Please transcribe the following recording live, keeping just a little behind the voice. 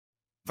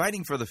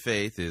Fighting for the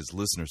Faith is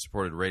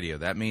listener-supported radio.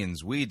 That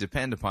means we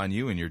depend upon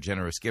you and your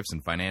generous gifts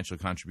and financial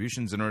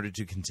contributions in order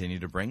to continue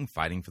to bring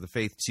Fighting for the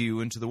Faith to you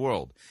and to the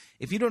world.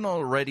 If you don't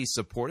already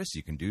support us,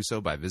 you can do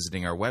so by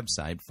visiting our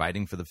website,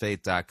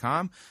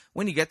 fightingforthefaith.com.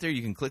 When you get there,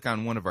 you can click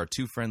on one of our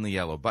two friendly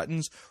yellow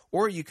buttons,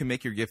 or you can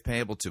make your gift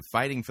payable to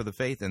Fighting for the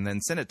Faith and then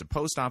send it to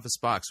Post Office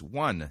Box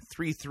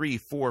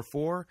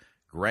 13344,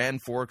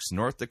 Grand Forks,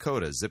 North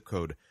Dakota, zip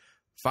code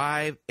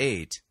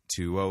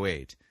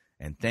 58208.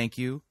 And thank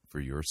you for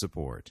your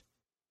support.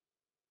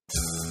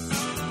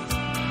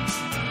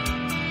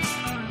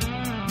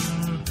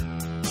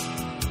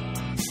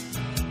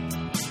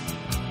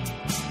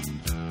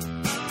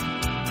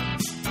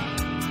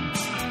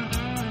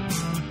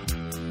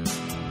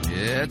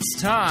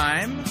 It's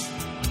time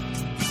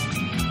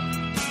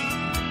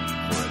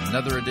for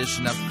another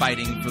edition of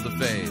Fighting for the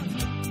Faith.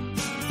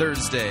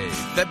 Thursday,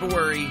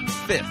 February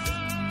 5th,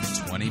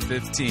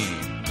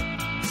 2015.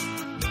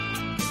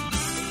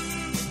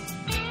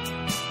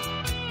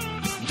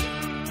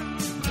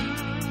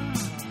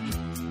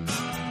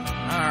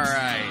 All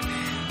right,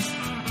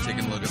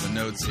 taking a look at the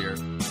notes here.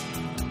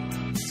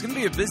 It's going to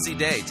be a busy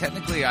day.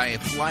 Technically, I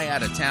fly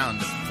out of town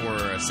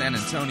for San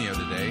Antonio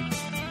today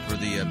for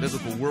the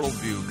Biblical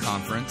Worldview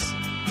Conference.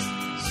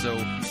 So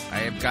I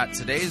have got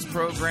today's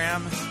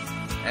program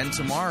and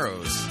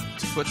tomorrow's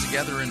to put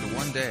together into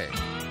one day.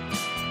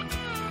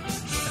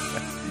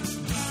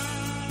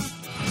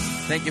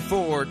 Thank you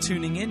for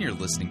tuning in. You're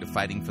listening to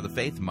Fighting for the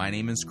Faith. My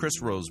name is Chris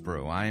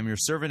Roseborough. I am your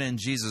servant in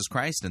Jesus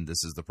Christ, and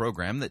this is the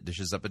program that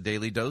dishes up a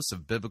daily dose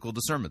of biblical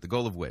discernment, the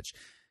goal of which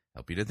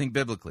help you to think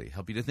biblically,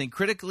 help you to think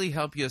critically,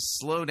 help you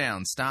slow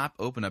down, stop,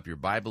 open up your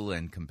Bible,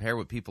 and compare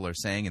what people are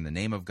saying in the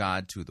name of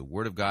God to the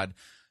Word of God.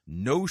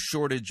 No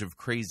shortage of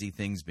crazy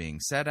things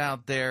being said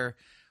out there.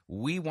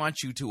 We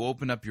want you to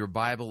open up your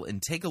Bible and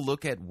take a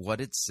look at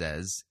what it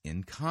says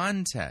in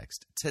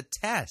context, to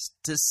test,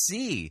 to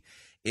see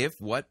if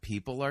what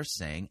people are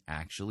saying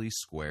actually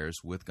squares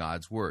with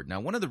God's Word. Now,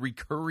 one of the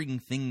recurring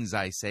things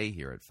I say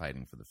here at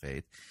Fighting for the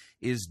Faith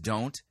is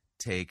don't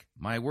take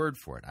my word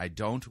for it. I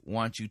don't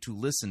want you to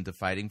listen to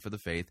Fighting for the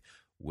Faith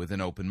with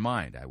an open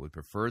mind. I would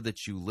prefer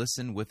that you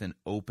listen with an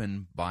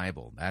open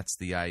Bible. That's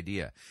the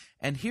idea.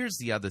 And here's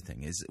the other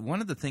thing, is one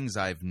of the things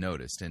I've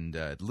noticed, and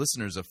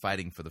listeners of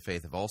Fighting for the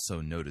Faith have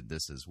also noted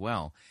this as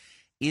well,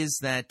 is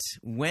that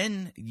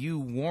when you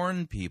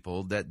warn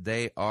people that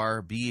they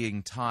are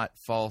being taught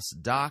false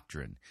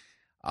doctrine,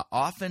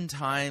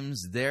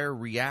 oftentimes their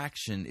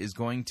reaction is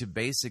going to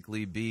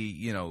basically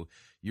be,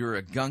 you're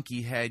a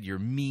gunky head, you're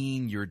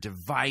mean, you're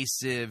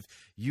divisive,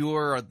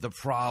 you're the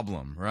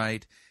problem,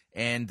 right?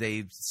 And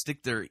they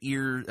stick their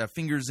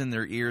fingers in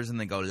their ears and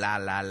they go, la,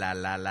 la, la,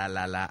 la, la,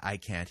 la, la, I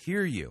can't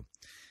hear you.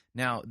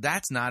 Now,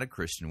 that's not a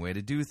Christian way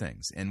to do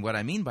things. And what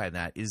I mean by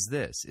that is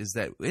this, is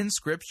that in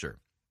Scripture,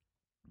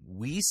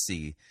 we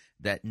see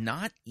that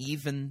not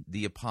even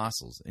the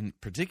apostles, in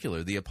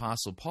particular the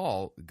Apostle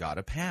Paul, got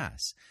a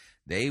pass.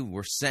 They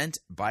were sent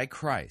by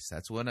Christ.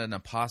 That's what an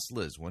apostle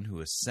is, one who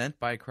is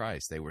sent by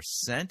Christ. They were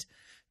sent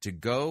to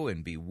go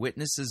and be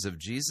witnesses of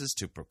Jesus,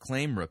 to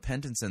proclaim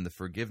repentance and the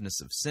forgiveness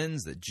of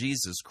sins, that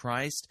Jesus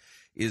Christ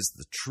is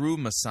the true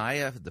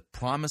Messiah, the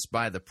promised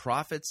by the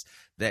prophets,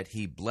 that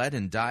he bled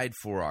and died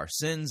for our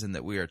sins, and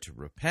that we are to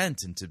repent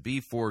and to be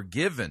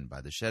forgiven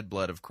by the shed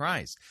blood of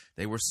Christ.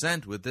 They were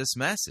sent with this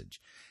message.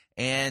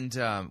 And,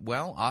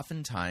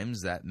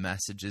 oftentimes that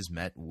message is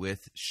met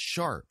with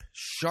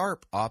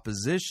sharp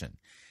opposition.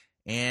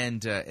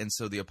 And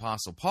so the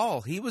Apostle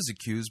Paul, he was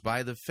accused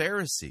by the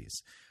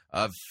Pharisees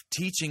of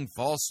teaching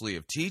falsely,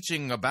 of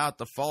teaching about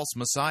the false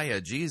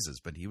Messiah, Jesus.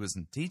 But he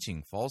wasn't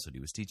teaching falsehood,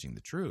 he was teaching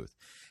the truth.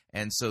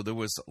 And so there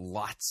was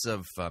lots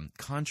of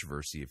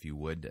controversy, if you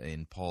would,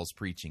 in Paul's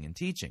preaching and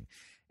teaching.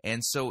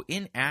 And so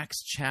in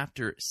Acts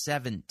chapter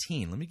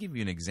 17, let me give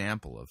you an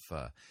example of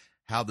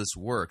how this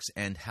works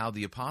and how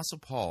the Apostle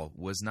Paul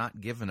was not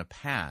given a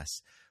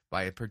pass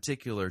by a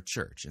particular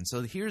church. And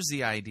so here's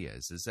the idea,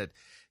 is that,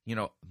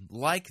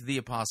 like the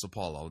Apostle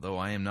Paul, although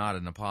I am not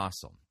an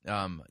apostle,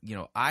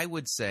 I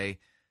would say,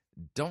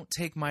 don't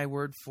take my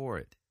word for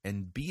it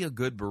and be a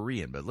good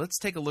Berean. But let's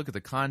take a look at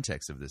the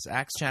context of this.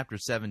 Acts chapter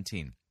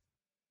 17,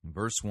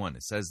 verse 1,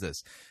 it says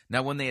this: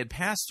 Now when they had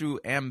passed through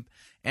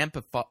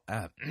Amphipolis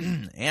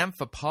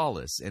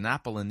and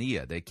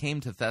Apollonia, they came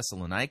to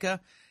Thessalonica,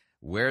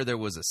 where there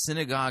was a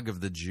synagogue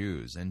of the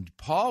Jews. And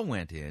Paul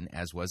went in,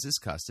 as was his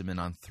custom, and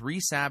on 3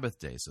 Sabbath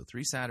days, so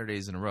 3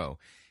 Saturdays in a row,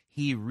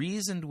 he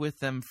reasoned with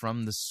them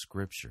from the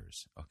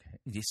Scriptures.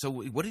 Okay, so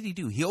what did he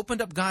do? He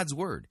opened up God's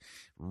Word,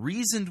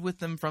 reasoned with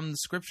them from the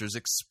Scriptures,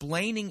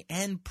 explaining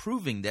and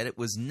proving that it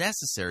was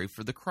necessary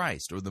for the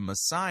Christ, or the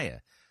Messiah,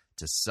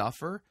 to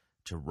suffer,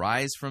 to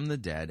rise from the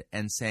dead,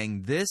 and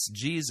saying, this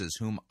Jesus,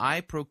 whom I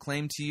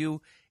proclaim to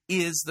you,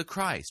 is the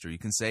Christ, or you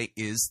can say,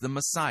 is the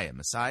Messiah.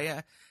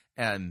 Messiah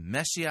and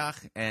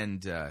Meshiach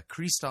and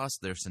Christos,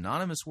 they're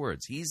synonymous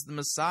words. He's the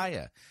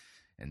Messiah.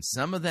 And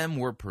some of them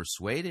were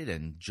persuaded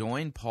and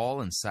joined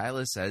Paul and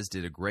Silas, as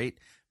did a great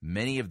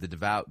many of the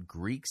devout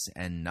Greeks,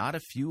 and not a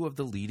few of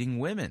the leading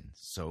women.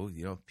 So,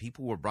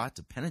 people were brought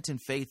to penitent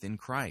faith in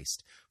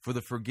Christ for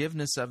the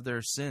forgiveness of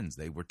their sins.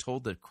 They were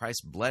told that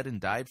Christ bled and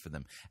died for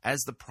them, as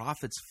the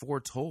prophets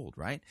foretold,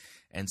 right?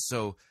 And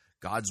so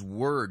God's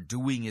word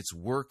doing its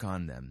work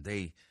on them,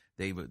 they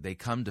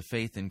come to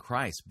faith in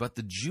Christ. But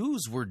the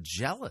Jews were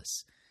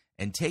jealous,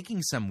 and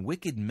taking some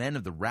wicked men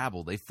of the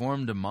rabble, they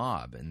formed a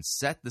mob and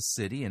set the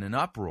city in an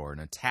uproar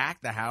and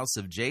attacked the house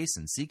of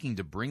Jason, seeking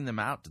to bring them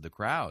out to the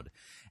crowd.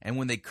 And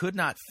when they could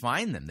not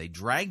find them, they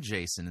dragged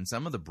Jason and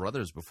some of the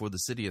brothers before the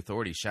city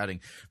authorities,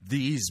 shouting,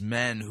 "These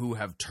men who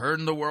have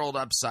turned the world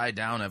upside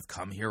down have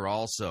come here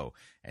also.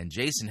 And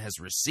Jason has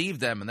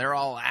received them, and they're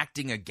all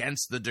acting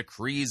against the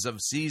decrees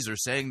of Caesar,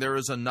 saying there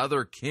is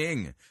another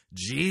king,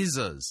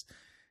 Jesus."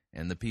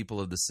 And the people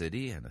of the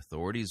city and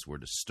authorities were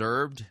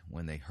disturbed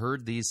when they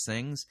heard these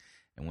things,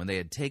 and when they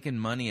had taken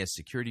money as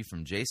security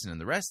from Jason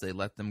and the rest, they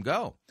let them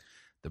go.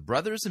 The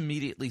brothers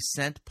immediately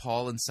sent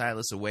Paul and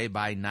Silas away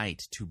by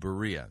night to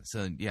Berea.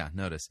 So,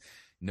 notice,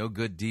 no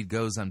good deed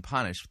goes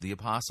unpunished. The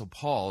Apostle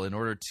Paul, in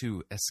order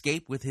to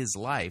escape with his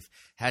life,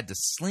 had to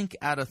slink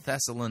out of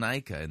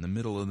Thessalonica in the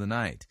middle of the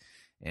night.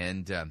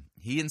 And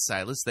he and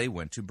Silas, they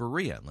went to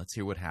Berea. Let's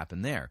hear what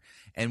happened there.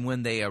 And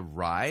when they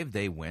arrived,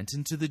 they went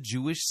into the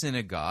Jewish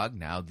synagogue.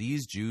 Now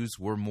these Jews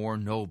were more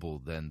noble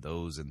than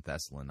those in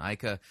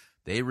Thessalonica.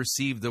 They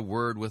received the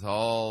word with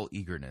all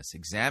eagerness,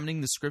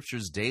 examining the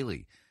scriptures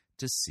daily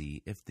to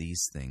see if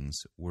these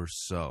things were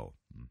so.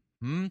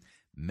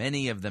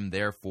 Many of them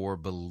therefore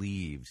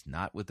believed,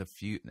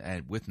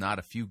 with not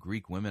a few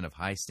Greek women of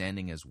high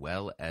standing as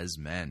well as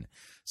men.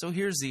 So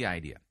here's the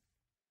idea.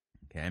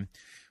 Okay.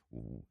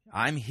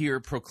 I'm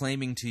here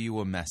proclaiming to you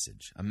a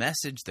message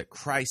that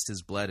Christ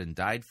has bled and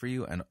died for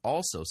you, and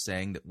also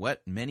saying that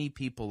what many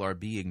people are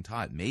being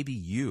taught, maybe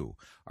you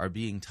are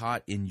being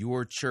taught in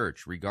your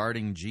church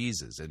regarding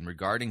Jesus and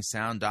regarding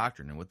sound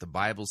doctrine and what the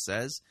Bible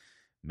says,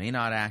 may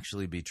not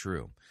actually be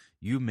true.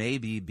 You may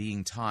be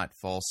being taught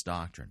false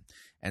doctrine.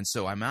 And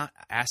so I'm not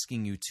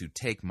asking you to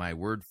take my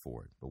word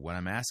for it, but what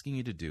I'm asking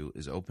you to do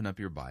is open up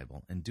your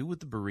Bible and do what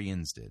the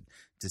Bereans did,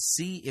 to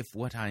see if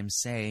what I'm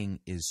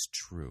saying is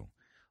true.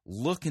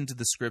 Look into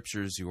the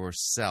scriptures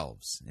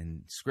yourselves.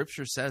 And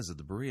scripture says of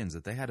the Bereans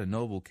that they had a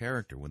noble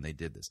character when they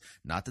did this.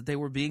 Not that they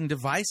were being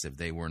divisive.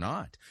 They were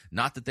not.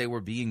 Not that they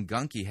were being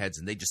gunky heads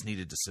and they just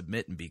needed to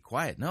submit and be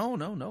quiet.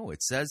 No.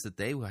 It says that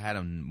they had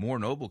a more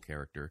noble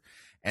character,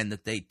 and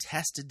that they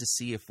tested to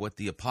see if what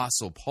the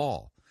Apostle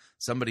Paul,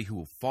 somebody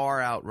who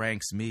far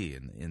outranks me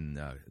in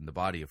the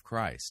body of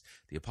Christ,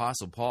 the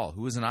Apostle Paul,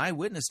 who was an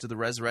eyewitness to the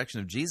resurrection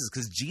of Jesus,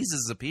 because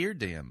Jesus appeared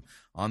to him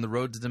on the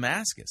road to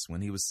Damascus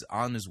when he was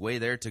on his way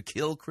there to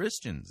kill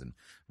Christians and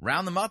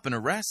round them up and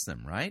arrest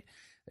them, right?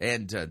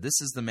 And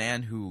this is the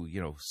man who,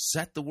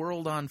 set the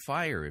world on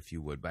fire, if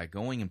you would, by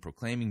going and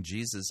proclaiming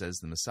Jesus as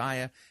the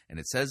Messiah. And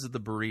it says of the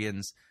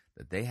Bereans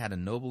that they had a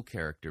noble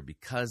character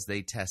because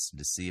they tested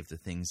to see if the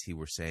things he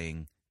was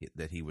saying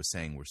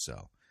were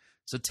so.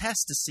 So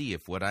test to see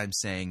if what I'm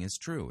saying is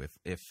true,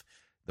 if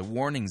the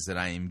warnings that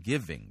I am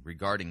giving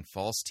regarding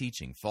false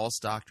teaching, false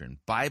doctrine,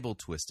 Bible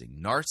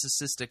twisting,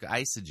 narcissistic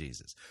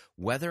eisegesis,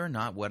 whether or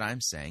not what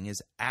I'm saying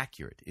is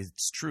accurate,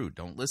 it's true.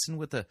 Don't listen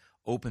with an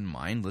open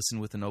mind, listen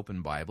with an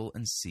open Bible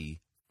and see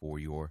for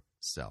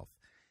yourself.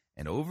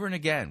 And over and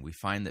again, we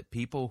find that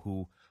people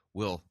who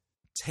will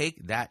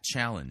take that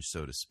challenge,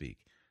 so to speak,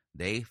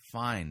 they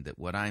find that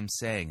what I'm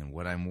saying and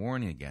what I'm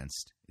warning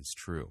against is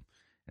true.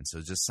 And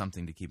so just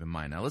something to keep in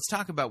mind. Now, let's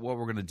talk about what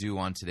we're going to do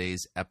on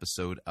today's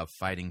episode of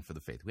Fighting for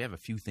the Faith. We have a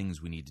few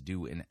things we need to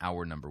do in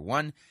hour number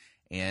one,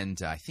 and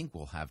I think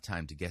we'll have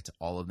time to get to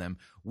all of them.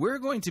 We're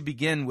going to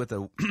begin with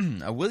a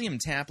William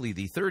Tapley,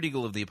 the third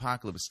eagle of the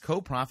apocalypse,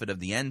 co-prophet of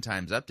the end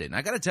times update. And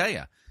I got to tell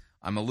you,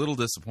 I'm a little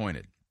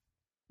disappointed.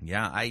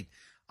 Yeah,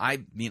 I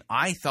mean,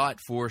 I thought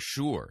for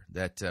sure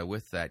that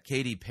with that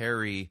Katy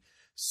Perry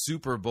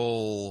Super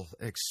Bowl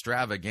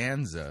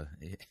extravaganza,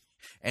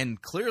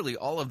 and clearly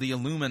all of the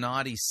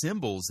Illuminati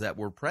symbols that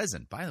were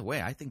present. By the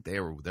way, I think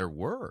there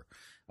were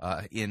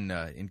in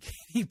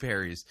Katy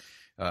Perry's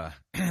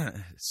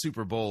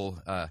Super Bowl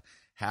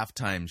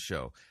halftime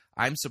show.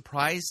 I'm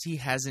surprised he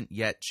hasn't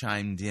yet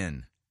chimed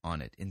in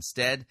on it.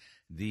 Instead,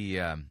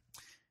 the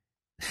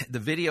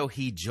video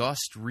he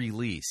just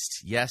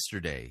released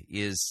yesterday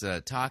is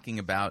talking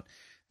about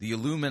the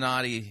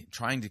Illuminati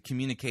trying to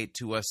communicate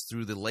to us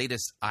through the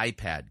latest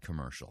iPad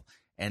commercial.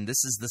 And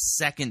this is the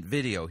second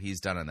video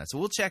he's done on that. So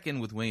we'll check in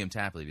with William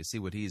Tapley to see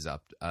what he's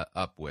up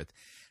with.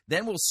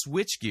 Then we'll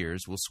switch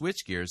gears.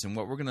 And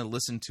what we're going to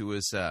listen to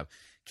is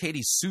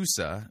Katie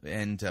Souza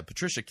and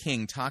Patricia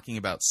King talking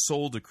about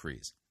soul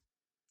decrees.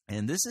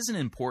 And this is an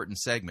important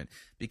segment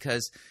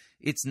because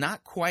it's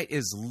not quite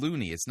as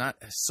loony. It's not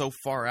so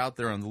far out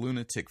there on the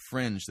lunatic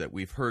fringe that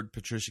we've heard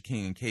Patricia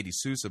King and Katie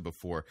Souza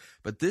before.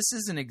 But this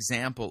is an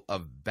example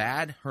of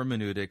bad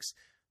hermeneutics,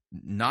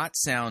 not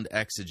sound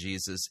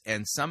exegesis,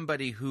 and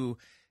somebody who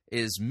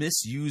is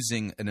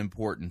misusing an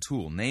important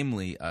tool,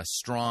 namely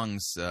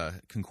Strong's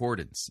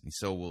Concordance.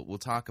 So we'll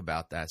talk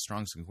about that,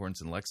 Strong's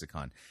Concordance and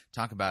Lexicon,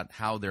 talk about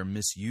how they're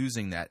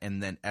misusing that,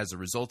 and then as a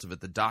result of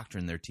it, the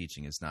doctrine they're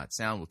teaching is not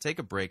sound. We'll take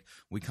a break.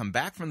 We come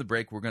back from the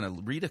break. We're going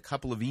to read a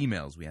couple of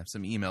emails. We have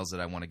some emails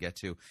that I want to get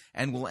to,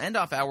 and we'll end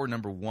off hour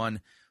number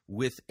 1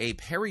 with a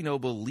Perry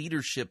Noble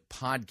Leadership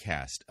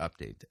Podcast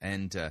update,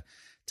 and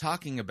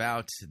talking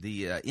about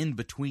the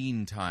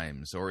in-between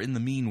times, or in the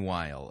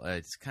meanwhile.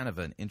 It's kind of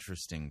an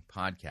interesting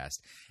podcast.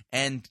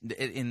 And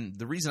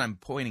the reason I'm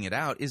pointing it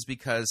out is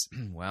because,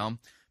 well,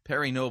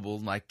 Perry Noble,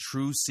 like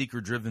true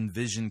seeker-driven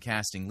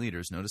vision-casting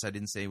leaders, notice I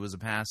didn't say he was a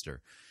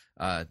pastor,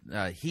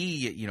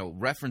 he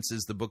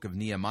references the book of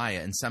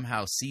Nehemiah and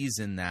somehow sees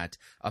in that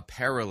a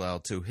parallel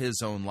to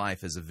his own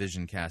life as a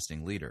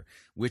vision-casting leader,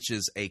 which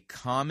is a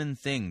common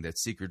thing that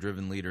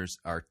seeker-driven leaders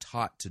are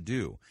taught to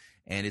do.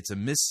 And it's a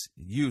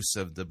misuse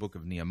of the book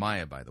of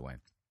Nehemiah, by the way.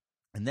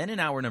 And then in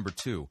hour number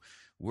 2,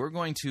 we're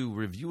going to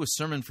review a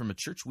sermon from a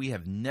church we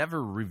have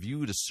never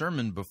reviewed a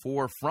sermon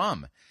before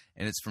from.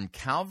 And it's from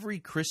Calvary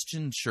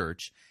Christian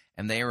Church,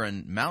 and they are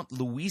in Mount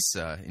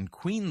Louisa in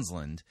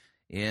Queensland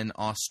in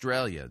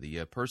Australia.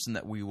 The person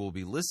that we will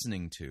be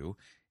listening to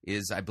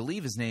is, I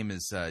believe his name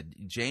is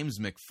James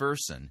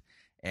McPherson,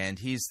 and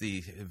he's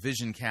the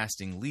vision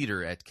casting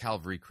leader at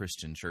Calvary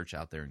Christian Church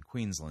out there in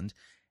Queensland.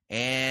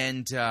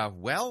 And, yeah,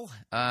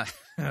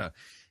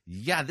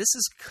 this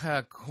is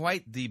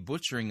quite the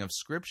butchering of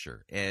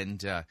Scripture,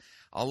 and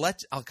I'll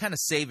kind of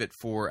save it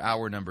for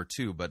hour number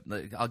 2, but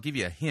I'll give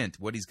you a hint.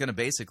 What he's going to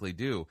basically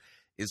do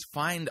is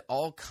find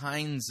all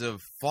kinds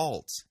of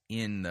fault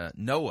in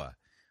Noah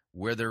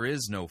where there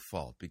is no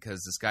fault,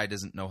 because this guy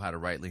doesn't know how to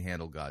rightly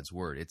handle God's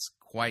Word. It's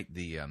quite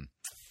the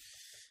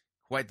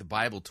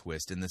Bible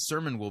twist, and the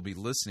sermon we'll be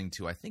listening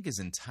to, I think, is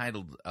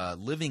entitled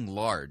Living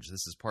Large.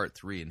 This is part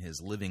 3 in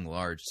his Living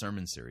Large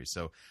sermon series.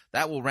 So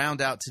that will round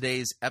out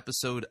today's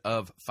episode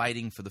of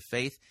Fighting for the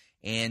Faith.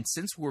 And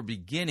since we're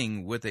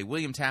beginning with a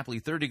William Tapley,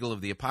 Third Eagle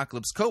of the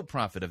Apocalypse,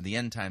 co-prophet of the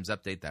End Times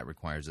Update, that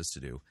requires us to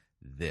do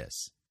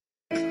this.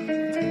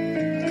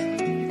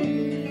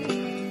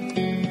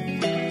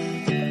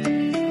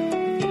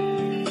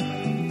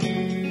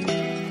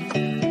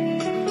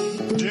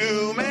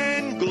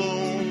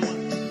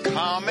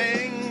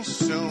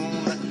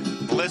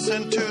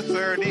 Listen to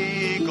Third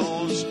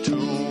Eagle's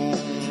tune.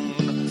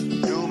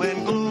 Doom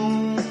and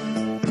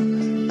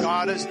gloom.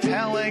 God is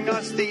telling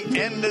us the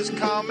end is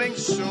coming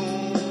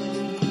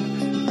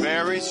soon.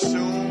 Very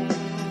soon.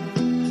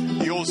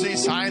 You'll see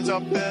signs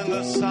up in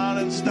the sun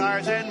and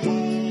stars and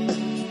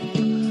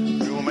moon.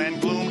 Doom and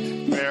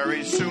gloom.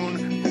 Very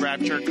soon.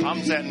 Rapture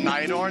comes at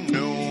night or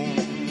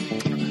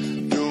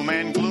noon. Doom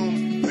and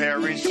gloom.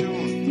 Very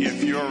soon.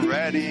 If you're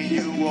ready,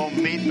 you will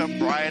meet the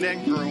bride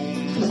and groom.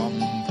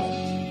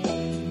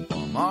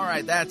 All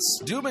right, that's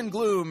Doom and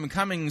Gloom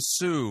Coming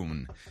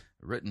Soon,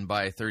 written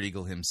by Third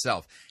Eagle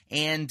himself,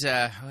 and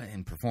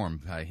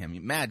performed by him.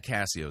 Mad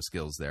Casio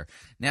skills there.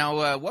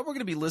 Now, what we're going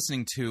to be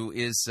listening to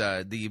is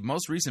the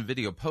most recent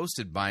video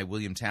posted by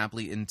William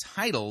Tapley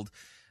entitled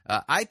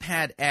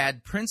iPad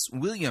Ad, Prince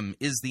William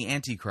is the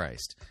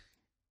Antichrist.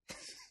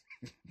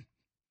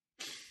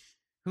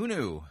 Who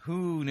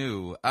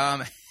knew?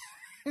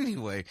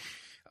 Anyway...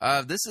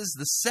 this is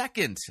the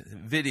second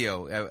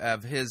video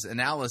of his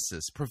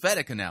analysis,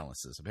 prophetic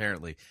analysis,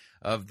 apparently,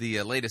 of the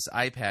latest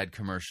iPad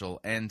commercial.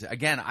 And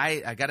again,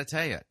 I got to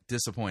tell you,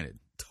 disappointed,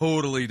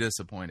 totally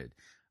disappointed.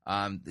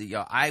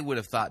 I would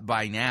have thought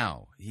by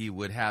now he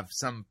would have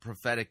some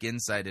prophetic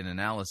insight and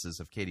analysis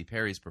of Katy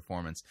Perry's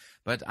performance,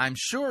 but I'm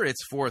sure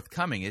it's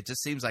forthcoming. It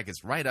just seems like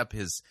it's right up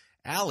his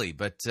alley.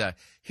 But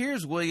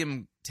here's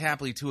William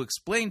Tapley to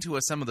explain to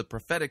us some of the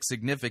prophetic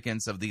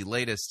significance of the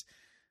latest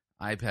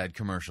iPad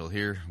commercial.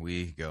 Here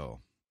we go.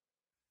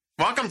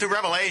 Welcome to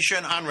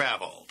Revelation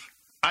Unraveled.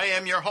 I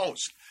am your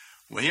host,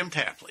 William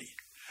Tapley,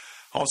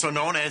 also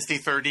known as the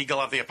Third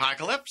Eagle of the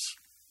Apocalypse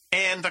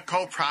and the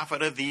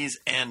co-prophet of these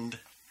end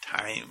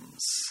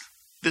times.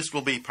 This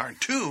will be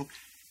part 2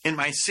 in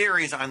my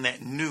series on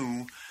that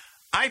new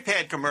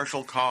iPad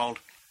commercial called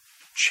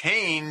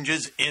Change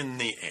is in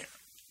the Air.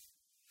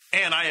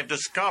 And I have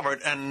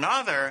discovered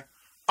another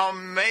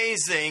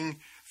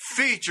amazing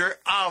feature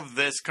of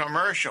this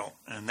commercial,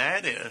 and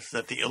that is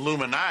that the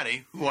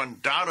Illuminati, who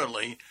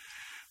undoubtedly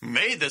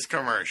made this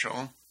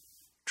commercial,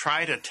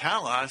 try to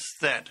tell us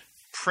that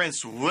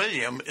Prince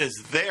William is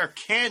their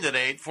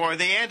candidate for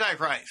the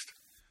Antichrist.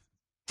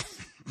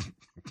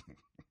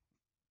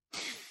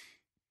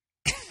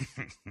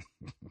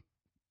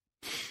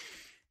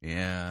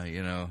 Yeah,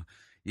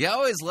 you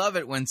always love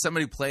it when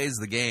somebody plays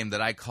the game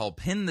that I call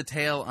Pin the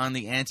Tail on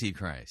the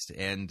Antichrist.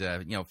 And,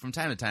 from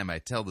time to time I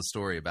tell the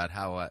story about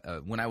how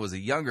when I was a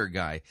younger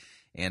guy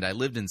and I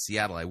lived in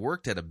Seattle, I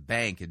worked at a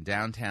bank in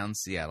downtown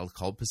Seattle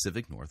called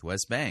Pacific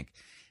Northwest Bank.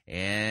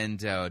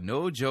 And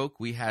no joke,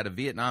 we had a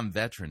Vietnam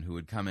veteran who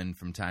would come in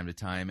from time to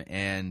time.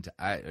 And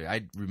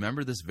I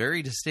remember this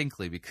very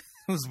distinctly because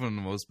it was one of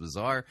the most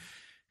bizarre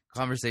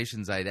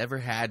conversations I'd ever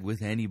had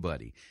with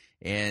anybody.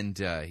 And,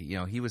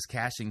 he was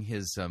cashing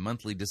his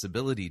monthly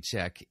disability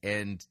check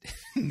and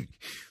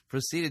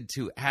proceeded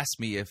to ask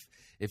me if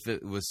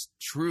it was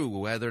true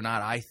whether or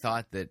not I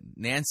thought that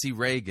Nancy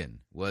Reagan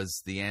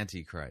was the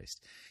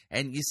Antichrist.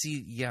 And you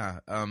see,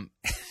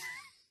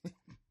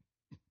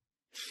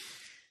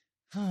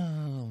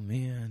 oh,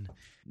 man.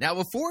 Now,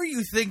 before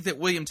you think that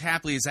William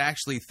Tapley is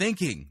actually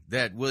thinking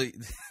that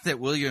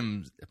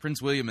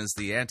Prince William is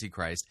the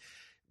Antichrist,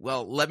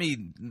 well, let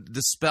me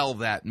dispel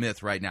that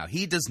myth right now.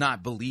 He does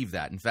not believe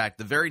that. In fact,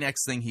 the very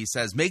next thing he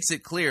says makes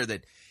it clear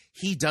that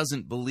he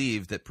doesn't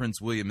believe that Prince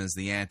William is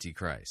the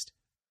Antichrist.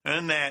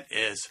 And that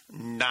is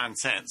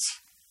nonsense.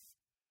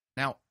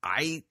 Now,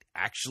 I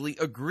actually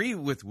agree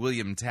with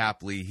William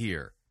Tapley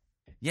here.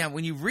 Yeah,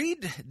 when you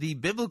read the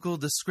biblical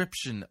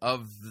description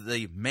of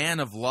the man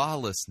of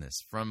lawlessness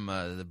from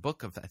the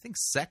book of, I think,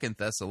 2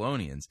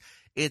 Thessalonians,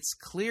 it's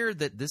clear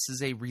that this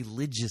is a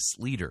religious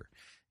leader.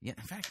 Yeah,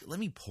 in fact, let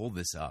me pull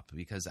this up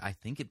because I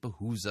think it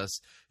behooves us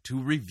to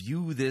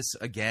review this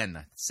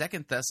again.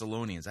 2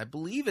 Thessalonians, I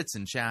believe it's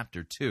in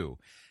chapter 2.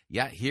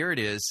 Yeah, here it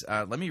is.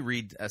 Let me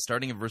read,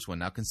 starting in verse 1.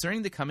 Now,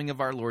 concerning the coming of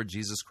our Lord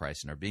Jesus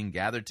Christ and our being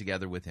gathered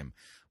together with him,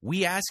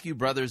 we ask you,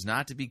 brothers,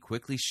 not to be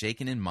quickly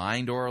shaken in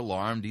mind or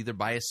alarmed, either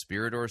by a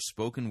spirit or a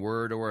spoken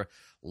word or a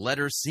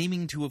letter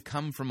seeming to have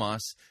come from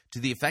us, to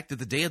the effect that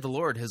the day of the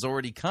Lord has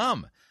already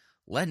come.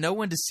 Let no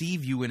one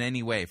deceive you in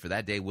any way, for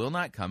that day will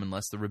not come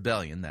unless the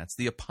rebellion, that's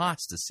the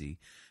apostasy,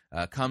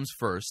 comes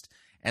first,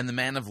 and the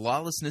man of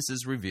lawlessness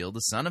is revealed, the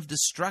son of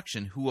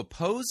destruction, who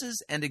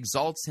opposes and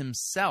exalts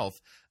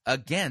himself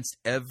against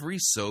every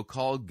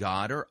so-called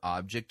God or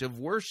object of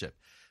worship.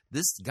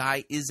 This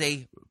guy is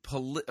a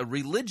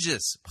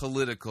religious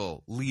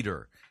political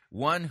leader,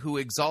 one who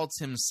exalts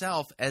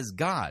himself as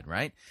God,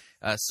 right?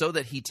 So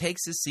that he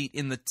takes his seat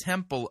in the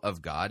temple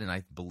of God, and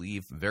I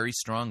believe very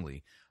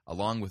strongly,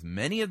 along with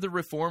many of the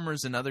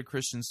reformers and other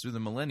Christians through the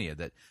millennia,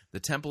 that the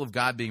temple of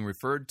God being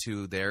referred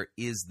to there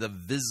is the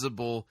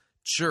visible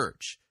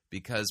church,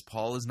 because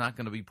Paul is not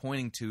going to be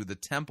pointing to the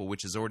temple,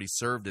 which has already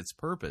served its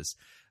purpose,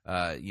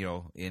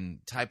 in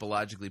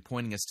typologically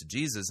pointing us to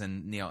Jesus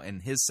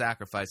and his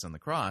sacrifice on the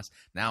cross.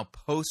 Now,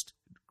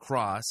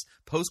 post-cross,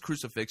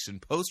 post-crucifixion,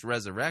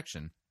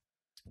 post-resurrection,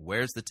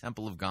 where's the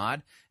temple of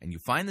God? And you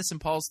find this in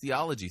Paul's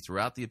theology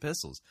throughout the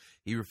epistles.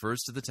 He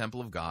refers to the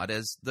temple of God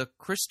as the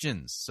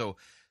Christians. So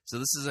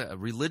this is a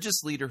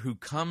religious leader who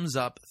comes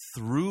up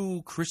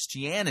through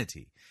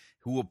Christianity,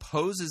 who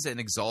opposes and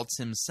exalts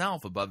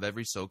himself above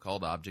every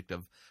so-called object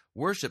of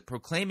worship,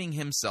 proclaiming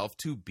himself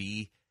to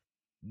be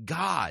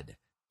God.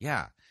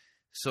 Yeah.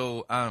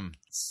 So,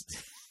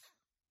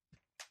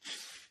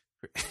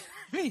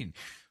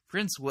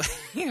 Prince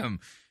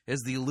William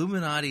as the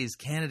Illuminati's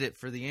candidate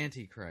for the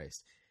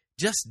Antichrist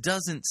just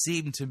doesn't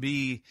seem to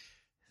be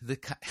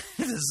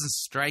doesn't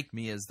strike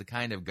me as the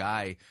kind of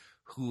guy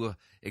who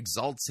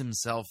exalts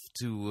himself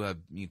to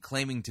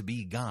claiming to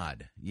be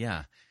God.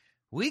 Yeah.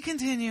 We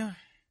continue.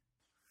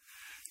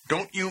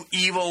 Don't you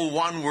evil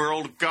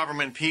one-world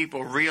government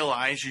people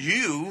realize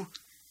you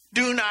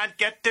do not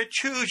get to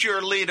choose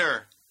your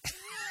leader?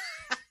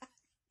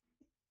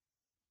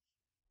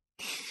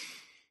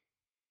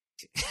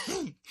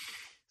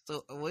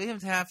 So William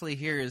Tapley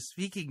here is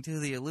speaking to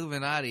the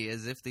Illuminati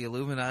as if the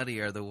Illuminati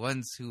are the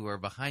ones who are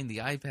behind the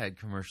iPad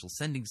commercial,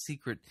 sending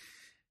secret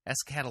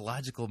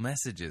eschatological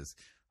messages.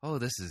 Oh,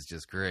 this is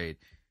just great.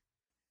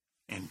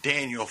 In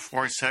Daniel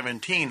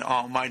 4:17,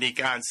 Almighty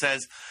God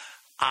says,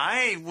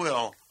 I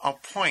will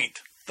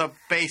appoint the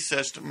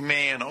basest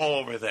man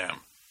over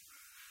them.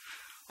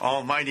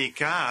 Almighty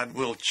God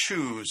will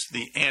choose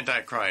the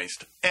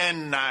Antichrist,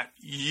 and not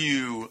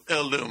you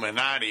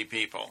Illuminati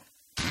people.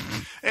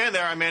 And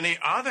there are many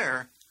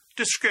other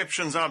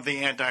descriptions of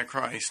the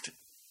Antichrist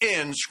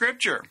in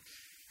Scripture.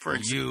 For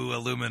example, you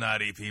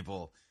Illuminati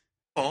people.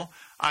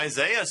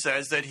 Isaiah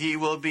says that he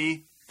will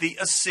be the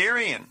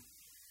Assyrian.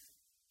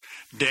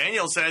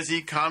 Daniel says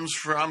he comes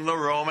from the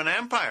Roman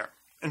Empire.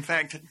 In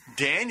fact,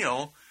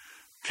 Daniel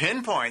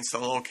pinpoints the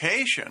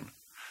location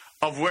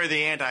of where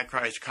the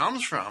Antichrist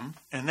comes from,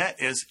 and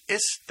that is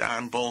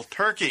Istanbul,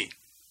 Turkey.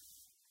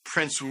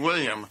 Prince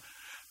William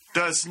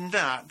does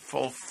not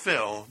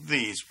fulfill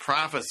these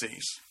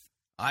prophecies.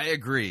 I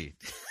agree.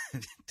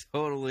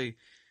 Totally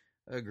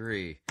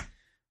agree.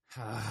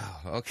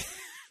 Okay.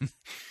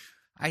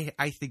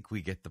 I think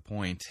we get the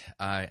point.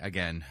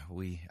 Again,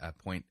 we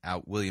point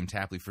out William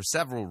Tapley for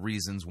several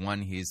reasons.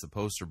 One, he's the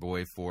poster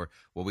boy for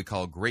what we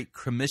call Great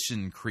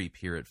Commission creep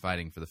here at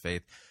Fighting for the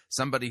Faith.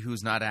 Somebody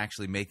who's not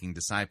actually making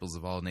disciples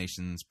of all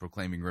nations,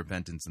 proclaiming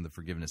repentance and the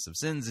forgiveness of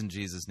sins in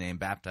Jesus' name,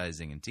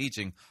 baptizing and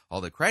teaching all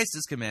that Christ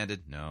has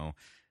commanded. No.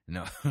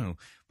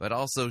 But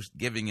also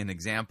giving an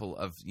example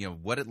of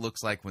what it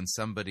looks like when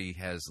somebody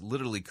has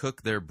literally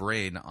cooked their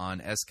brain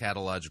on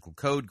eschatological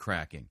code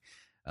cracking.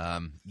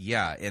 And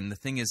the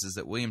thing is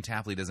that William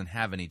Tapley doesn't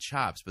have any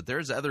chops, but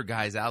there's other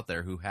guys out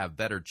there who have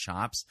better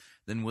chops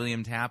than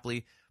William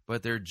Tapley.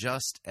 but they're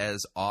just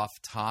as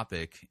off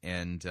topic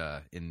and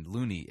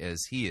loony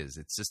as he is.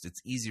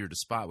 It's easier to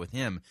spot with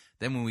him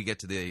than when we get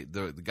to the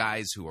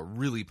guys who are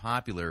really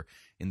popular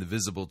in the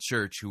visible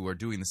church who are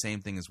doing the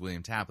same thing as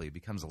William Tapley. It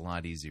becomes a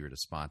lot easier to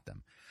spot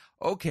them.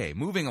 Okay,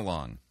 moving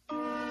along.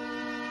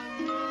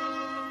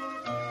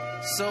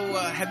 So,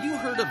 have you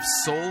heard of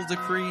soul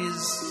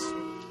decrees?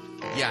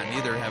 Yeah,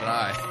 neither have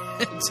I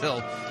until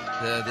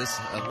this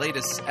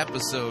latest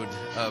episode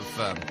of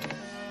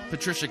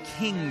Patricia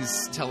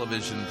King's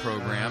television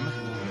program,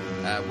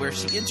 where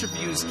she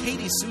interviews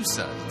Katie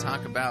Souza to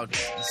talk about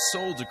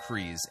soul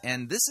decrees.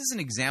 And this is an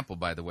example,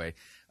 by the way,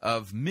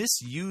 of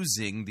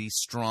misusing the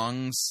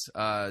Strong's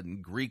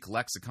Greek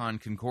lexicon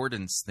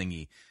concordance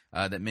thingy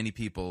that many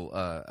people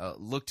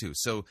look to.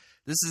 So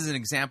this is an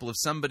example of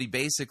somebody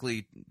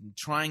basically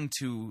trying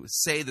to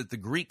say that the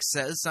Greek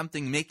says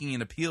something, making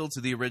an appeal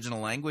to the original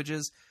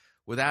languages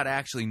without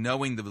actually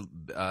knowing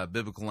the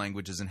biblical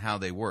languages and how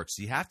they work.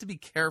 So you have to be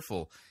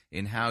careful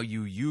in how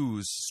you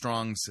use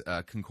Strong's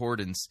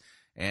concordance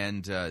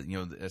and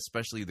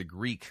especially the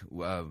Greek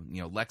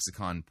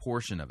lexicon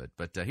portion of it.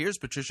 But here's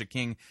Patricia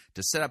King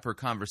to set up her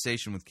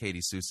conversation with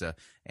Katie Souza,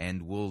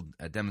 and we'll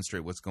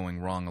demonstrate what's going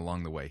wrong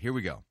along the way. Here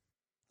we go.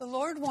 The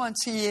Lord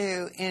wants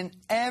you in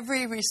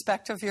every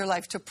respect of your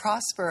life to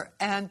prosper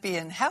and be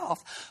in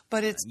health,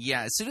 but it's...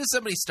 Yeah, as soon as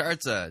somebody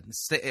starts a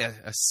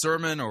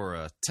sermon or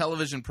a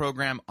television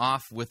program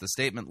off with a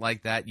statement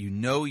like that, you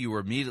know you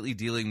are immediately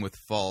dealing with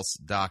false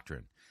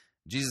doctrine.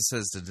 Jesus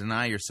says to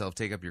deny yourself,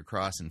 take up your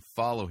cross, and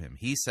follow him.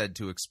 He said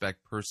to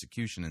expect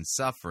persecution and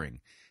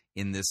suffering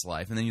in this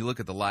life. And then you look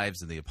at the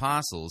lives of the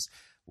apostles.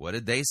 What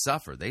did they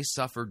suffer? They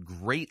suffered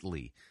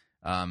greatly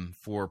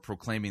for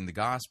proclaiming the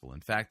gospel.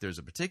 In fact, there's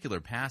a particular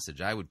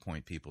passage I would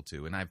point people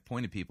to, and I've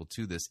pointed people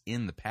to this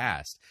in the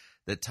past,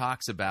 that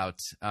talks about,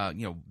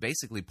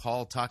 basically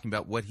Paul talking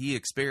about what he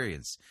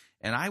experienced.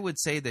 And I would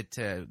say that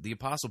the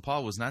Apostle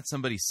Paul was not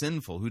somebody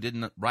sinful who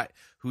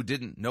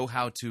didn't know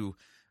how to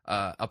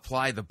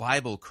apply the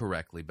Bible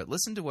correctly. But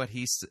listen to what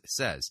he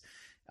says.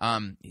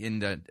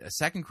 In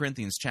 2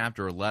 Corinthians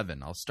chapter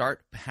 11, I'll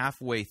start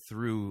halfway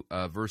through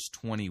verse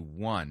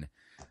 21.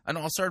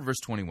 I'll start at verse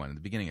 21 at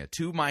the beginning.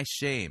 To my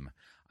shame,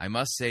 I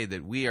must say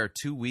that we are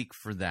too weak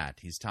for that.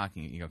 He's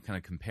talking, kind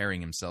of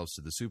comparing himself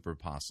to the super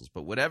apostles.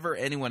 But whatever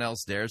anyone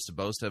else dares to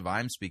boast of,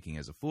 I'm speaking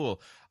as a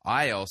fool.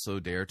 I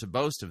also dare to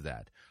boast of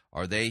that.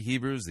 Are they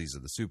Hebrews? These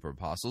are the super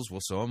apostles.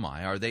 Well, so am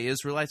I. Are they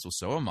Israelites? Well,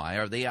 so am I.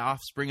 Are they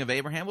offspring of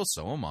Abraham? Well,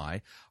 so am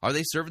I. Are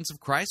they servants of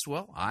Christ?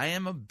 Well, I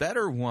am a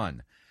better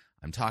one.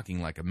 I'm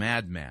talking like a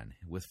madman,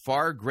 with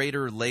far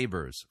greater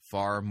labors,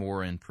 far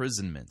more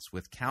imprisonments,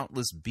 with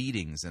countless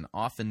beatings and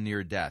often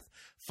near death.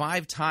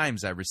 5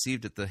 times I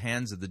received at the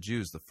hands of the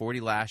Jews the 40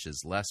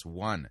 lashes, less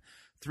one.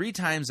 3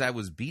 times I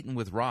was beaten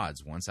with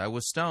rods. Once I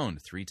was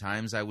stoned. 3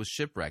 times I was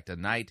shipwrecked, a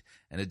night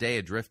and a day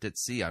adrift at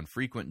sea, on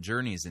frequent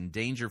journeys, in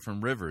danger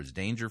from rivers,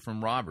 danger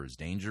from robbers,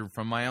 danger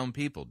from my own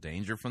people,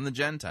 danger from the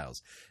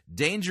Gentiles,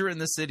 danger in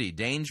the city,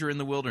 danger in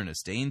the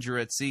wilderness, danger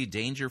at sea,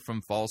 danger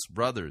from false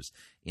brothers,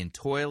 in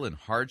toil and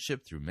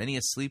hardship, through many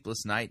a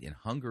sleepless night, in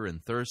hunger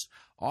and thirst,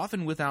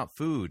 often without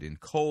food, in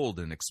cold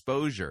and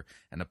exposure.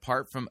 And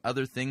apart from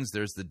other things,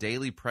 there's the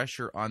daily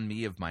pressure on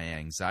me of my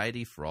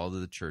anxiety for all of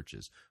the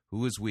churches.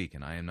 Who is weak,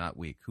 and I am not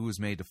weak? Who is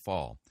made to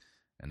fall,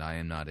 and I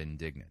am not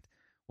indignant?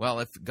 Well,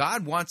 if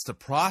God wants to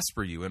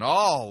prosper you in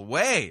all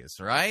ways,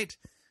 right?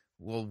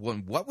 Well,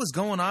 what was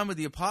going on with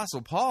the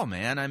Apostle Paul,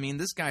 man? I mean,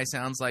 this guy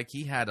sounds like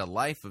he had a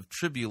life of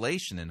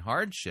tribulation and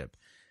hardship,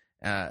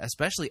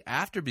 especially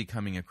after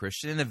becoming a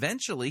Christian, and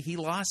eventually he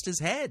lost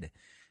his head.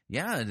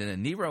 Yeah,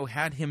 and Nero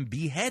had him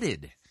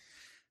beheaded.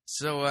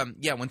 So,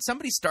 when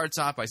somebody starts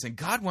off by saying,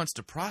 God wants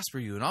to prosper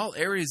you in all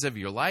areas of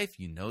your life,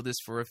 you know this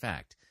for a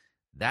fact.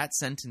 That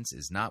sentence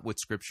is not what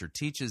Scripture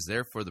teaches.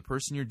 Therefore, the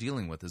person you're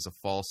dealing with is a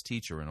false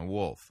teacher and a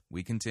wolf.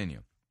 We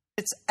continue.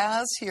 It's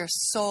as your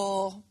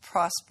soul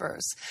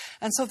prospers.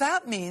 And so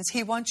that means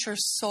he wants your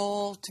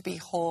soul to be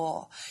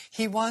whole.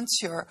 He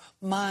wants your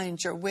mind,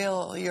 your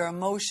will, your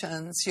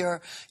emotions,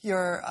 your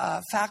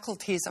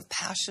faculties of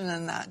passion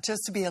and that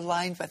just to be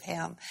aligned with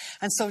him.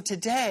 And so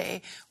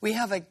today we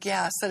have a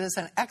guest that is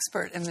an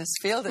expert in this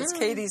field. It's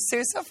Katie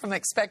Souza from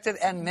Expected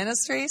End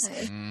Ministries.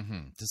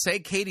 Mm-hmm. To say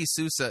Katie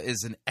Souza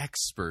is an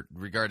expert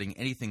regarding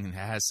anything that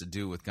has to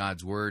do with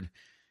God's Word,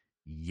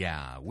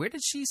 yeah. Where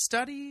did she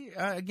study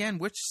again?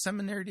 Which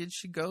seminary did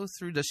she go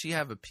through? Does she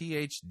have a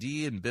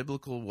PhD in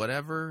biblical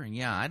whatever?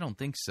 Yeah, I don't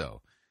think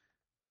so.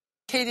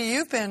 Katie,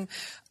 you've been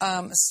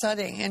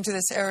studying into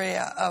this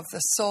area of the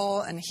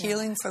soul and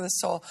healing for the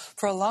soul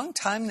for a long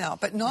time now,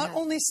 but not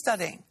only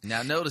studying.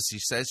 Now, notice she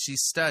says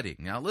she's studying.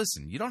 Now,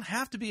 listen, you don't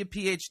have to be a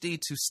PhD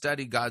to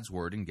study God's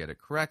Word and get it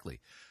correctly.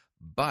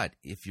 But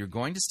if you're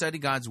going to study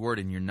God's Word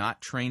and you're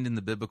not trained in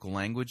the biblical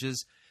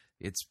languages,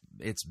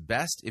 it's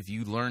best if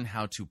you learn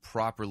how to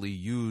properly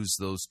use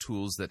those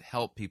tools that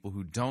help people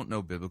who don't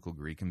know biblical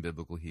Greek and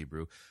biblical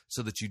Hebrew,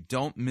 so that you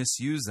don't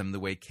misuse them the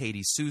way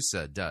Katie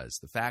Souza does.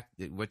 The fact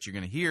that what you're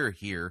going to hear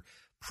here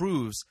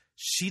proves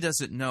she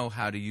doesn't know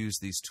how to use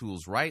these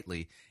tools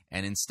rightly,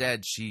 and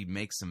instead she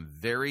makes some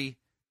very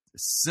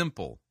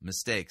simple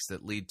mistakes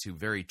that lead to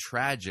very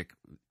tragic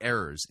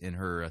errors in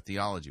her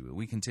theology.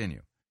 We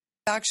continue.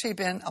 Actually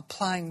been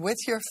applying with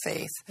your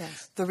faith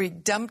the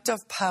redemptive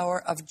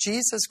power of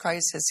Jesus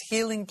Christ, his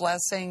healing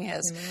blessing,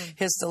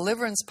 his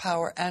deliverance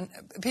power, and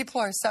people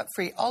are set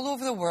free all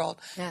over the world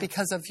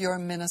because of your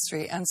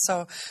ministry. And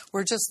so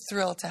we're just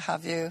thrilled to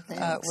have you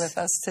with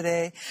us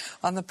today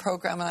on the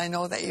program, and I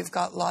know that you've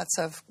got lots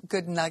of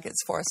good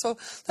nuggets for us. So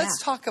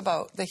let's talk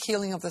about the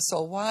healing of the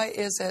soul. Why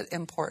is it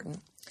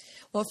important?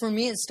 Well, for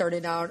me, it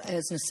started out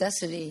as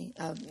necessity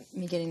of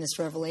me getting this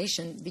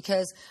revelation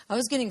because I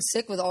was getting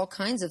sick with all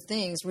kinds of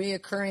things,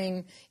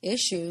 reoccurring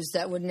issues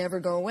that would never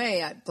go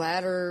away.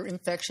 Bladder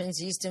infections,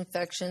 yeast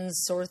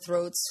infections, sore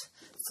throats,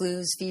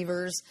 flus,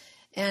 fevers.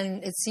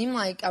 And it seemed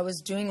like I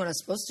was doing what I was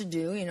supposed to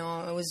do. You know,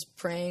 I was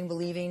praying,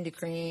 believing,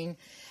 decreeing,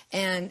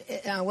 and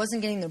I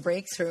wasn't getting the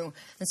breakthrough.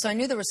 And so I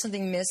knew there was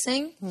something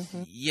missing.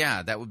 Mm-hmm.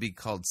 Yeah, that would be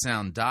called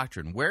sound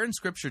doctrine. Where in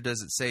Scripture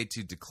does it say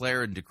to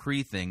declare and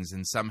decree things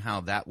and somehow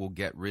that will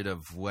get rid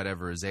of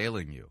whatever is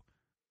ailing you?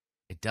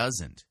 It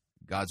doesn't.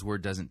 God's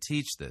Word doesn't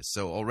teach this.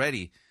 So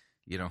already,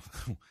 you know,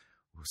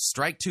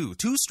 strike two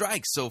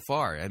strikes so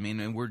far. I mean,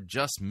 and we're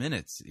just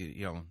minutes,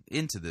 you know,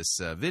 into this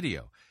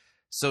video.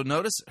 So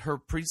notice her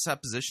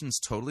presupposition's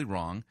totally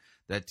wrong,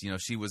 that, you know,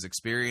 she was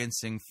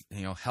experiencing,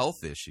 you know,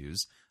 health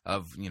issues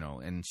of, you know,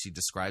 and she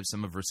described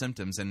some of her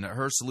symptoms, and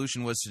her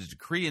solution was to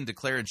decree and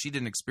declare, and she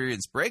didn't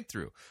experience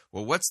breakthrough.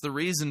 Well, what's the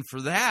reason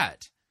for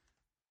that?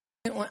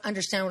 I didn't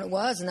understand what it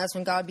was, and that's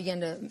when God began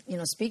to, you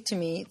know, speak to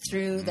me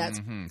through that.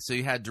 Mm-hmm. So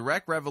you had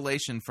direct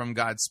revelation from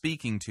God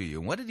speaking to you.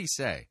 And what did he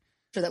say?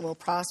 That will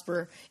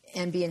prosper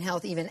and be in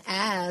health even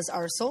as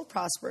our soul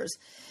prospers.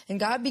 And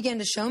God began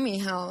to show me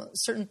how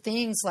certain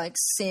things like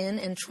sin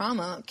and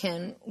trauma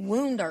can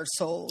wound our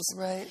souls.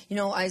 Right. You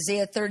know,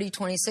 Isaiah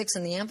 30:26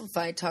 in the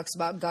Amplified talks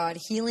about God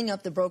healing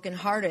up the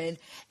brokenhearted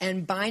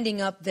and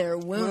binding up their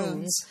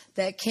wounds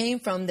that came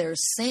from their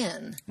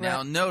sin.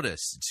 Now,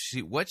 notice,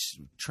 which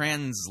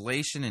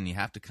translation, and you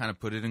have to kind of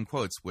put it in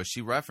quotes, was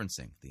she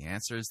referencing? The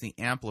answer is the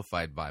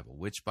Amplified Bible,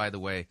 which, by the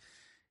way,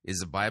 is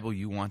a Bible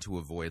you want to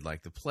avoid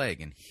like the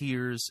plague. And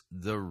here's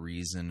the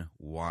reason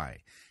why.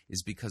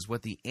 Is because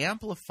what the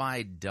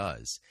Amplified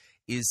does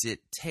is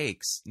it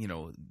takes, you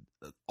know,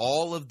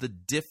 all of the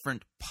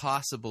different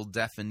possible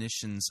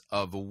definitions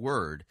of a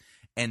word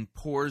and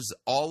pours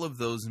all of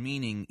those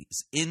meanings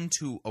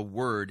into a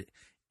word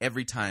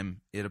every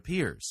time it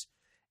appears.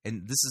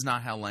 And this is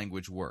not how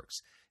language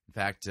works. In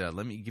fact,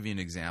 let me give you an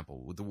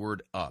example with the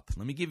word up.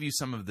 Let me give you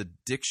some of the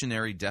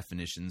dictionary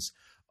definitions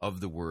of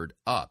the word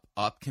up.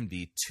 Up can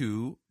be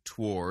to,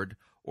 toward,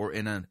 or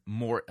in a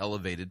more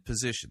elevated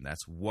position.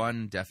 That's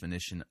one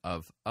definition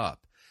of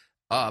up.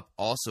 Up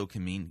also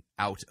can mean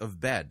out of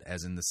bed,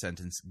 as in the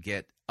sentence,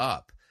 get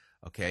up.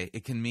 Okay,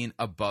 it can mean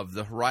above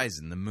the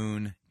horizon. The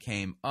moon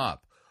came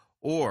up.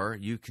 Or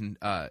you can,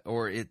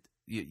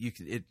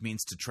 it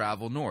means to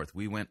travel north.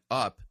 We went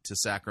up to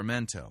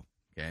Sacramento.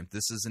 Okay,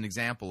 this is an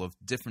example of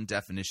different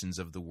definitions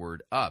of the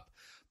word up.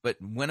 But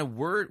when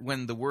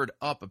the word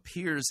up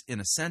appears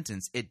in a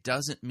sentence, it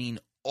doesn't mean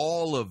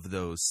all of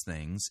those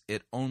things.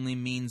 It only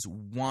means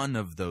one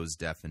of those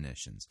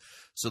definitions.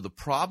 So the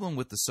problem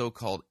with the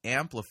so-called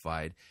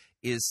Amplified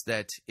is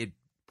that it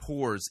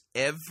pours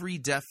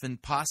every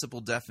possible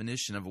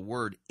definition of a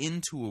word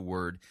into a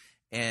word,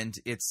 and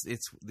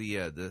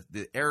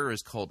the error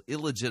is called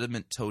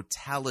illegitimate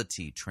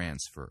totality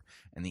transfer,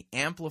 and the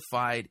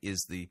Amplified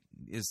is the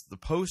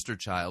poster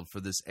child for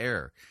this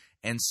error.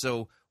 And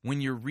so when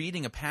you're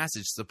reading a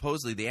passage,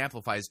 supposedly the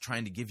Amplified is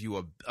trying to give you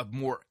a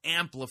more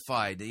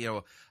amplified, you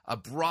know, a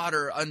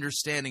broader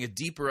understanding, a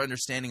deeper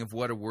understanding of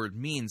what a word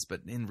means.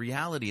 But in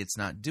reality, it's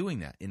not doing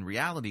that. In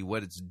reality,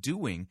 what it's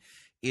doing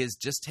is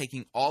just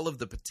taking all of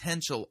the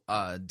potential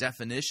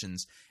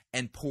definitions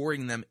and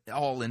pouring them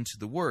all into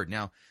the word.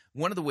 Now,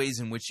 one of the ways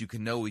in which you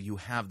can know you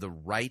have the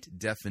right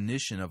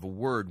definition of a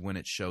word when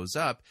it shows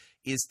up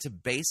is to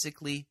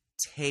basically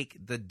take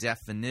the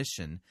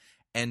definition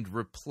and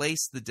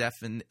replace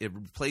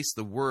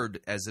the word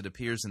as it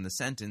appears in the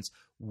sentence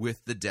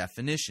with the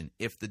definition.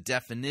 If the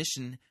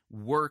definition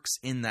works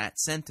in that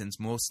sentence,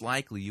 most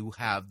likely you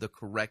have the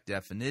correct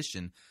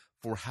definition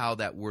for how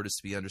that word is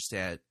to be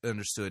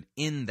understood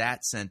in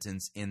that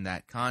sentence, in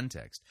that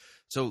context.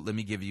 So let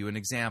me give you an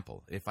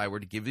example. If I were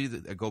to give you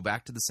go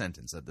back to the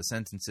sentence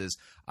is,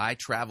 I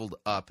traveled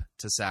up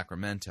to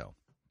Sacramento.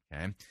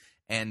 Okay.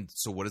 And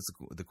so what is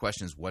the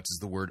question is, what does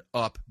the word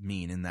up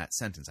mean in that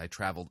sentence? I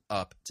traveled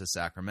up to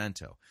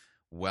Sacramento.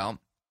 Well,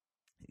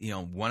 you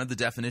know, one of the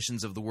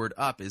definitions of the word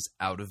up is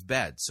out of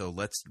bed. So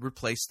let's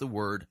replace the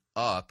word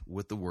up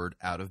with the word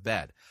out of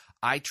bed.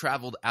 I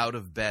traveled out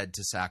of bed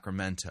to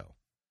Sacramento.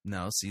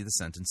 No, see, the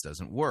sentence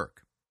doesn't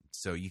work.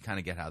 So you kind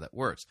of get how that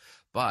works.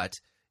 But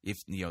if,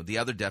 you know, the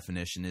other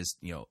definition is,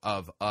 you know,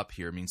 of up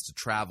here means to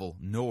travel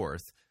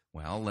north.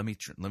 Well, let me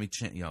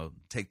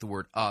take the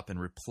word up and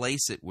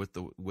replace it with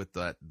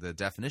the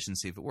definition.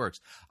 See if it works.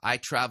 I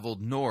traveled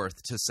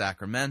north to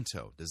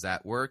Sacramento. Does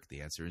that work?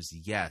 The answer is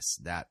yes,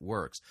 that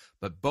works.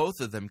 But both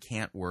of them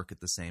can't work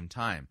at the same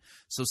time.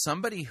 So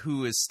somebody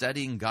who is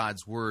studying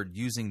God's word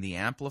using the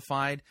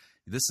Amplified,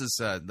 this is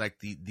like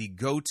the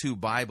go-to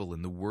Bible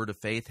in the Word of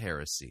Faith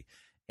heresy.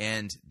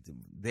 And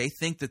they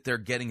think that they're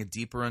getting a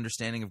deeper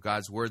understanding of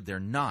God's word. They're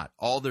not.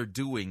 All they're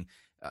doing.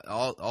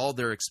 All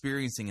they're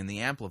experiencing in the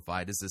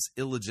Amplified is this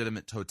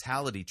illegitimate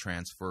totality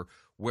transfer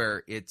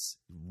where it's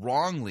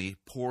wrongly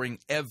pouring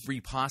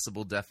every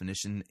possible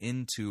definition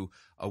into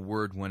a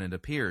word when it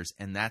appears.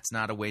 And that's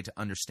not a way to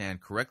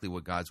understand correctly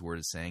what God's word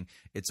is saying.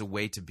 It's a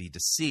way to be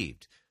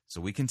deceived.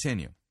 So we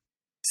continue.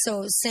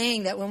 So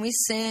saying that when we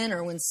sin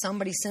or when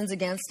somebody sins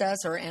against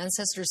us or our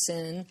ancestors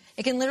sin,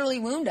 it can literally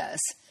wound us.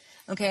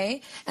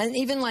 Okay? And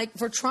even like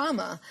for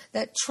trauma,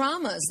 that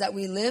traumas that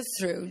we live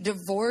through,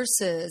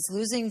 divorces,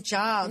 losing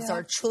jobs,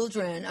 our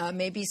children,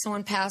 maybe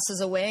someone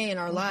passes away in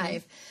our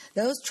life,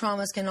 those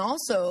traumas can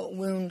also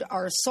wound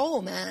our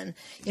soul, man.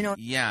 You know.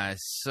 Yeah,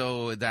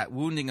 so that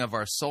wounding of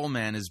our soul,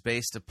 man, is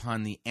based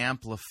upon the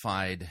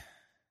Amplified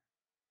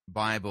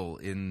Bible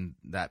in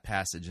that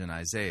passage in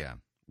Isaiah,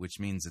 which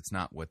means it's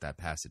not what that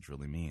passage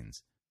really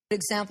means.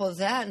 Example of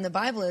that in the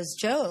Bible is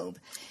Job.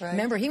 Right.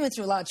 Remember, he went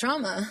through a lot of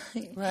trauma.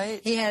 Right.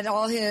 He had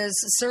all his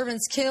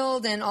servants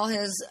killed and all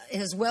his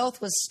wealth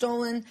was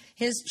stolen.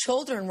 His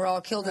children were all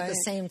killed at the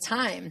same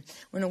time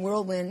when a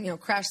whirlwind,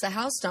 crashed the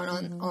house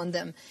down on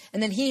them.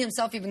 And then he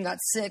himself even got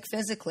sick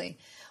physically.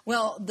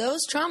 Well,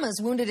 those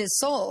traumas wounded his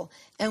soul.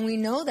 And we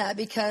know that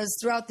because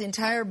throughout the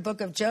entire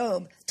book of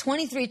Job,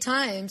 23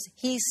 times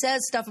he says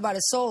stuff about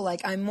his soul,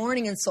 like, I'm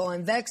mourning in soul,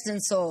 I'm vexed in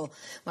soul,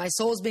 my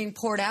soul's being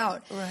poured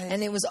out. Right.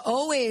 And it was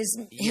always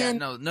him. Yeah,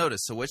 no,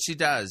 notice. So what she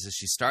does is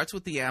she starts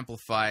with the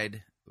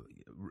Amplified,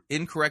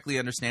 incorrectly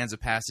understands a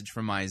passage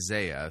from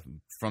Isaiah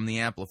from the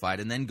Amplified,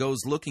 and then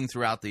goes looking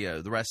throughout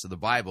the rest of the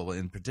Bible.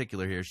 In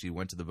particular here, she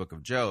went to the book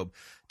of Job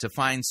to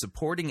find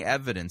supporting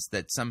evidence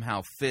that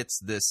somehow fits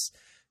this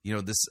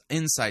this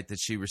insight that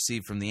she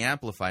received from the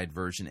Amplified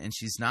version, and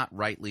she's not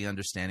rightly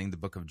understanding the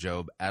book of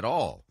Job at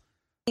all.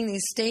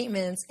 These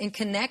statements in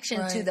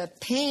connection to the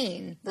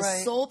pain, the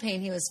soul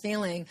pain he was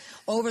feeling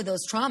over those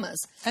traumas.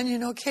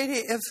 And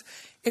Katie,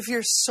 if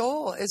your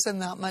soul is in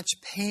that much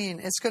pain,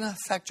 it's going to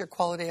affect your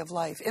quality of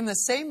life. In the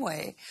same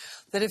way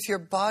that if your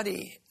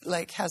body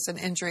has an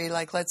injury,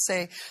 like let's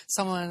say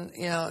someone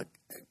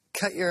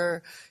cut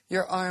your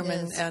arm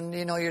and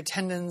your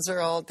tendons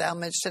are all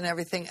damaged and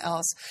everything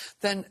else,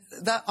 then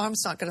that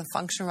arm's not going to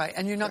function right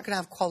and you're not going to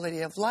have quality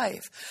of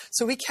life.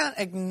 So we can't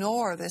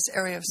ignore this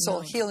area of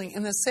soul healing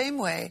in the same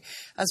way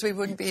as we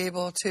wouldn't be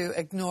able to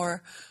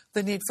ignore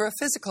the need for a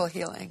physical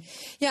healing.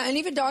 Yeah, and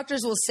even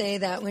doctors will say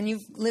that when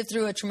you've lived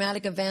through a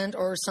traumatic event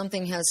or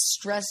something has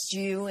stressed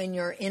you in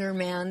your inner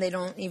man, they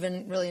don't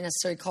even really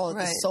necessarily call it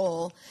the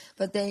soul,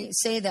 but they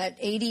say that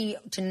 80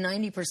 to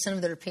 90%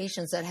 of their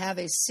patients that have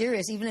a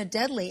serious, even a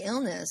deadly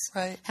illness,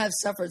 have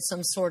suffered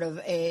some sort of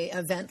a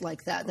event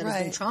like that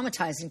has been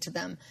traumatizing to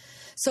them.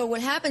 So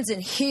what happens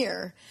in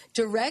here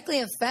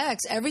directly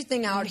affects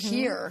everything out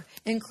here,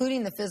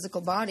 including the physical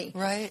body.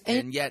 Right.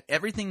 And yet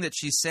everything that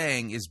she's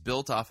saying is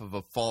built off of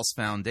a false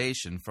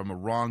foundation from a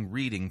wrong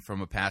reading from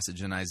a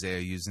passage in Isaiah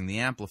using the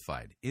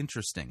Amplified.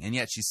 Interesting. And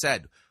yet she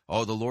said,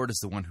 the Lord is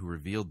the one who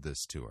revealed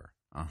this to her.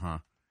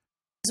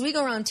 As we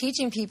go around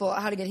teaching people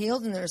how to get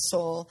healed in their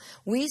soul,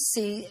 we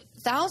see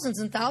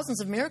thousands and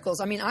thousands of miracles.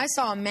 I mean, I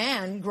saw a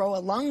man grow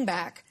a lung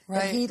back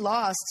that he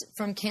lost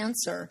from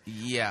cancer.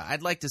 Yeah,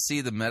 I'd like to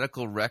see the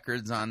medical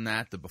records on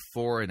that, the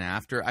before and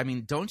after. I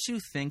mean, don't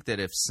you think that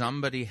if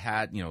somebody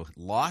had,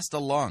 lost a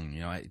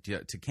lung,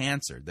 to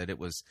cancer, that it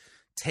was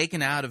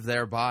taken out of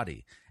their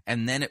body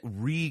and then it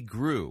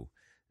regrew,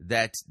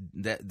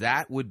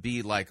 that would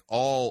be like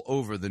all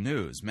over the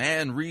news.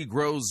 Man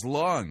regrows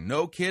lung.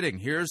 No kidding.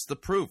 Here's the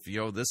proof.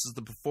 This is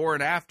the before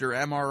and after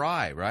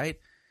MRI, right?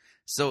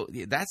 So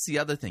that's the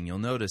other thing you'll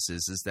notice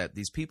is that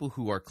these people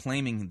who are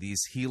claiming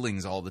these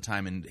healings all the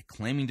time and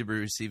claiming to be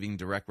receiving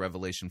direct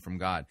revelation from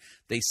God,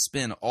 they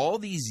spin all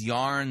these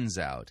yarns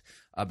out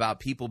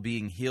about people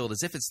being healed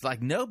as if it's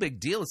like no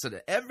big deal. It's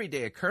an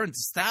everyday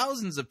occurrence.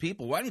 Thousands of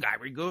people. One guy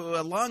regrow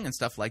a lung and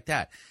stuff like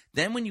that.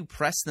 Then when you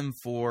press them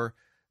for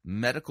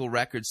medical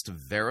records to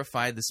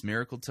verify this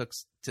miracle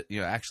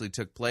actually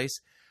took place,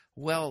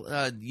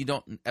 well, you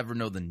don't ever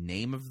know the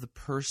name of the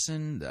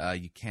person.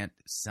 You can't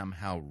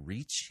somehow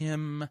reach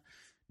him.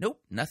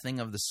 Nope, nothing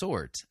of the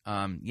sort.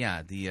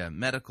 The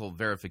medical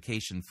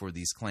verification for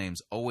these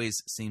claims always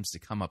seems to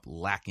come up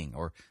lacking,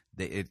 or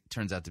it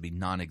turns out to be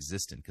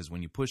non-existent, because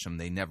when you push them,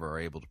 they never are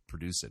able to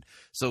produce it.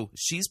 So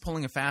she's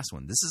pulling a fast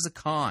one. This is a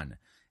con,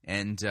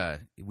 and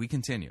we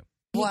continue.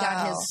 He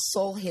got his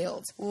soul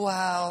healed.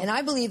 Wow. And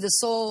I believe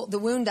the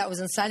wound that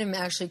was inside him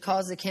actually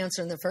caused the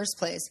cancer in the first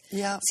place.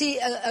 Yeah. See,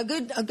 a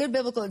good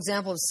biblical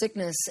example of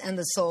sickness and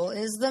the soul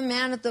is the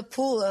man at the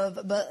pool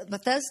of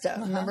Bethesda.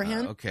 Remember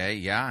him? Okay,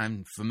 yeah,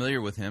 I'm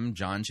familiar with him,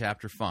 John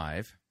chapter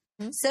 5.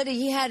 said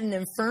he had an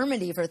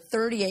infirmity for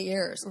 38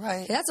 years.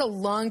 Right. That's a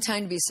long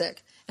time to be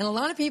sick. And a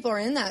lot of people are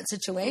in that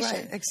situation.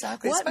 Right,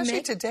 exactly.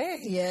 Especially today.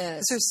 Yes.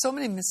 'Cause there's so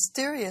many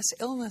mysterious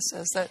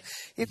illnesses that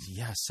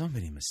Yeah, so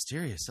many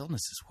mysterious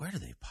illnesses. Where do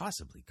they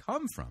possibly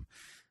come from?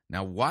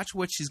 Now, watch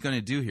what she's going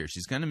to do here.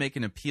 She's going to make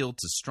an appeal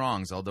to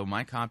Strong's, although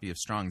my copy of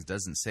Strong's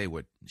doesn't say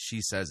what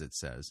she says it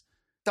says.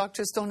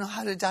 doctors don't know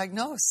how to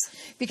diagnose.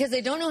 Because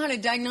they don't know how to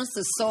diagnose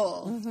the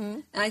soul.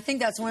 And I think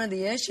that's one of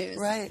the issues.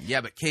 Right.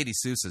 Yeah, but Katie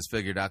Sousa's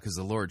figured out because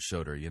the Lord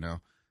showed her, you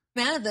know.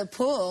 Man at the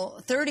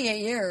pool,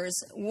 38 years,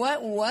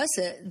 what was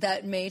it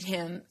that made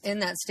him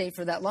in that state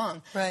for that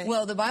long? Right.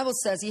 Well, the Bible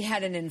says he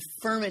had an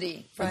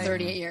infirmity for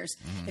 38 years.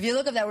 If you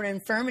look up that word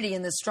infirmity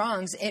in the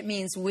Strong's, it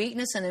means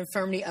weakness and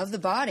infirmity of the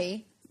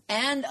body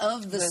and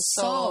of the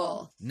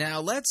soul. Now,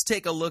 let's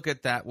take a look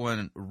at that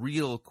one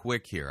real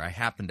quick here. I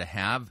happen to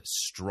have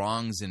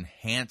Strong's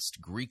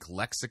Enhanced Greek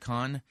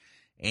Lexicon,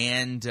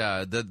 and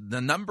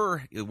the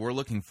number we're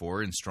looking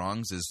for in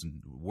Strong's is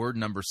word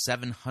number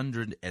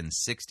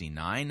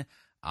 769,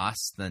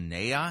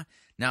 astheneia.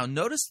 Now,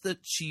 notice that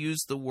she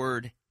used the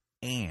word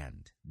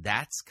 "and."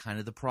 That's kind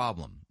of the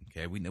problem.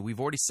 Okay, we've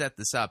already set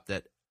this up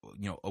that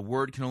a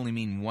word can only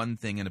mean one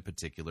thing in a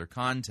particular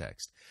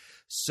context.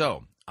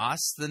 So,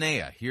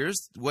 astheneia,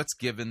 here's what's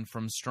given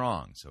from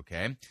Strong's,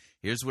 okay?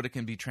 Here's what it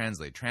can be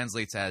translated.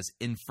 Translates as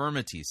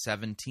infirmity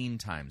 17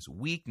 times,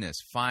 weakness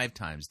 5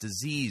 times,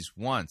 disease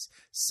once,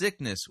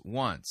 sickness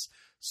once.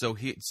 So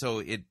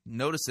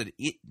notice that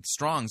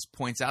Strong's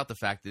points out the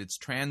fact that it's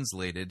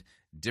translated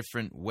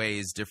different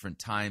ways, different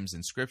times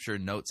in Scripture,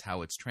 notes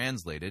how it's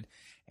translated.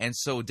 And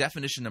so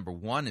definition number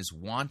 1 is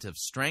want of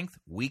strength,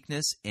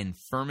 weakness,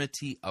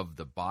 infirmity of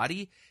the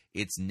body.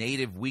 It's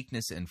native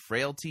weakness and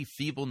frailty,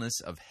 feebleness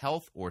of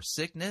health or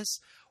sickness,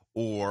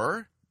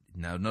 or,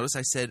 now notice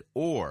I said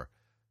or,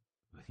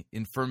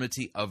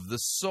 infirmity of the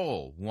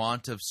soul,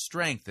 want of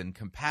strength and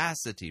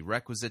capacity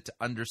requisite to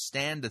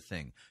understand a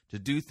thing, to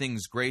do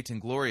things great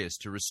and glorious,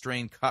 to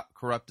restrain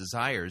corrupt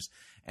desires,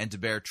 and to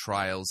bear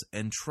trials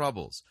and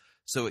troubles.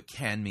 So it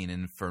can mean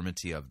an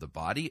infirmity of the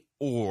body,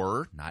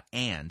 or, not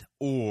and,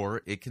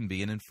 or it can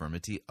be an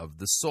infirmity of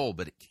the soul,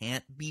 but it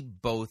can't be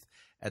both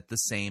at the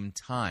same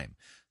time.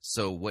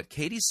 So what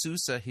Katie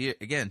Sousa here,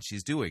 again,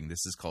 she's doing,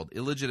 this is called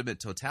illegitimate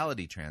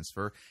totality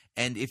transfer,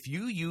 and if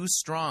you use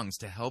Strong's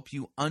to help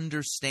you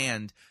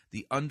understand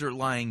the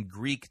underlying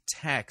Greek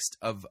text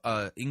of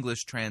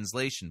English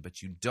translation,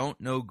 but you don't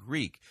know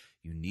Greek,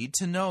 you need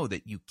to know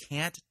that you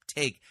can't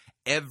take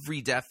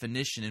every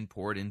definition and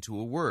pour it into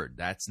a word.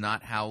 That's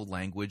not how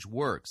language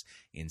works.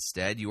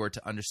 Instead, you are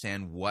to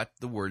understand what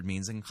the word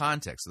means in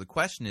context. So the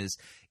question is,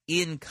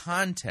 in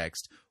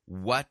context,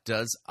 what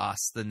does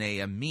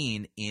astheneia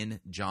mean in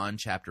John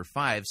chapter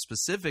 5,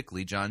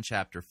 specifically John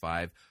chapter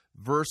 5,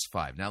 verse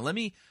 5? Now, let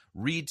me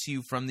read to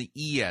you from the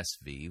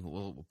ESV.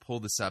 We'll pull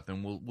this up,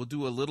 and we'll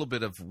do a little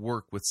bit of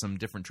work with some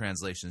different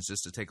translations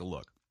just to take a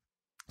look.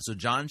 So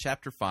John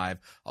chapter 5,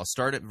 I'll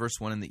start at verse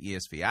 1 in the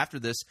ESV. After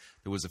this,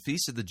 there was a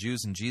feast of the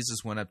Jews, and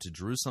Jesus went up to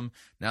Jerusalem.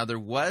 Now there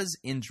was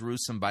in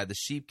Jerusalem by the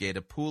sheep gate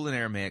a pool in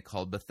Aramaic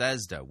called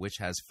Bethesda, which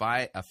has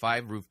a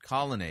 5-roofed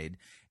colonnade,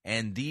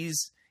 and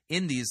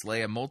in these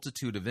lay a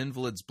multitude of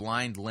invalids,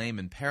 blind, lame,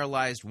 and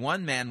paralyzed.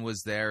 One man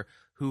was there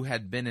who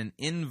had been an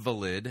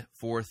invalid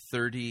for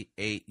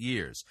 38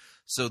 years.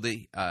 So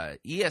the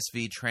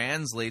ESV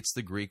translates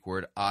the Greek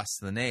word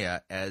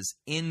astheneia as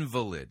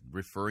invalid,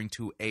 referring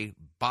to a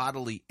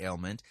bodily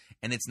ailment.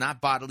 And it's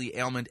not bodily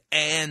ailment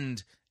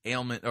and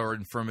ailment or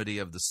infirmity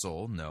of the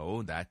soul.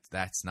 No,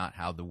 that's not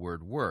how the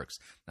word works.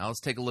 Now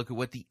let's take a look at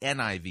what the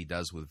NIV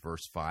does with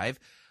verse 5.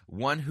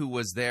 One who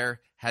was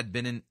there had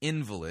been an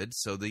invalid.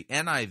 So the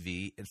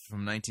NIV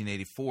from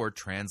 1984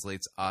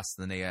 translates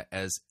astheneia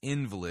as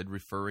invalid,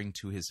 referring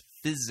to his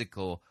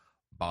physical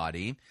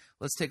body.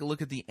 Let's take a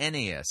look at the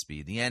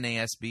NASB. The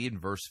NASB in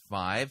verse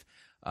 5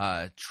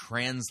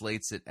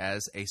 translates it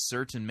as a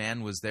certain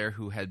man was there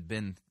who had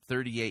been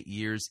 38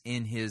 years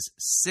in his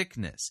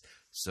sickness.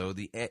 So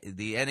the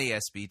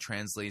NASB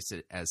translates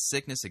it as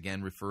sickness,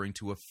 again referring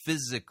to a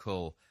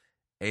physical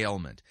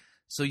ailment.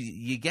 So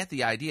you get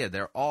the idea.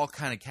 They're all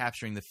kind of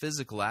capturing the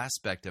physical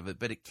aspect of it,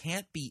 but it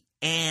can't be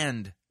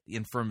and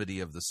infirmity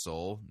of the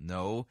soul.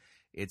 No,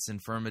 it's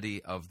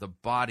infirmity of the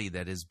body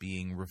that is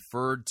being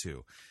referred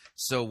to.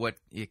 So what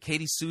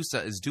Katie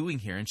Sousa is doing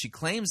here, and she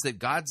claims that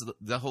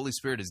the Holy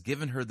Spirit has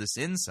given her this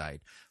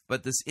insight,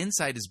 but this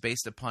insight is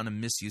based upon a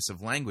misuse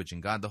of language,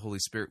 and God the Holy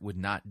Spirit would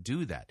not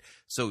do that.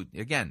 So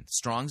again,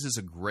 Strong's is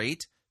a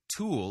great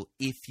tool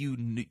if you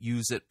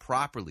use it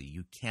properly.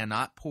 You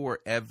cannot pour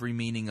every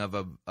meaning of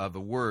a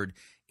word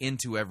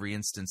into every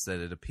instance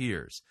that it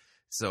appears.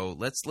 So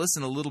let's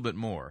listen a little bit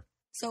more.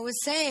 So it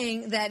was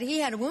saying that he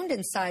had a wound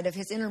inside of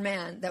his inner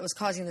man that was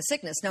causing the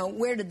sickness. Now,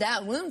 where did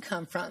that wound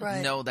come from?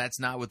 Right. No, that's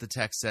not what the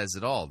text says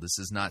at all. This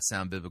is not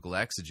sound biblical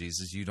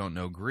exegesis. You don't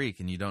know Greek,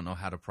 and you don't know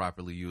how to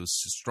properly use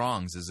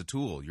Strong's as a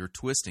tool. You're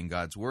twisting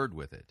God's word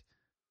with it.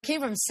 It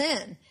came from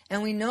sin,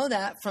 and we know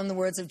that from the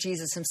words of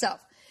Jesus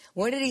himself.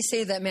 What did he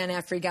say to that man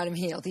after he got him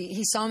healed?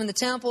 He saw him in the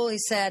temple. He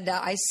said,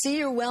 I see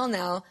you're well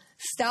now.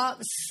 Stop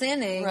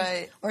sinning,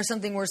 Right. or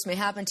something worse may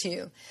happen to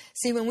you.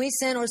 See, when we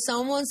sin or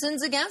someone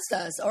sins against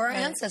us or our Right.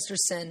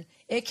 ancestors sin,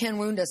 it can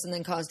wound us and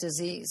then cause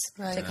disease.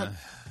 Right.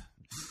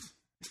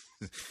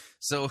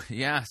 So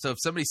if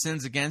somebody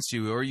sins against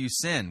you or you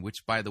sin,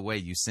 which, by the way,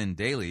 you sin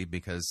daily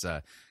because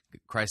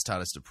Christ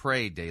taught us to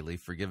pray daily,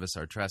 forgive us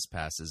our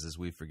trespasses as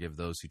we forgive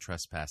those who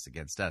trespass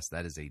against us.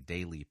 That is a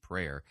daily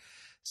prayer.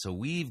 So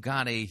we've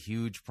got a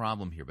huge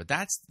problem here. But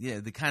that's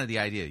the kind of the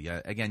idea.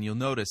 Yeah, again, you'll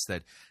notice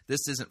that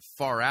this isn't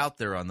far out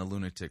there on the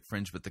lunatic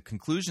fringe, but the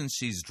conclusions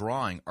she's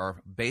drawing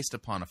are based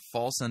upon a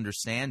false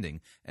understanding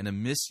and a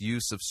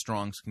misuse of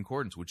Strong's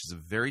Concordance, which is a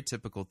very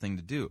typical thing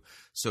to do.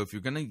 So if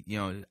you're going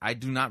to, I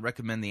do not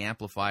recommend the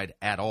Amplified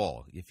at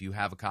all. If you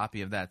have a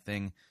copy of that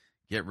thing,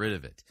 get rid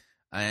of it.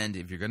 And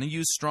if you're going to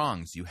use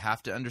Strong's, you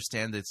have to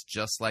understand that it's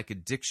just like a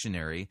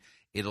dictionary.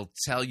 It'll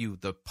tell you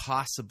the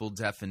possible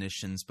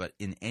definitions, but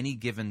in any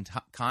given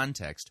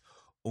context,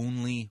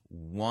 only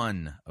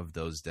one of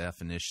those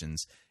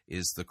definitions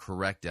is the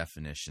correct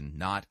definition,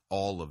 not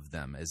all of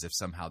them, as if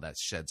somehow that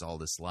sheds all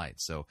this light.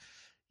 So,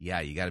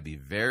 you got to be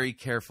very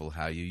careful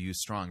how you use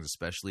Strong's,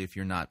 especially if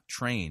you're not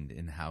trained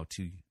in how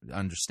to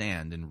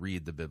understand and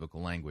read the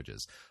biblical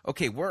languages.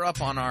 Okay, we're up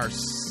on our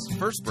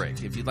first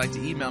break. If you'd like to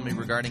email me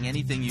regarding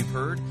anything you've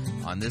heard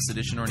on this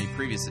edition or any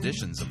previous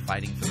editions of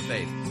Fighting for the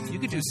Faith, you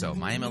could do so.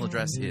 My email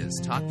address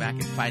is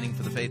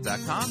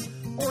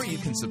talkback@fightingforthefaith.com, or you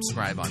can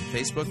subscribe on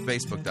Facebook,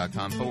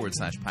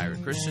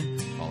 facebook.com/Pirate Christian.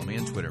 Follow me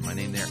on Twitter. My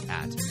name there,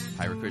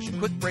 @Pirate Christian.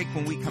 Quick break.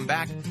 When we come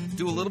back,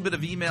 do a little bit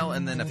of email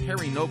and then a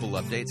Perry Noble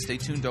update. Stay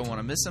tuned. Don't want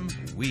to miss them.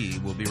 We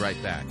will be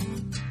right back.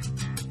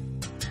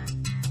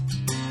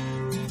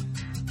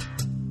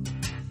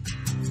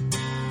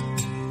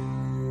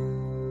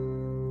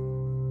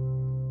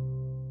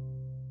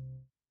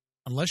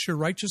 Unless your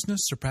righteousness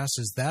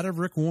surpasses that of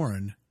Rick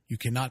Warren, you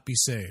cannot be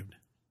saved.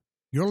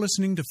 You're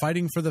listening to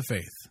Fighting for the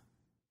Faith.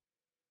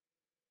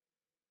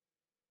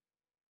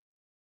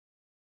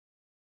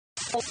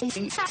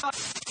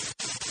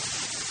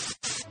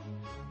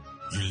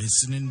 You're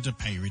listening to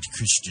Pirate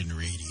Christian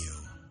Radio.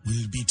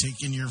 We'll be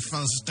taking your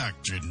false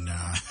doctrine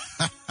now.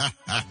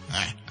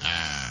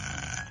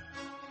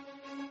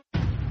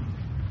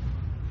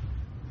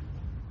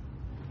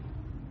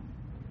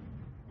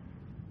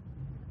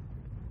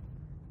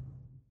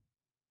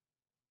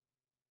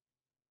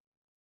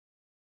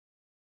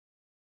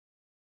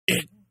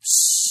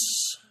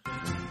 It's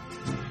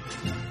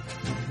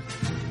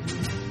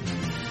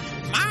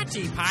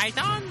Monty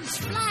Python's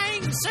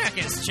Flying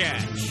Circus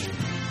Church.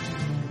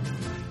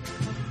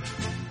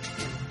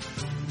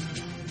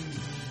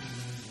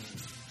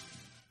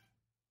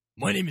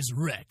 My name is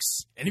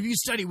Rex, and if you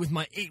study with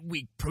my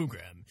 8-week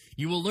program,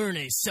 you will learn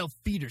a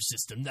self-feeder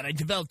system that I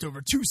developed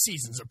over 2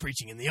 seasons of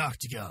preaching in the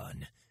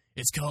Octagon.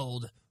 It's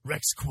called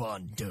Rex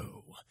Kwon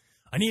Do.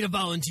 I need a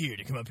volunteer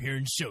to come up here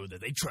and show that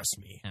they trust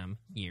me.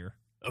 Here.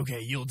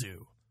 Okay, you'll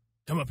do.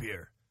 Come up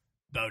here.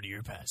 Bow to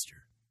your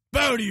pastor.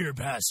 Bow to your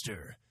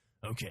pastor!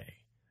 Okay,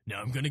 now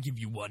I'm gonna give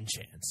you one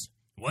chance.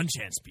 One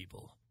chance,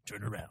 people.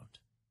 Turn around.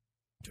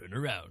 Turn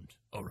around.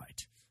 All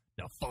right.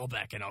 Now fall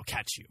back and I'll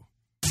catch you.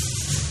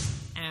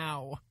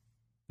 Ow.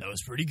 That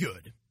was pretty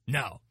good.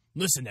 Now,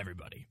 listen,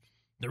 everybody.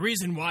 The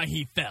reason why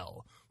he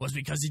fell was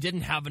because he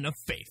didn't have enough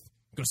faith.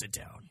 Go sit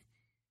down.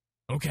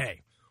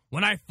 Okay,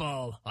 when I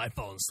fall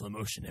in slow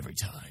motion every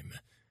time.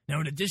 Now,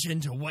 in addition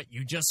to what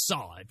you just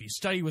saw, if you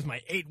study with my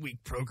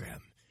 8-week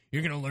program,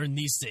 you're going to learn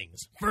these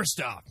things.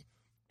 First off,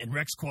 in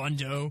Rex Kwon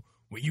Do,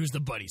 we use the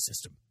buddy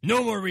system.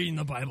 No more reading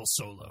the Bible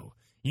solo.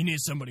 You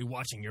need somebody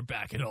watching your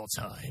back at all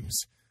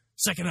times.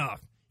 Second off,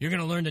 you're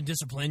going to learn to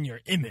discipline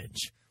your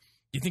image.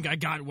 You think I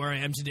got where I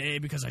am today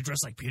because I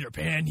dress like Peter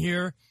Pan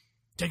here?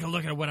 Take a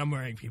look at what I'm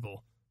wearing,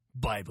 people.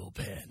 Bible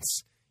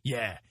pants.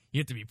 Yeah, you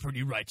have to be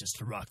pretty righteous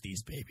to rock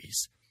these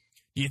babies.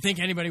 Do you think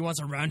anybody wants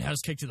a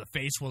roundhouse kick to the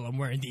face while I'm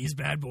wearing these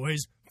bad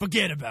boys?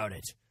 Forget about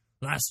it.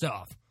 Last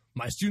off,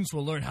 my students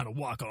will learn how to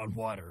walk on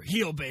water,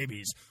 heal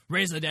babies,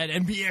 raise the dead,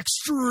 and be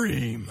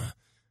extreme.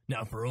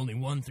 Now, for only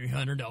one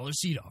 $300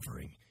 seed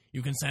offering,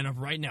 you can sign up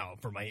right now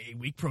for my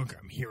 8-week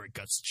program here at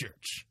Guts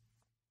Church.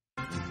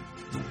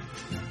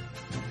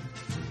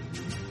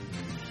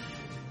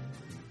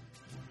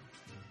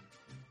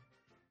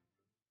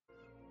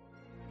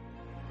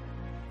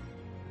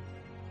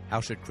 How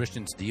should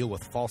Christians deal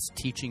with false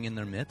teaching in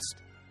their midst?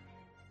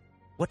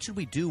 What should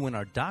we do when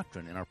our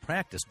doctrine and our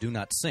practice do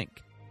not sync?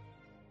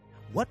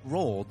 What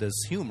role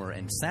does humor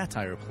and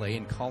satire play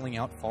in calling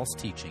out false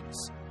teachings?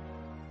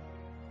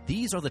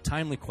 These are the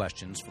timely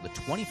questions for the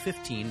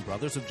 2015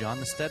 Brothers of John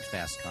the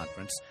Steadfast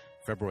Conference,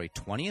 February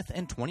 20th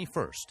and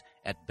 21st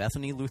at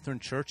Bethany Lutheran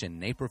Church in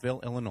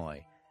Naperville,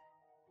 Illinois.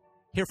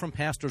 Hear from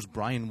Pastors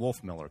Brian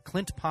Wolfmiller,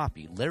 Clint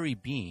Poppy, Larry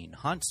Bean,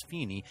 Hans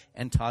Feeney,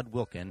 and Todd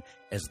Wilkin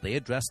as they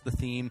address the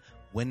theme,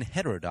 When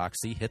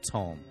Heterodoxy Hits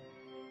Home.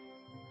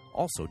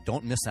 Also,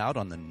 don't miss out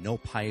on the No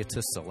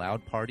Pietists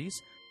Allowed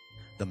parties,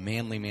 the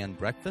Manly Man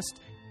Breakfast,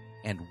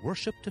 and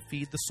Worship to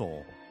Feed the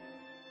Soul.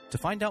 To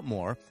find out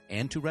more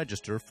and to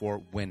register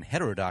for When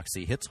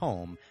Heterodoxy Hits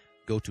Home,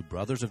 go to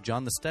Brothers of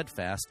John the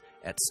Steadfast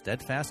at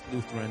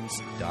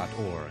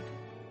steadfastlutherans.org.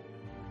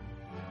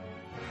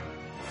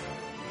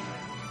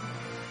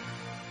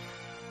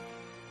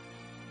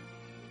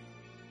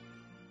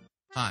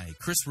 Hi,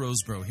 Chris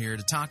Rosebrough here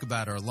to talk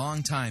about our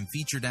longtime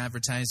featured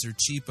advertiser,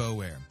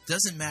 Cheapo Air.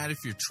 Doesn't matter if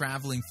you're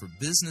traveling for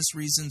business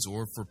reasons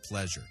or for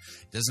pleasure.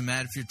 Doesn't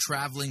matter if you're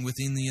traveling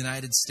within the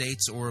United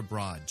States or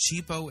abroad.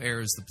 Cheapo Air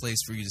is the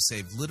place for you to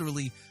save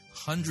literally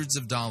hundreds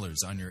of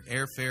dollars on your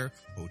airfare,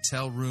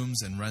 hotel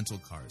rooms, and rental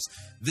cars.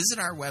 Visit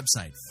our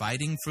website,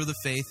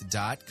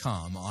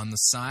 fightingforthefaith.com. On the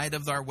side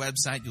of our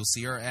website, you'll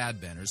see our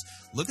ad banners.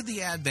 Look at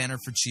the ad banner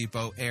for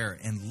Cheapo Air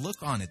and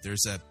look on it.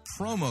 There's a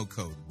promo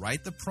code.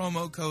 Write the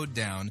promo code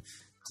down.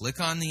 Click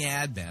on the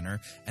ad banner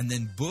and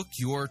then book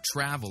your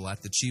travel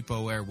at the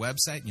Cheapo Air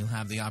website, and you'll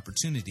have the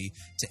opportunity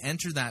to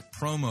enter that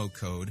promo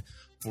code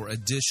for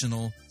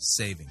additional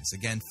savings.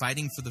 Again,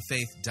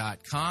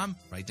 fightingforthefaith.com.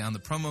 Write down the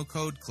promo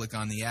code, click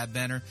on the ad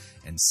banner,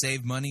 and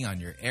save money on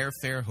your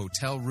airfare,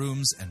 hotel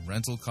rooms, and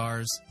rental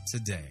cars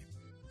today.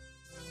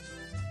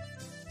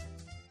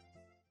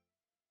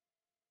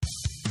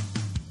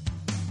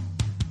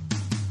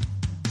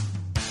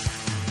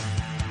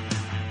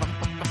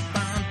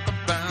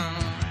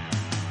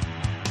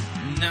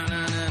 No.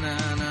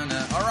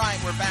 All right,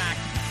 we're back.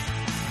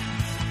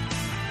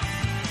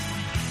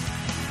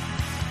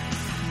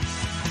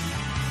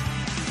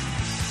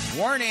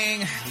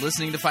 Warning!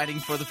 Listening to Fighting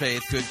for the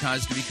Faith could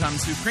cause you to become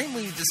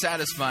supremely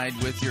dissatisfied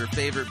with your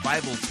favorite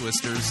Bible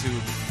twisters who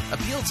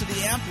appeal to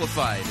the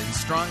Amplified and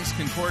Strong's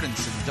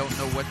Concordance and don't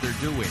know what they're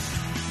doing.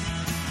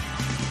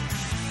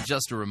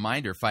 Just a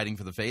reminder, Fighting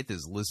for the Faith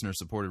is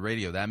listener-supported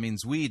radio. That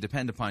means we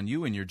depend upon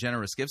you and your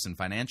generous gifts and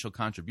financial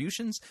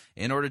contributions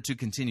in order to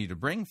continue to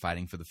bring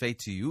Fighting for the Faith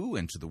to you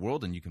and to the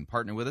world, and you can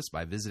partner with us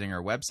by visiting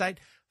our website,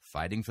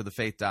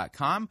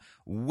 fightingforthefaith.com.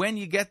 When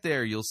you get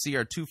there, you'll see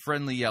our two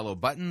friendly yellow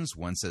buttons.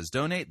 One says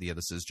donate, the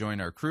other says join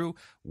our crew.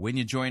 When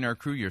you join our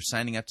crew, you're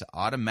signing up to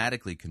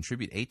automatically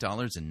contribute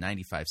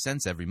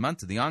 $8.95 every month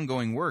to the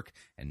ongoing work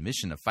and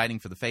mission of Fighting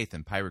for the Faith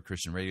and Pirate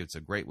Christian Radio. It's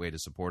a great way to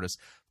support us.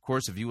 Of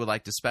course, if you would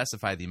like to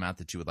specify the amount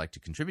that you would like to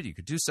contribute, you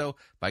could do so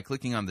by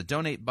clicking on the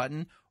donate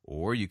button,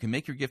 or you can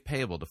make your gift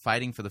payable to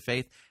Fighting for the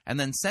Faith and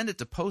then send it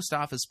to Post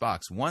Office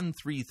Box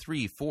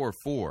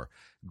 13344,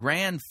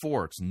 Grand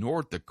Forks,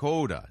 North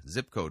Dakota,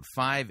 zip code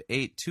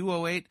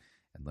 58208.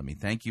 And let me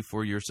thank you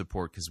for your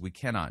support, because we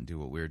cannot do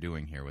what we're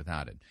doing here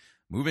without it.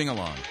 Moving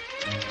along.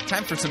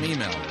 Time for some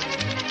email.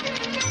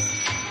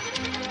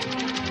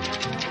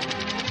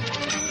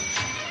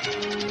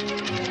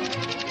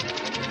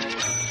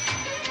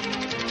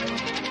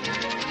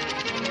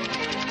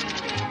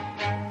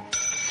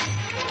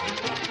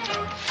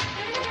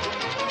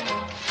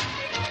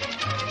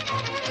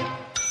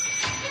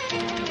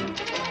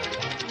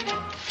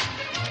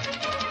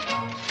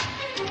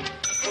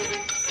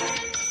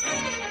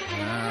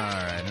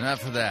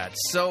 Enough of that.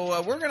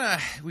 So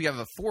we have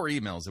 4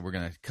 emails that we're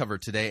going to cover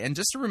today. And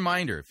just a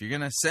reminder, if you're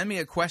going to send me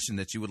a question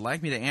that you would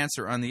like me to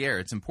answer on the air,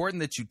 it's important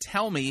that you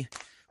tell me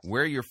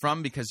where you're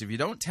from, because if you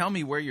don't tell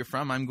me where you're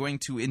from, I'm going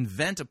to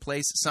invent a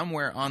place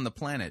somewhere on the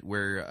planet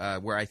where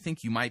I think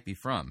you might be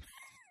from.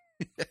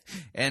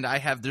 And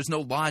there's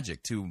no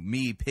logic to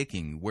me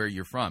picking where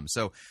you're from.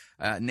 So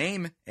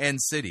name and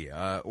city,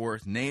 or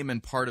name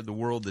and part of the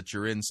world that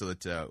you're in, so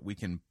that we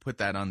can put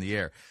that on the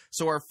air.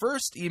 So our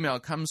first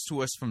email comes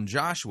to us from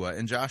Joshua,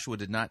 and Joshua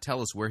did not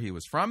tell us where he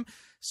was from.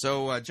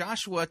 So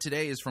Joshua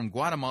today is from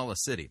Guatemala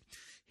City.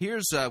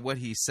 Here's what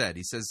he said.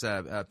 He says,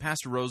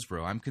 Pastor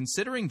Rosebrough, I'm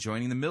considering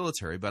joining the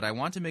military, but I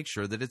want to make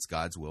sure that it's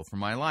God's will for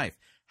my life.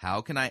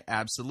 How can I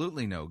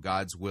absolutely know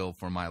God's will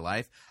for my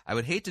life? I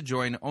would hate to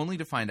join only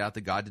to find out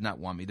that God did not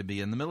want me to be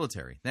in the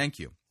military. Thank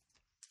you.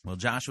 Well,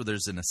 Joshua,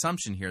 there's an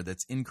assumption here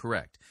that's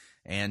incorrect.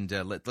 And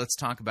let's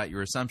talk about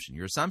your assumption.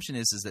 Your assumption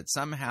is that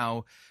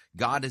somehow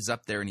God is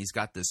up there and he's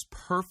got this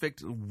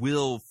perfect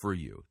will for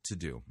you to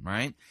do,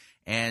 right?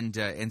 And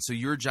so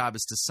your job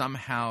is to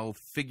somehow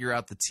figure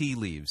out the tea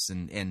leaves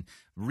and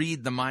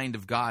read the mind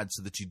of God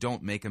so that you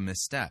don't make a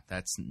misstep.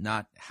 That's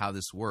not how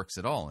this works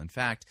at all. In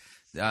fact,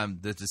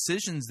 the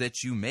decisions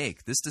that you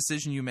make, this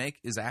decision you make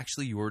is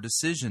actually your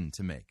decision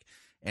to make.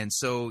 And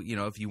so,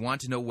 if you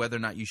want to know whether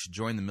or not you should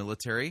join the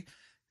military,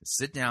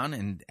 sit down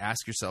and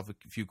ask yourself a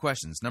few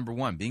questions. Number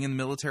one, being in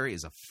the military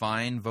is a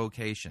fine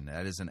vocation.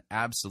 That is an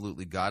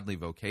absolutely godly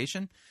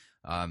vocation.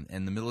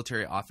 And the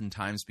military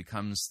oftentimes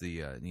becomes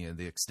the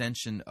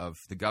extension of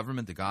the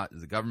government.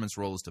 The government's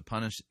role is to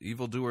punish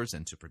evildoers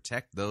and to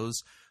protect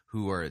those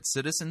who are its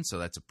citizens. So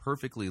that's a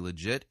perfectly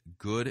legit,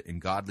 good,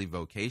 and godly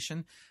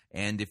vocation.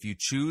 And if you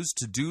choose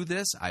to do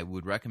this, I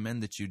would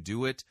recommend that you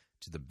do it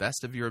to the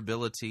best of your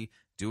ability,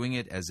 doing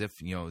it as if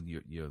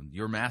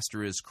your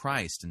master is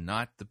Christ and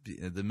not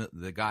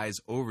the guys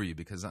over you.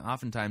 Because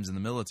oftentimes in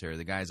the military,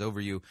 the guys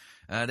over you,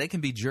 they can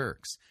be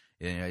jerks.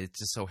 It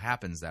just so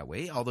happens that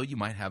way, although you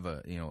might have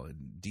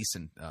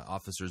decent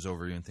officers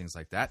over you and things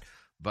like that.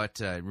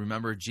 But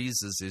remember,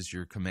 Jesus is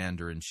your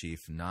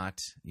commander-in-chief, not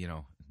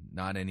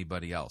not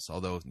anybody else.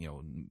 Although,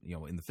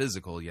 in the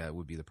physical, it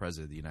would be the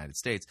President of the United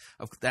States.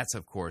 That's,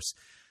 of course,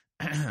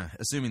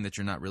 assuming that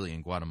you're not really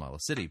in Guatemala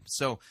City.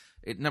 So,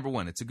 number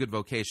one, it's a good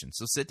vocation.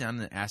 So sit down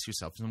and ask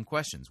yourself some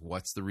questions.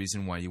 What's the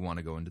reason why you want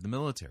to go into the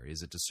military?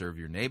 Is it to serve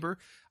your neighbor?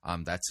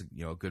 That's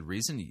a good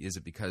reason. Is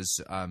it because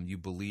you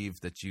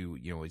believe that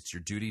it's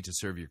your duty to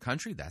serve your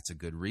country? That's a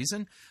good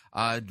reason.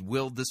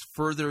 Will this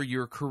further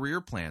your career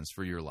plans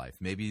for your life?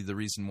 Maybe the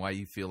reason why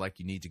you feel like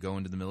you need to go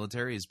into the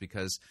military is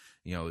because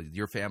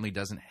your family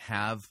doesn't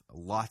have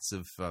lots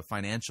of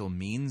financial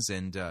means,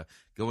 and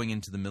going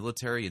into the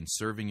military and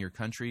serving your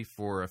country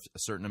for a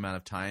certain amount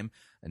of time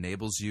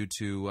enables you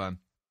to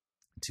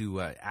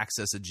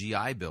access a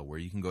GI Bill where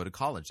you can go to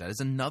college. That is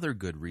another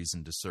good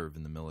reason to serve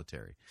in the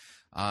military.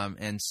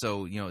 And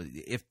so,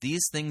 if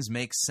these things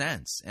make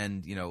sense,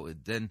 and,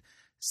 then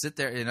sit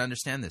there and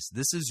understand this.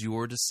 This is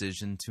your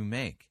decision to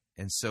make.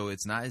 And so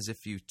it's not as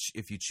if you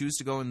choose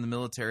to go in the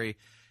military,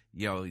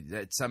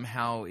 that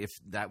somehow if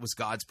that was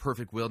God's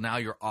perfect will, now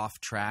you're off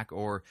track.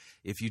 Or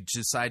if you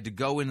decide to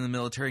go into the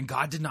military and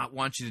God did not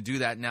want you to do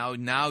that,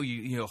 now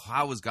you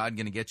how is God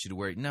going to get you to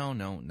where? No.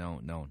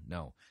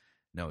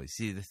 You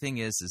see, the thing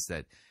is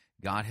that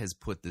God has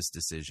put this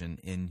decision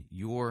in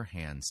your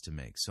hands to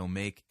make. So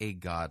make a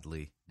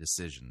godly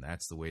decision.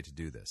 That's the way to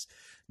do this.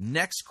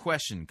 Next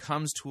question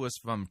comes to us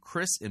from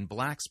Chris in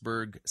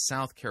Blacksburg,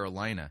 South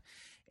Carolina.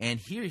 And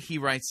here he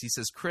writes, he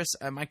says, Chris,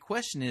 my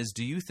question is,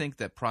 do you think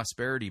that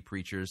prosperity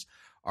preachers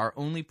are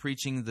only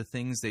preaching the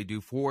things they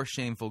do for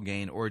shameful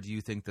gain, or do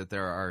you think that they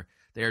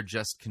are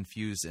just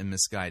confused and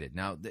misguided?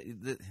 Now,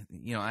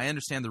 I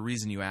understand the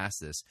reason you asked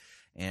this,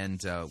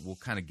 and we'll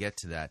kind of get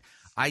to that.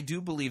 I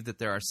do believe that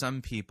there are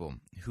some people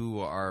who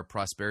are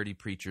prosperity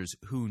preachers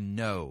who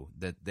know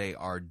that they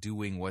are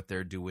doing what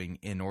they're doing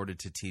in order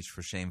to teach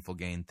for shameful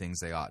gain things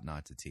they ought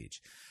not to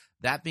teach.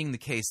 That being the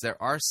case, there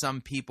are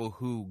some people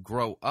who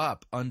grow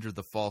up under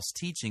the false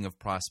teaching of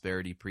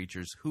prosperity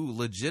preachers who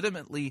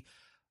legitimately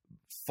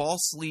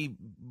falsely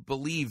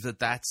believe that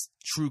that's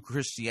true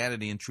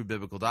Christianity and true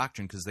biblical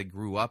doctrine because they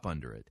grew up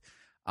under it.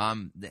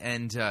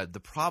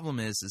 The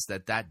problem is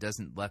that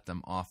doesn't let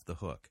them off the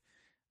hook.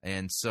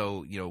 And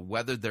so,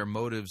 whether their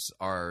motives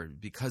are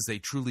because they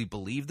truly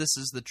believe this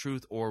is the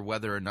truth or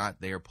whether or not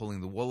they are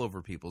pulling the wool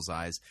over people's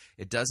eyes,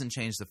 it doesn't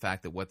change the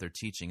fact that what they're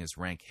teaching is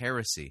rank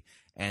heresy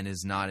and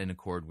is not in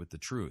accord with the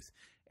truth.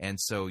 And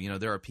so,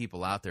 there are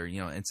people out there,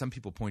 and some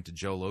people point to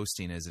Joel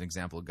Osteen as an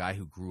example, a guy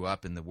who grew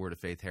up in the Word of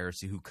Faith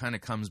heresy, who kind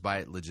of comes by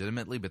it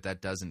legitimately, but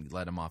that doesn't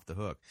let him off the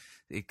hook.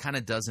 It kind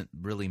of doesn't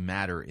really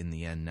matter in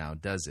the end now,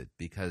 does it?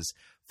 Because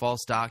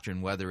false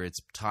doctrine, whether it's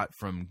taught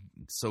from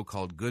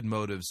so-called good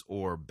motives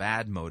or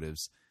bad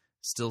motives,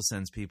 still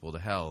sends people to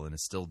hell and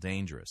is still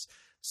dangerous.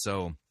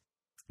 So,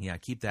 yeah,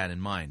 keep that in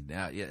mind.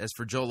 As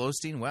for Joel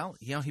Osteen, well,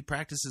 he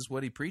practices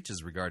what he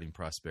preaches regarding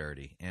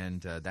prosperity,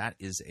 and that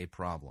is a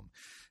problem.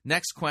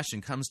 Next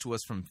question comes to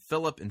us from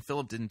Philip, and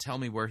Philip didn't tell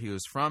me where he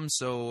was from,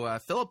 so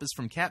Philip is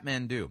from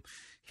Kathmandu.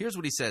 Here's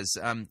what he says.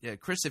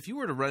 Chris, if you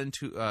were to run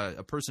into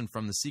a person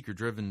from the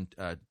seeker-driven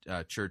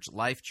church,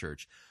 Life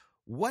Church,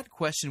 what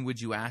question would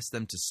you ask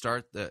them to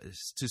start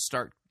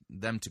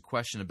them to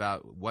question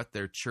about what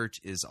their church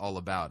is all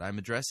about? I'm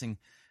addressing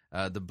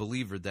the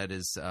believer that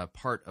is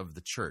part of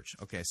the church.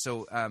 Okay,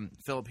 so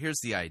Philip, here's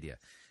the idea.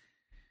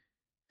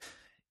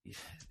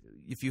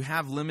 If you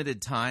have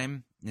limited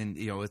time, and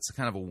it's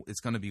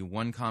going to be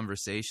one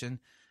conversation,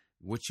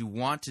 what you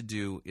want to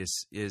do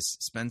is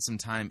spend some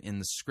time in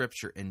the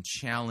Scripture and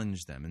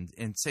challenge them,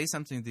 and say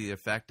something to the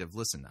effect of,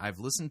 "Listen, I've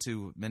listened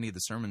to many of the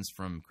sermons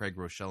from Craig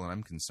Rochelle, and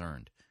I'm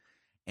concerned."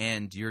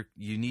 And you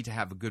need to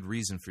have a good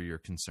reason for your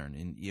concern.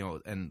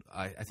 And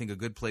I think a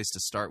good place to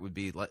start would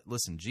be,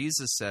 listen,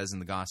 Jesus says in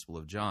the Gospel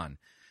of John,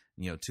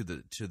 to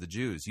the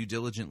Jews, you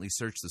diligently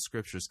search the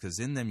Scriptures because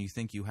in them you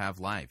think you have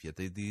life. Yet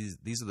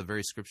these are the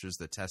very Scriptures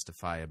that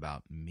testify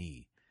about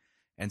me.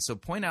 And so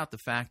point out the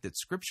fact that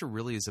Scripture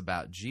really is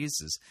about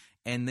Jesus,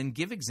 and then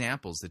give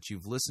examples that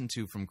you've listened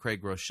to from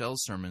Craig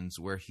Rochelle's sermons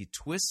where he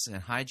twists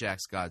and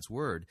hijacks God's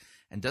Word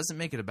and doesn't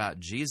make it about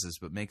Jesus,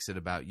 but makes it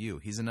about you.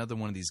 He's another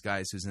one of these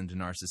guys who's into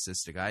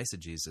narcissistic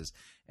eisegesis,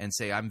 and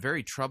say, I'm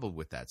very troubled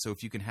with that. So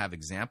if you can have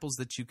examples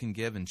that you can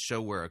give and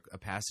show where a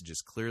passage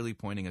is clearly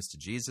pointing us to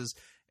Jesus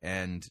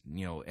and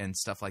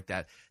stuff like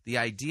that. The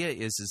idea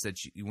is that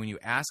when you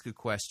ask a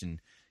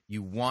question,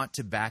 you want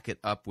to back it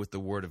up with the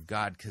Word of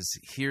God, because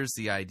here's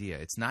the idea.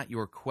 It's not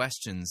your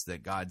questions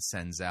that God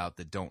sends out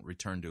that don't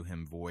return to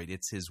Him void.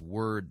 It's His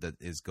Word that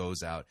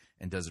goes out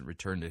and doesn't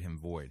return to Him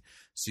void.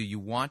 So you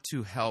want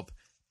to help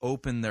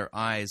open their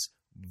eyes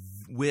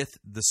with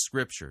the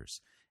Scriptures.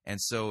 And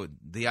so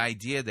the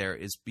idea there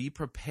is be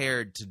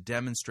prepared to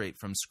demonstrate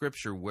from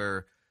Scripture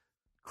where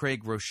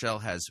Craig Rochelle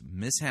has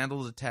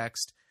mishandled a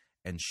text,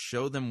 and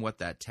show them what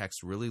that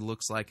text really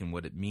looks like and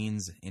what it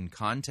means in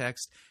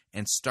context,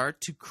 and start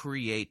to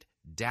create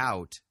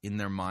doubt in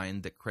their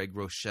mind that Craig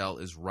Rochelle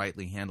is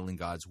rightly handling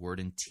God's Word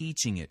and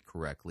teaching it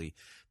correctly,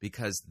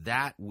 because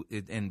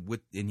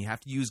and you have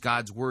to use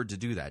God's Word to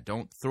do that.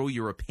 Don't throw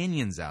your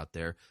opinions out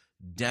there.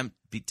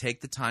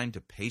 take the time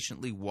to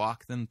patiently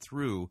walk them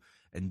through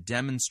and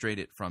demonstrate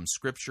it from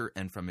Scripture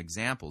and from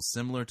examples,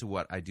 similar to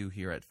what I do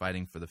here at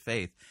Fighting for the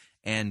Faith.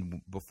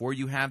 And before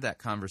you have that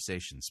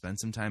conversation, spend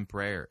some time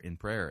in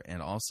prayer.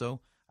 And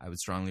also, I would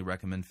strongly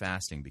recommend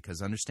fasting,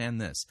 because understand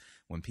this: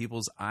 when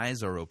people's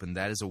eyes are open,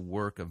 that is a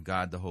work of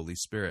God the Holy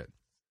Spirit.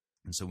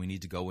 And so we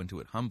need to go into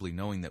it humbly,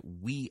 knowing that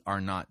we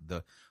are not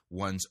the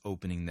ones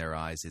opening their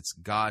eyes. It's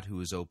God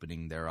who is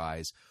opening their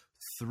eyes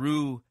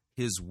through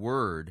His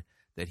Word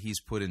that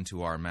He's put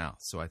into our mouth.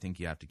 So I think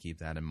you have to keep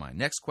that in mind.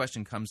 Next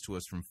question comes to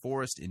us from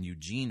Forrest in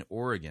Eugene,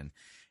 Oregon.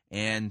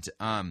 And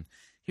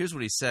here's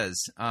what he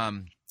says.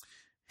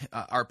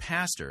 Our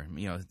pastor,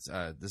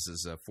 this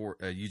is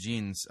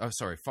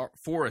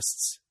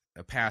Forrest's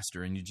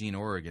pastor in Eugene,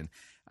 Oregon,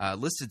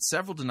 listed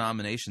several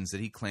denominations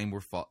that he claimed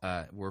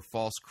were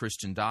false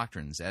Christian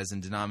doctrines, as in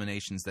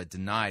denominations that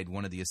denied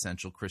one of the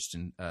essential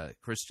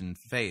Christian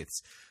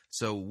faiths.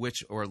 So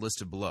which are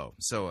listed below.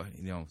 So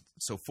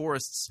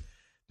Forrest's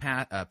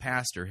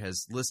pastor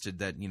has listed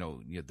that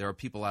there are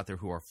people out there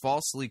who are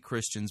falsely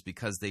Christians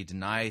because they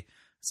deny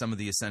some of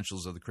the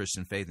essentials of the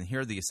Christian faith. And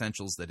here are the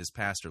essentials that his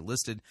pastor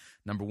listed.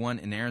 Number 1,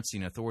 inerrancy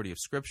and authority of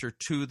Scripture.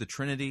 2, the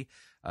Trinity.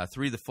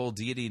 3, the full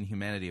deity and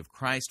humanity of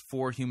Christ.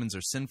 4, humans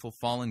are sinful,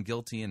 fallen,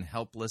 guilty, and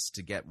helpless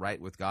to get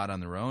right with God on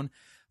their own.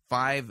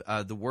 5,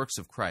 the works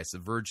of Christ: the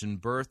virgin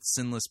birth,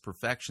 sinless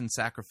perfection,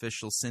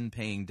 sacrificial,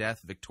 sin-paying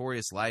death,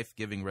 victorious life,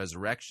 giving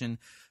resurrection,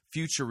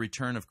 future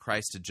return of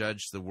Christ to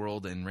judge the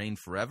world and reign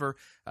forever.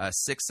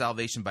 6,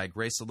 salvation by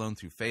grace alone,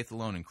 through faith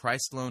alone, in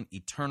Christ alone,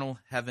 eternal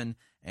heaven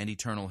and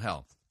eternal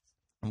hell.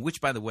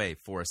 Which, by the way,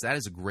 Forrest, that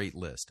is a great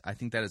list. I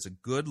think that is a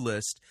good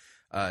list,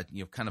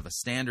 kind of a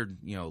standard,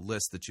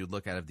 list that you'd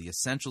look at of the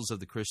essentials of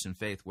the Christian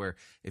faith, where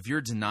if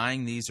you're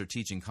denying these or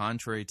teaching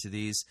contrary to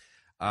these,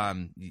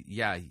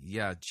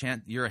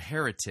 you're a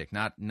heretic,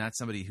 not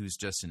somebody who's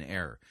just in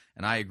error.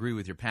 And I agree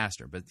with your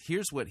pastor. But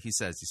here's what he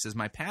says. He says,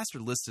 my pastor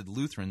listed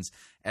Lutherans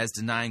as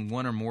denying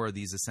one or more of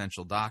these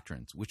essential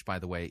doctrines, which, by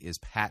the way, is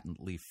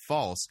patently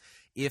false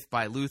if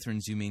by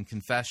Lutherans you mean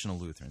confessional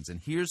Lutherans.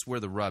 And here's where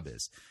the rub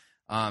is.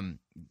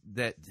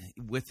 That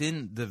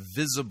within the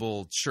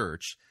visible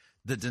church,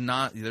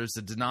 there's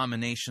a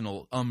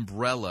denominational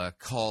umbrella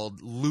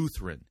called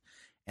Lutheran.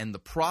 And the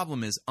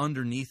problem is,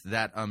 underneath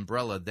that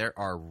umbrella, there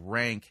are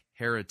rank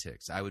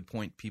heretics. I would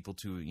point people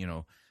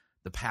to,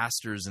 the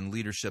pastors and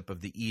leadership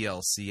of the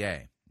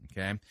ELCA,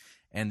 okay?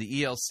 And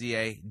the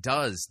ELCA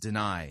does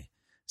deny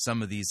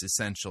some of these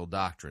essential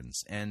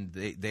doctrines. And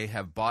they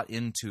have bought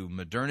into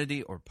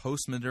modernity or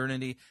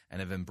postmodernity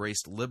and have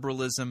embraced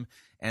liberalism.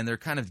 And they're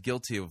kind of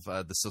guilty of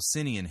the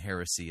Socinian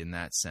heresy in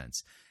that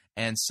sense.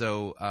 And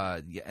so,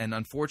 and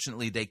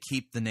unfortunately, they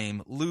keep the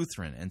name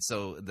Lutheran. And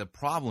so the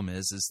problem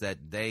is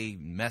that they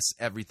mess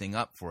everything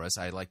up for us.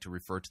 I like to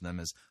refer to them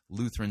as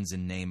Lutherans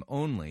in name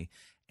only.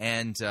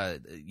 And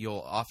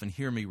you'll often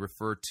hear me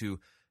refer to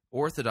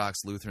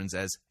Orthodox Lutherans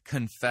as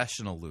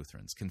confessional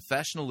Lutherans.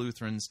 Confessional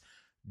Lutherans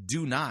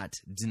do not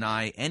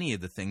deny any of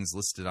the things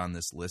listed on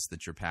this list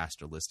that your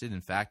pastor listed.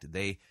 In fact,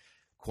 they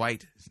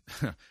quite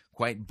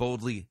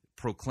boldly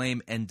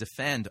proclaim and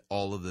defend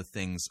all of the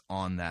things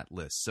on that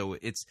list. So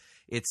it's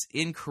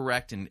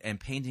incorrect and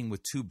painting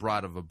with too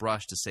broad of a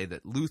brush to say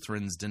that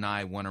Lutherans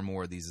deny one or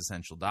more of these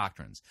essential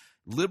doctrines.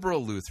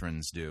 Liberal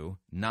Lutherans do,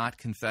 not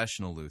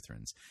confessional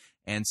Lutherans.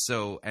 And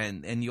so,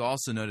 and you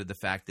also noted the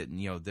fact that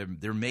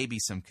there may be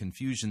some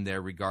confusion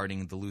there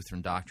regarding the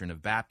Lutheran doctrine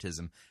of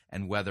baptism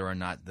and whether or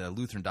not the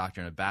Lutheran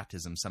doctrine of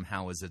baptism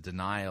somehow is a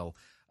denial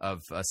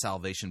of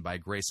salvation by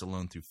grace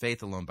alone, through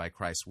faith alone, by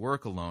Christ's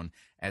work alone,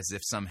 as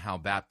if somehow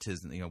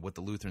baptism, what the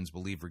Lutherans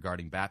believe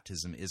regarding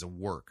baptism is a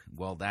work.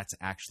 Well, that's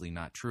actually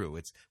not true.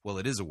 It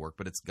is a work,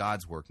 but it's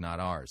God's work, not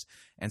ours.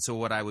 And so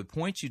what I would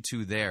point you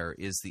to there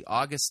is the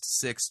August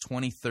 6,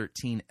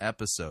 2013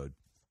 episode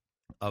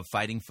of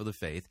Fighting for the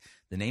Faith.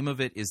 The name of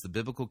it is The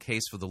Biblical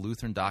Case for the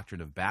Lutheran Doctrine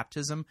of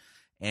Baptism.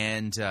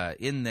 And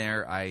in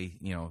there, I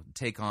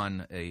take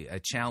on a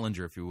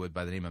challenger, if you would,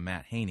 by the name of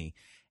Matt Haney.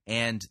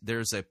 And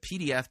there's a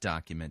PDF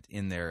document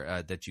in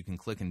there that you can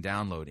click and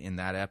download in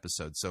that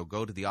episode. So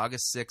go to the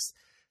August 6th,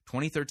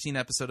 2013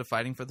 episode of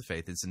Fighting for the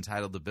Faith. It's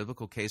entitled The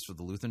Biblical Case for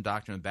the Lutheran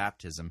Doctrine of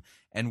Baptism,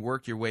 and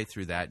work your way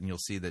through that, and you'll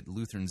see that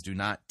Lutherans do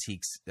not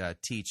teach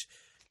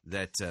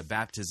that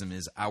baptism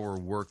is our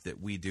work that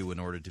we do in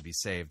order to be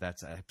saved.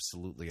 That's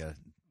absolutely a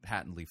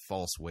patently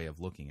false way of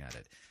looking at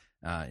it.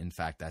 In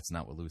fact, that's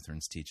not what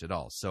Lutherans teach at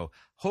all. So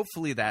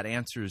hopefully that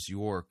answers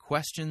your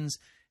questions.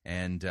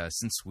 And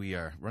since we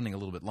are running a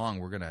little bit long,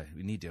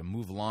 we need to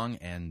move along,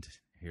 and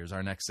here's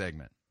our next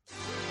segment.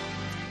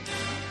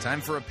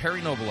 Time for a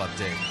Perry Noble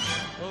update.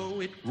 Oh,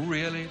 it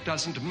really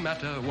doesn't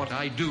matter what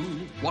I do,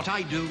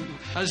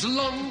 as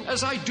long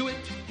as I do it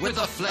with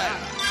a flair.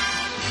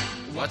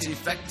 What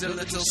effect a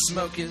little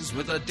smoke is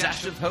with a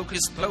dash of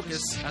hocus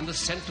pocus and the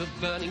scent of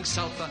burning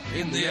sulfur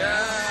in the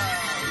air.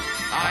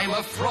 I'm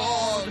a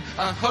fraud,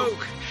 a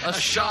hoax, a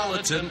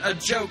charlatan, a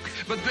joke,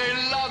 but they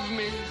love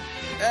me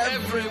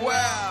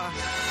everywhere.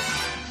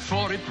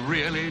 For it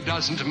really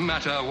doesn't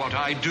matter what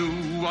I do,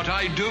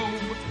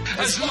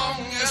 as long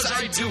as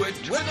I do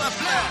it with a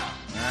flair.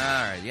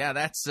 All right, yeah,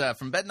 that's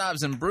from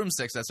Bedknobs and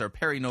Broomsticks. That's our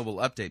Perry Noble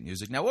update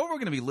music. Now, what we're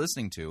going to be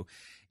listening to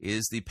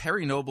is the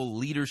Perry Noble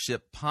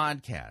Leadership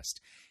Podcast.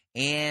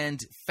 And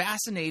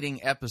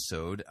fascinating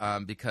episode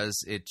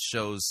because it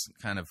shows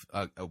kind of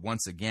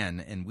once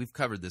again, and we've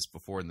covered this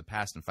before in the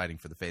past in Fighting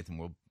for the Faith, and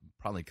we'll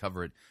probably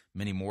cover it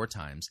many more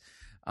times,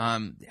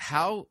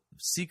 how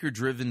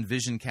seeker-driven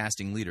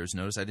vision-casting leaders,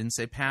 notice I didn't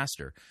say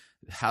pastor,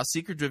 how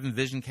seeker-driven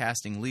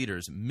vision-casting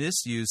leaders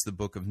misuse the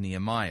book of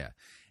Nehemiah.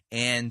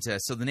 And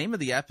so the name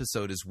of the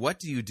episode is What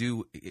Do You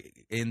Do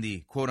in the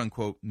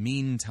quote-unquote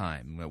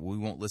meantime? We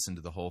won't listen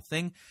to the whole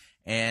thing,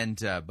 and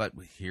but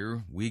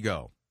here we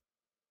go.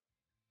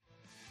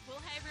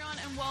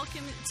 And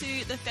welcome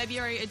to the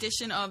February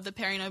edition of the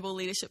Perry Noble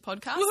Leadership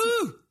Podcast.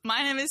 Woohoo!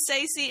 My name is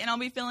Stacey, and I'll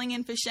be filling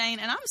in for Shane,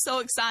 and I'm so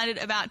excited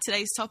about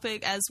today's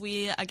topic as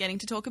we are getting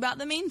to talk about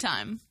the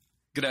meantime.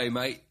 G'day,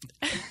 mate.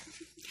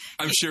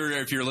 I'm sure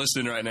if you're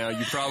listening right now,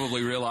 you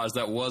probably realize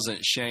that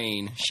wasn't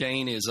Shane.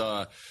 Shane is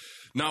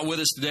not with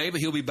us today,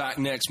 but he'll be back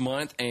next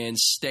month, and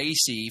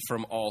Stacey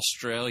from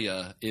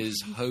Australia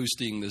is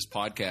hosting this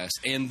podcast.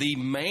 And the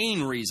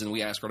main reason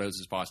we asked her to host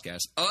this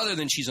podcast, other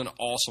than she's an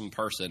awesome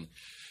person,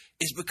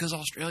 is because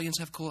Australians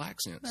have cool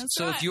accents. That's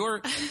so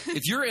right.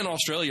 if you're in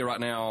Australia right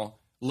now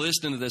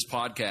listening to this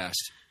podcast,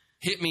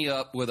 hit me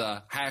up with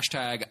a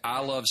hashtag I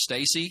love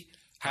Stacey,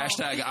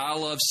 hashtag I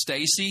love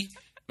Stacey,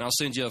 and I'll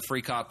send you a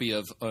free copy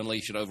of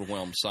Unleash and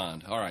Overwhelm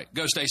signed. All right,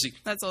 go Stacey.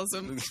 That's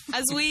awesome.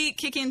 As we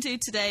kick into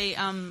today,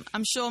 I'm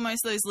sure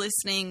most of those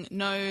listening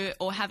know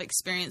or have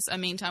experienced a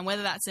meantime,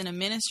 whether that's in a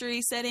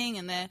ministry setting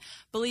and they're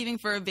believing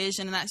for a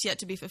vision and that's yet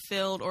to be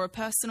fulfilled, or a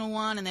personal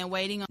one and they're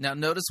waiting on. Now,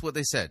 notice what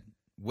they said.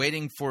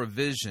 Waiting for a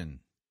vision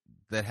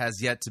that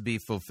has yet to be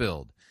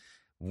fulfilled.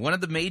 One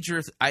of the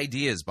major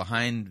ideas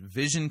behind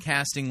vision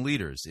casting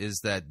leaders is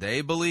that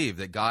they believe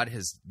that God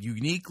has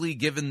uniquely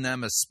given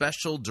them a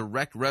special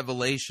direct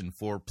revelation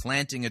for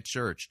planting a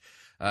church,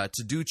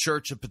 to do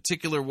church a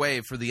particular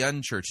way for the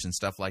unchurched and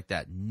stuff like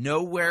that.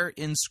 Nowhere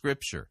in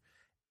Scripture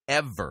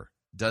ever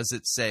does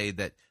it say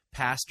that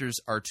pastors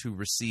are to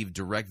receive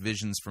direct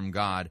visions from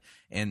God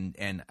and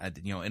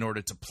in order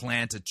to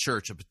plant a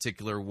church a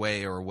particular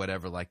way or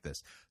whatever like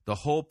this. The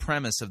whole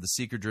premise of the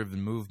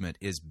seeker-driven movement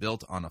is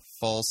built on a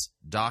false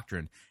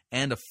doctrine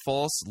and a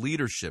false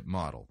leadership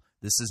model.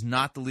 This is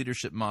not the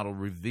leadership model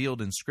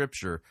revealed in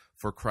Scripture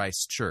for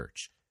Christ's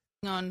church.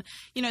 On,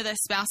 their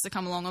spouse to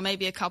come along, or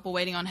maybe a couple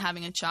waiting on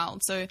having a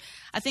child. So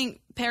I think,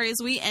 Perry, as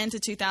we enter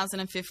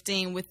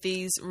 2015 with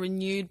these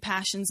renewed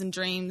passions and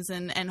dreams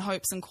and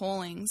hopes and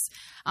callings,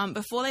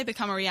 before they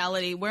become a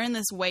reality, we're in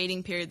this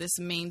waiting period, this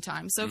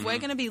meantime. So if we're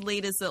going to be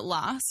leaders that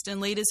last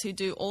and leaders who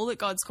do all that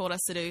God's called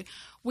us to do,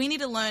 we need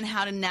to learn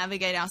how to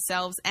navigate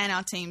ourselves and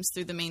our teams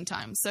through the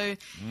meantime. So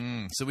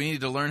we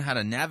need to learn how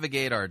to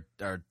navigate our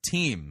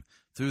team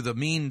through the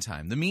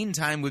meantime. The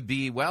meantime would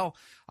be, well,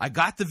 I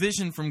got the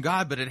vision from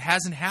God, but it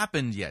hasn't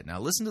happened yet. Now,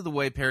 listen to the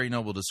way Perry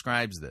Noble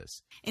describes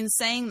this. In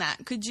saying that,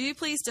 could you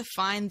please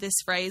define this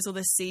phrase or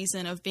this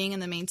season of being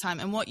in the meantime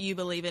and what you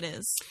believe it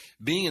is?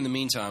 Being in the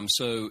meantime,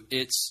 so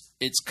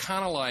it's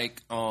kind of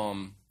like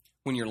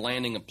when you're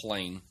landing a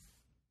plane,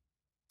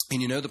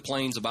 and the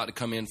plane's about to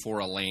come in for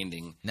a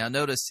landing. Now,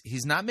 notice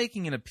he's not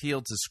making an appeal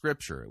to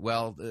Scripture.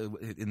 Well,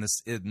 in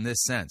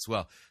this sense,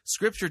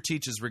 Scripture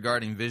teaches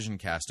regarding vision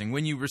casting.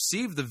 When you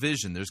receive the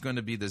vision, there's going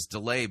to be this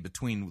delay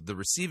between the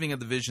receiving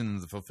of the vision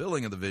and the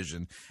fulfilling of the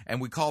vision,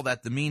 and we call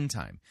that the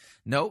meantime.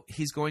 No,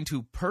 he's going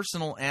to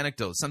personal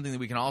anecdote, something that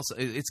we can also.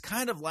 It's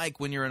kind of like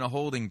when you're in a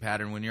holding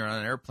pattern when you're on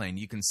an airplane.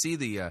 You can see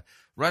the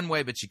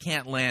runway, but you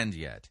can't land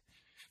yet.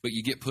 But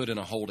you get put in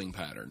a holding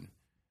pattern.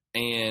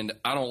 And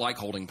I don't like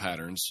holding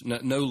patterns.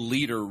 No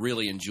leader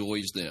really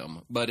enjoys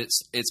them. But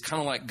it's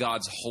kind of like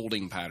God's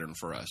holding pattern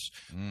for us.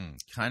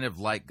 Kind of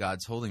like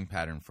God's holding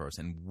pattern for us.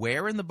 And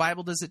where in the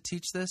Bible does it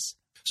teach this?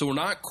 So we're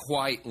not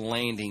quite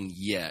landing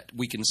yet.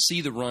 We can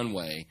see the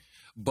runway,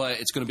 but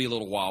it's going to be a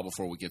little while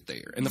before we get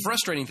there. And the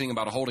frustrating thing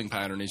about a holding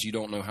pattern is you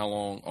don't know how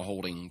long a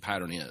holding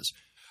pattern is.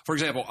 For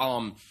example,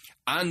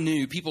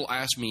 people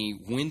ask me,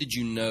 when did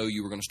you know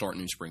you were going to start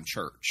New Spring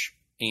Church?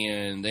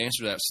 And the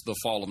answer to that's the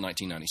fall of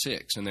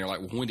 1996. And they're like,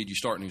 well, when did you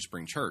start New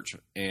Spring Church?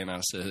 And I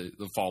said,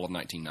 the fall of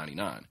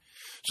 1999.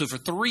 So for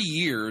 3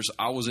 years,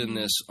 I was in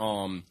this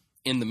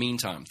in the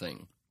meantime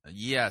thing.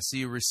 Yeah, so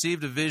you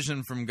received a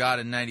vision from God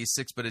in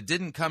 96, but it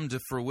didn't come to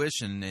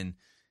fruition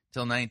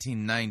until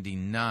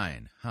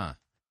 1999, huh?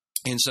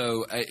 And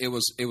so it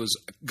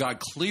was God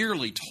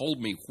clearly told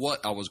me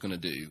what I was going to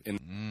do.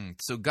 And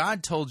so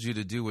God told you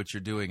to do what you're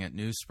doing at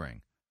New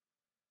Spring.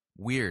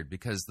 Weird,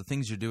 because the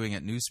things you're doing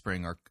at New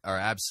Spring are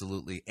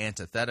absolutely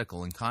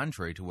antithetical and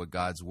contrary to what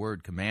God's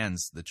Word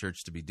commands the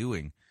church to be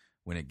doing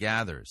when it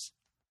gathers.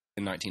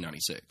 In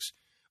 1996.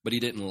 But he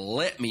didn't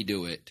let me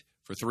do it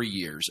for 3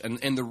 years.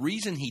 And the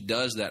reason he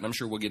does that, and I'm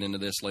sure we'll get into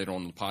this later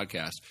on in the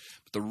podcast,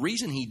 but the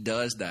reason he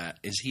does that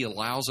is he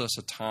allows us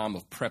a time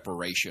of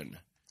preparation.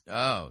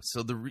 Oh,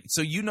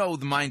 so you know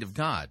the mind of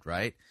God,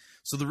 right?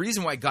 So the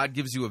reason why God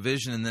gives you a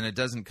vision and then it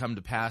doesn't come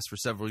to pass for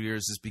several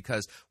years is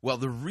because, well,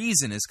 the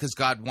reason is because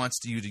God wants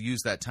you to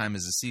use that time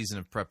as a season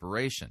of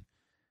preparation.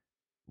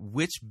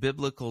 Which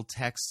biblical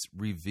texts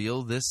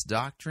reveal this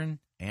doctrine?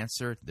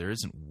 Answer, there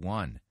isn't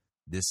one.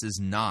 This is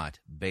not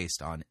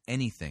based on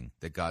anything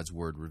that God's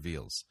Word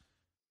reveals.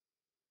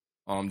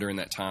 During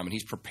that time, and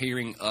he's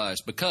preparing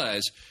us,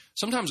 because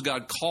sometimes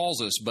God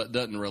calls us but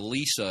doesn't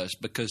release us,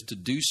 because to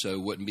do so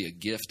wouldn't be a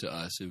gift to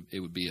us.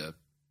 It would be a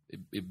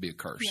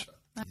curse. Yeah.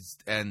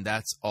 And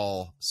that's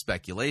all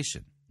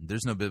speculation.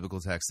 There's no biblical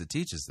text that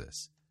teaches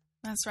this.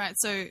 That's right.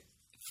 So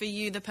for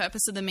you, the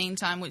purpose of the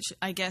meantime, which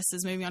I guess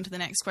is moving on to the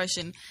next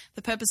question,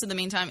 the purpose of the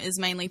meantime is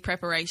mainly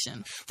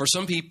preparation. For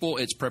some people,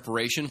 it's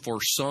preparation. For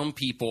some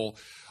people,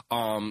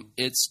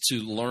 it's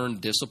to learn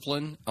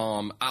discipline.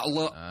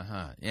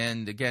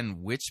 And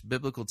again, which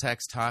biblical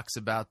text talks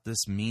about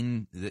this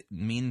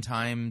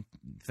meantime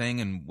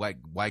thing and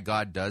why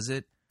God does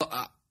it?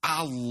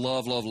 I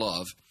love.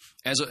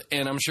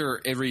 And I'm sure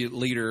every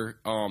leader,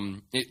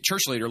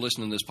 church leader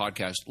listening to this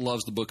podcast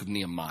loves the book of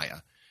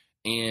Nehemiah.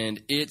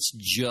 And it's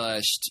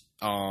just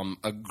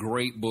a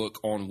great book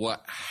on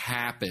what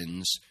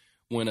happens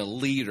when a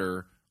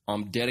leader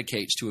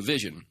dedicates to a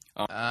vision.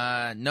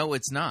 No,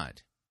 it's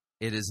not.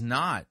 It is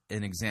not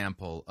an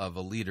example of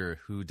a leader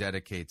who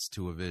dedicates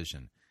to a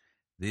vision.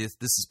 This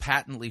is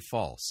patently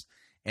false.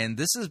 And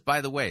this is,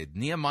 by the way,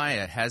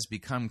 Nehemiah has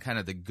become kind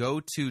of the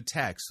go-to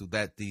text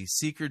that the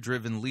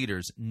seeker-driven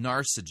leaders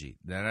narcissate.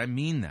 And I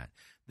mean that.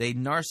 They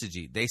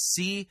narcissate. They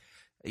see,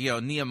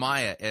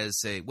 Nehemiah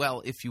as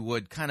if you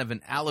would, kind of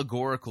an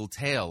allegorical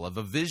tale of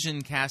a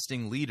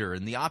vision-casting leader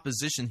and the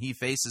opposition he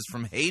faces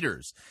from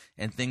haters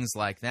and things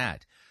like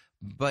that.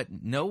 But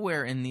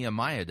nowhere in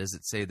Nehemiah does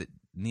it say that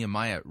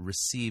Nehemiah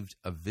received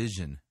a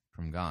vision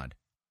from God.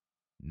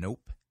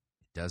 Nope.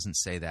 It doesn't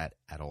say that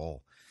at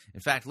all. In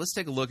fact, let's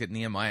take a look at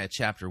Nehemiah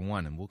chapter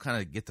 1, and we'll kind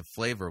of get the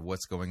flavor of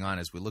what's going on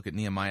as we look at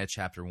Nehemiah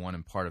chapter 1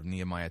 and part of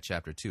Nehemiah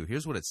chapter 2.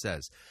 Here's what it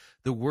says.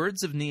 The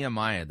words of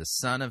Nehemiah, the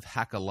son of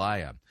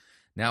Hakaliah.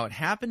 Now it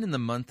happened in the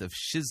month of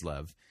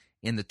Chislev,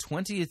 in the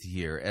 20th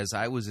year, as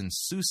I was in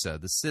Susa,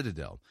 the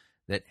citadel,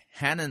 that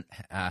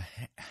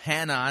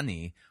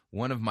Hanani,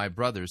 one of my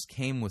brothers,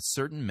 came with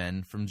certain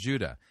men from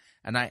Judah.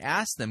 And I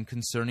asked them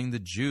concerning the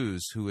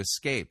Jews who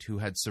escaped, who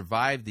had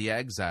survived the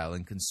exile,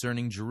 and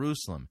concerning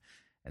Jerusalem.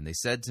 And they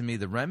said to me,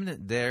 the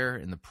remnant there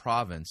in the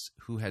province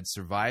who had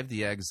survived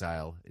the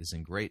exile is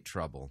in great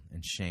trouble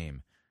and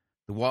shame.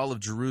 The wall of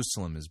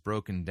Jerusalem is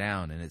broken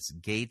down, and its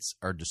gates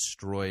are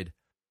destroyed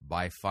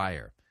by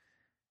fire.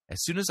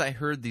 As soon as I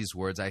heard these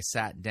words, I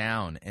sat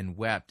down and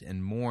wept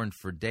and mourned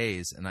for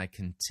days, and I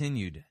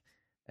continued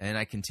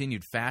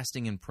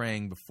fasting and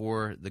praying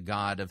before the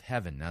God of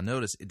heaven. Now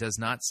notice, it does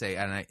not say,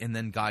 and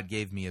then God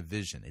gave me a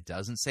vision. It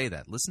doesn't say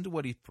that. Listen to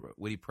what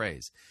he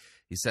prays.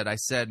 He said, I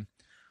said,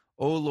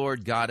 O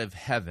Lord God of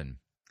heaven,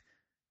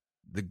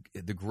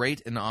 the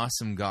great and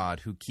awesome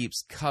God who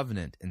keeps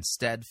covenant and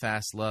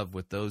steadfast love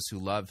with those who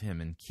love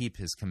him and keep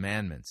his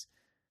commandments,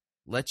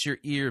 let your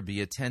ear be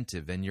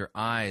attentive and your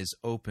eyes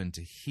open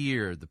to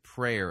hear the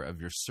prayer of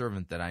your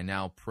servant that I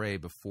now pray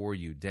before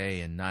you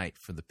day and night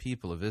for the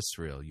people of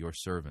Israel, your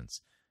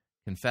servants,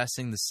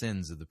 confessing the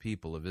sins of the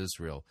people of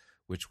Israel,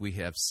 which we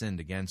have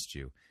sinned against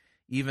you.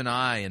 Even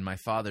I and my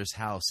father's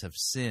house have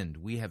sinned.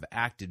 We have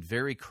acted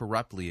very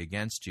corruptly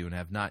against you and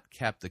have not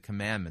kept the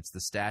commandments, the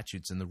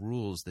statutes, and the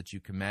rules that you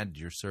commanded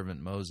your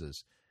servant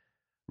Moses.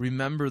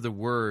 Remember the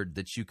word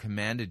that you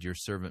commanded your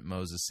servant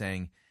Moses,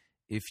 saying,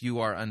 if you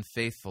are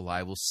unfaithful,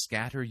 I will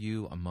scatter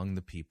you among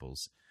the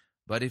peoples.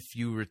 But if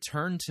you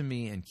return to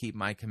me and keep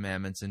my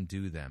commandments and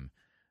do them,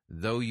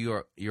 though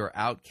your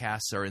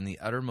outcasts are in the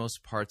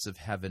uttermost parts of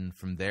heaven,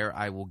 from there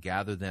I will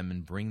gather them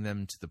and bring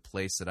them to the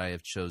place that I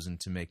have chosen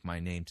to make my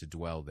name to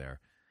dwell there.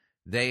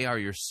 They are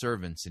your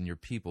servants and your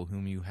people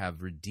whom you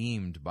have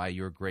redeemed by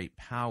your great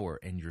power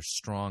and your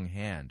strong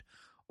hand.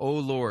 O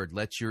Lord,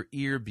 let your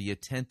ear be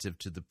attentive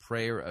to the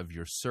prayer of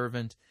your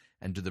servant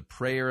and to the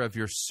prayer of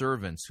your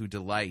servants who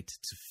delight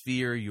to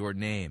fear your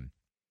name,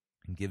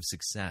 and give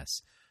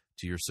success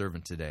to your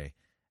servant today,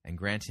 and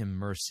grant him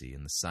mercy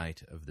in the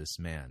sight of this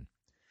man.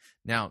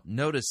 Now,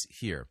 notice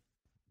here,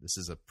 this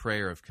is a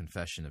prayer of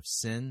confession of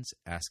sins,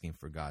 asking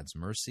for God's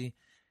mercy,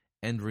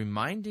 and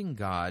reminding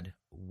God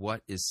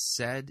what is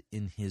said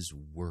in his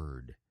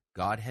word.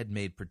 God had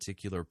made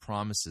particular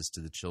promises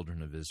to the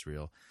children of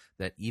Israel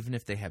that even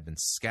if they had been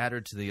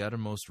scattered to the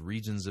uttermost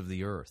regions of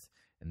the earth,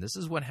 and this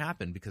is what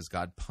happened because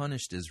God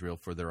punished Israel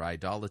for their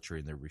idolatry,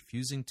 and they're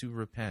refusing to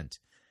repent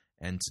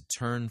and to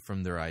turn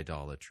from their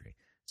idolatry.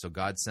 So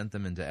God sent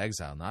them into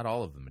exile, not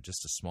all of them, but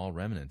just a small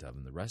remnant of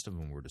them. The rest of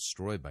them were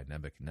destroyed by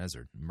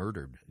Nebuchadnezzar,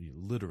 murdered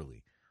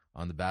literally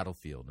on the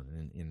battlefield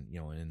and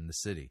in the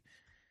city.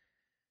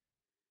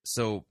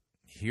 So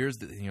here's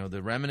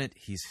the remnant.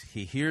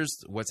 He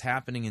hears what's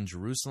happening in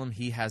Jerusalem.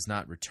 He has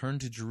not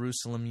returned to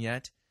Jerusalem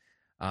yet.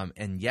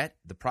 And yet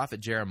the prophet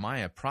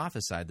Jeremiah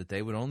prophesied that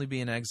they would only be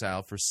in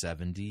exile for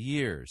 70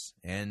 years,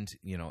 and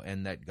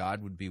that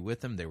God would be with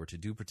them. They were to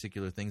do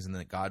particular things, and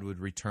that God would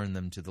return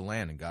them to the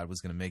land, and God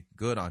was going to make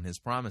good on his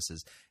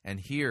promises. And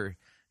here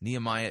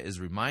Nehemiah is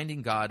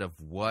reminding God of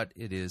what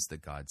it is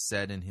that God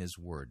said in his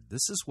word.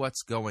 This is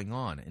what's going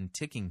on and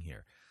ticking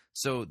here.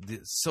 So the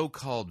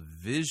so-called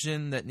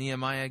vision that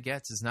Nehemiah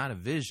gets is not a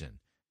vision.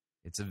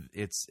 It's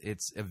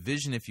a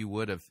vision, if you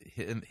would, of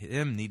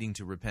him needing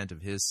to repent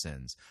of his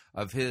sins,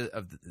 of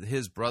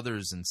his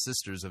brothers and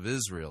sisters of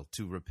Israel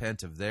to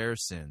repent of their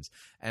sins,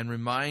 and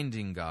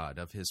reminding God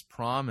of his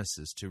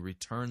promises to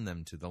return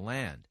them to the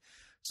land.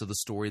 So the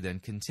story then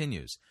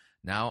continues.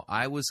 Now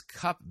I was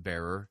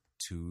cupbearer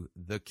to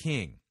the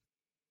king.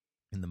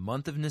 In the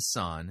month of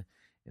Nisan,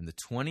 in the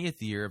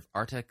 20th year of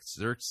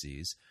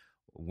Artaxerxes,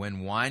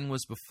 when wine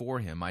was before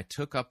him, I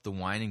took up the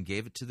wine and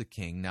gave it to the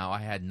king. Now I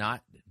had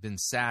not been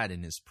sad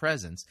in his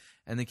presence.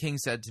 And the king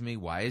said to me,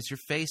 Why is your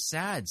face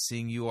sad,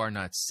 seeing you are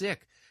not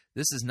sick?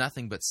 This is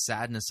nothing but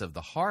sadness of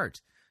the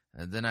heart.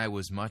 And then I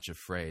was much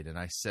afraid, and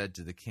I said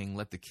to the king,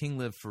 Let the king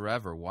live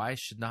forever. Why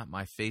should not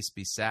my face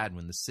be sad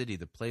when the city,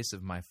 the place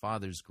of my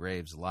father's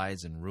graves,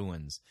 lies in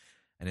ruins,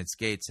 and its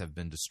gates have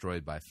been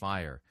destroyed by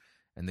fire?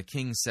 And the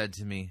king said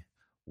to me,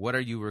 What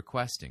are you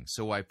requesting?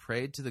 So I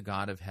prayed to the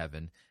God of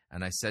heaven,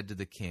 and I said to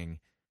the king,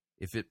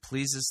 If it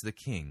pleases the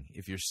king,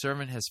 if your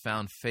servant has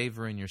found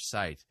favor in your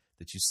sight,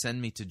 that you send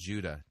me to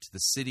Judah, to the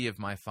city of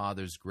my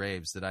father's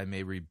graves, that I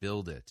may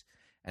rebuild it.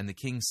 And the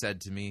king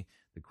said to me,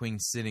 the queen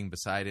sitting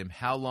beside him,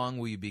 How long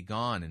will you be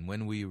gone, and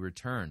when will you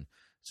return?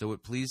 So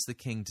it pleased the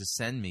king to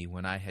send me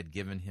when I had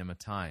given him a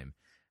time.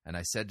 And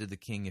I said to the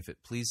king, If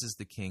it pleases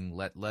the king,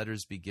 let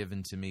letters be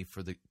given to me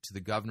to the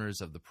governors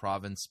of the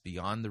province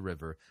beyond the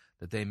river,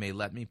 that they may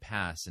let me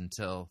pass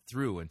until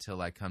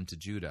I come to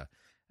Judah.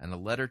 And a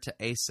letter to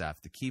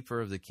Asaph, the keeper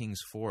of the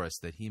king's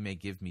forest, that he may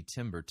give me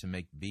timber to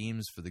make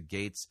beams for the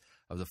gates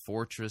of the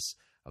fortress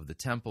of the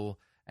temple,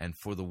 and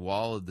for the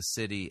wall of the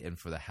city, and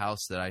for the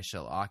house that I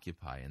shall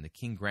occupy. And the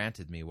king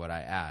granted me what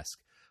I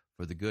asked,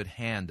 for the good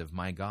hand of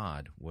my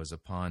God was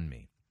upon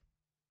me.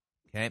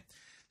 Okay?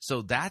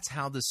 So that's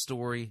how the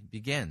story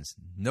begins.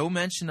 No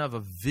mention of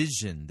a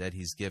vision that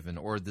he's given,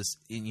 or this,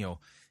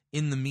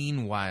 in the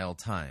meanwhile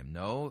time.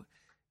 No,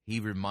 he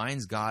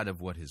reminds God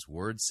of what his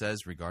word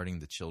says regarding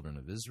the children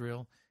of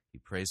Israel. He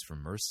prays for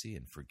mercy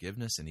and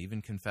forgiveness, and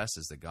even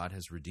confesses that God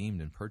has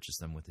redeemed and purchased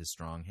them with his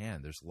strong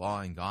hand. There's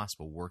law and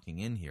gospel working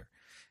in here.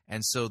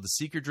 And so the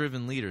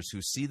seeker-driven leaders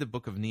who see the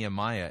book of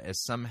Nehemiah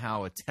as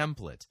somehow a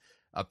template,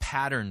 a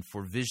pattern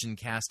for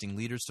vision-casting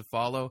leaders to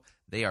follow,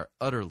 they are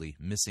utterly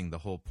missing the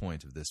whole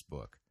point of this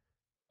book.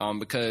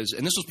 Because,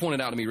 and this was pointed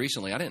out to me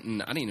recently, I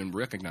didn't even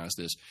recognize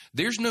this.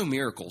 There's no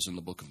miracles in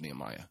the book of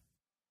Nehemiah.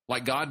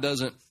 Like, God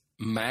doesn't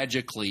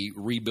magically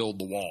rebuild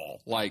the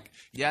wall. Yeah,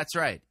 that's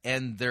right.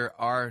 And there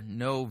are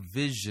no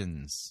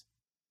visions,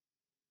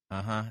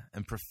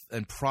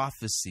 and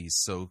prophecies,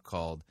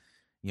 so-called,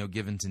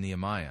 given to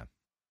Nehemiah.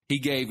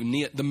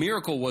 The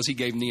miracle was he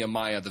gave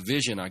Nehemiah the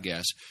vision, I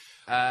guess.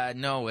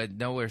 No, it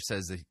nowhere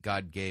says that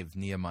God gave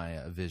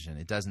Nehemiah a vision.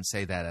 It doesn't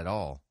say that at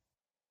all.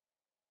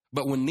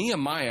 But when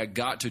Nehemiah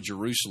got to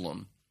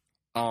Jerusalem,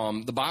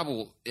 the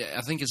Bible,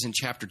 I think it's in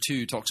chapter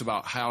 2, talks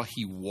about how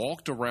he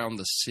walked around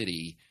the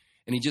city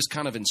and he just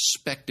kind of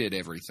inspected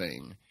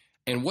everything.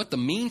 And what the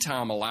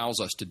meantime allows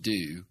us to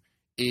do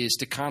is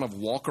to kind of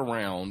walk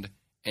around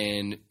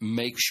and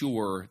make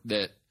sure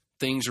that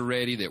things are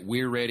ready, that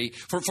we're ready.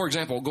 For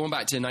example, going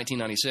back to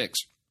 1996,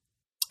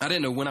 I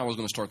didn't know when I was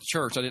going to start the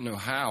church. I didn't know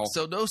how.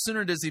 So no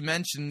sooner does he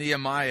mention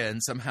Nehemiah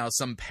and somehow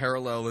some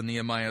parallel in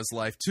Nehemiah's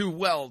life to,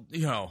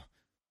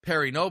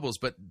 Perry Nobles,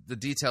 but the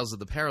details of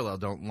the parallel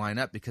don't line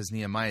up because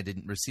Nehemiah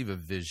didn't receive a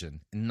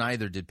vision, and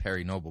neither did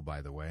Perry Noble,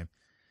 by the way.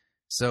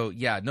 So,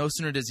 no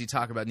sooner does he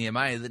talk about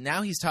Nehemiah, that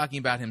now he's talking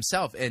about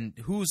himself, and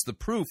who's the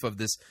proof of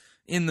this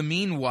in the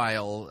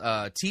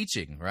meanwhile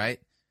teaching, right?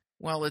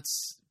 Well,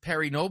 it's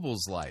Perry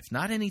Noble's life,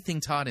 not anything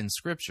taught in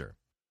Scripture.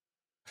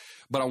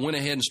 But I went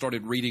ahead and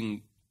started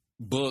reading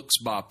books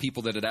by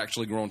people that had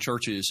actually grown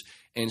churches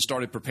and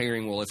started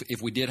preparing,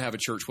 if we did have a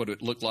church, what would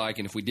it look like?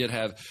 And if we did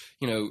have,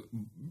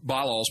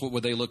 bylaws, what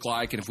would they look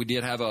like? And if we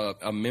did have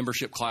a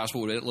membership class,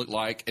 what would it look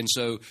like? And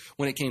so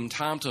when it came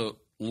time to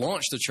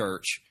launch the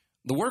church,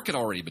 the work had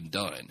already been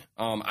done.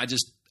 I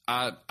just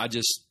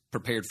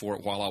prepared for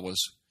it while I was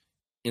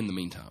in the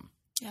meantime.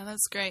 Yeah,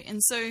 that's great.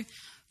 And so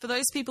for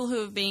those people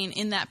who have been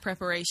in that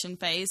preparation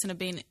phase and have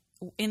been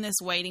in this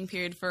waiting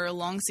period for a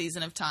long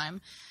season of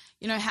time,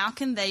 how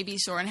can they be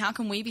sure, and how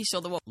can we be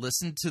sure that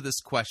Listen to this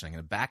question. I'm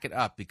going to back it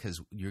up because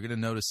you're going to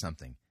notice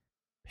something.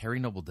 Perry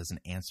Noble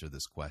doesn't answer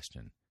this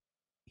question.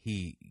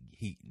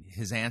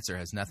 His answer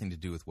has nothing to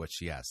do with what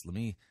she asked. Let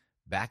me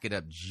back it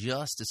up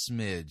just a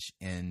smidge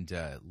and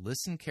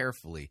listen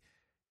carefully.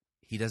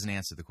 He doesn't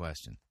answer the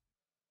question.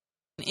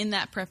 In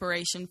that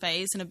preparation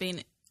phase and have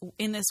been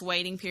in this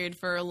waiting period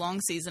for a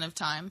long season of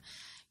time,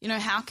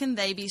 how can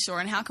they be sure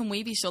and how can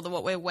we be sure that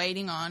what we're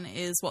waiting on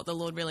is what the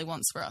Lord really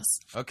wants for us?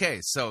 Okay,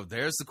 so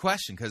there's the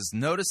question, because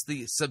notice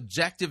the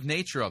subjective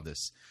nature of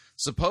this.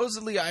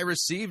 Supposedly I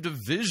received a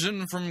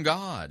vision from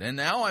God, and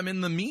now I'm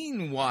in the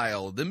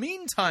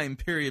meantime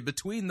period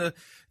between the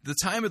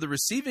time of the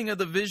receiving of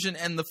the vision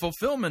and the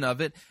fulfillment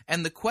of it.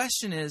 And the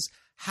question is,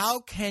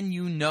 how can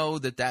you know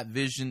that that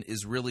vision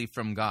is really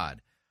from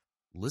God?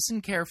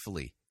 Listen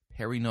carefully.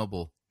 Perry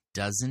Noble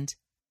doesn't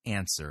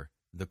answer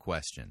the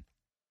question.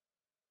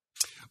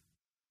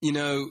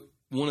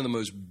 One of the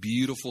most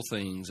beautiful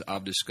things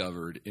I've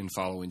discovered in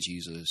following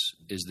Jesus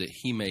is that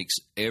he makes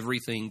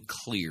everything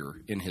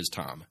clear in his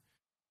time.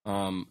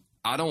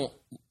 I don't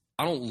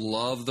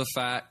love the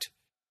fact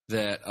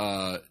that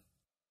I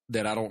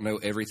don't know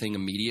everything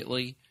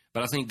immediately,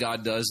 but I think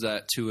God does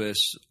that to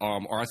us,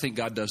 or I think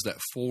God does that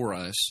for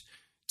us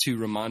to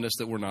remind us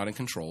that we're not in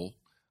control.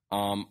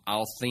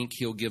 I'll think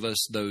he'll give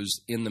us those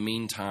in the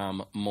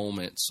meantime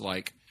moments,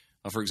 like,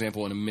 for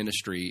example, in a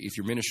ministry, if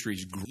your ministry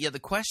is... the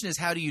question is,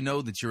 how do you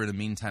know that you're in the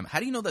meantime? How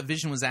do you know that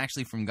vision was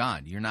actually from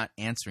God? You're not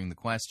answering the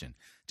question.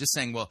 Just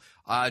saying,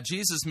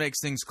 Jesus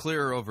makes things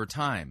clearer over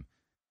time.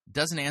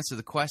 Doesn't answer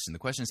the question. The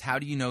question is, how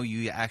do you know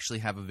you actually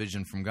have a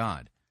vision from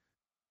God?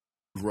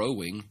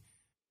 Growing,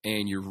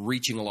 and you're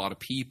reaching a lot of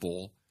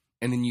people,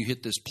 and then you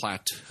hit this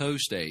plateau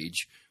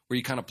stage where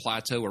you kind of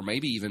plateau or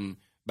maybe even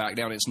back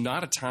down. It's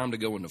not a time to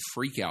go into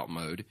freak-out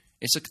mode.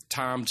 It's a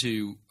time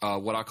to,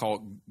 what I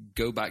call,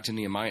 go back to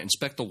Nehemiah,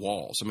 inspect the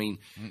walls.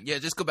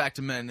 Just go back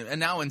to men, and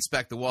now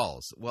inspect the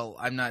walls. Well,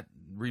 I'm not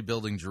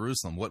rebuilding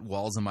Jerusalem. What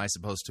walls am I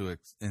supposed to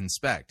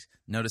inspect?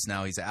 Notice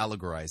now he's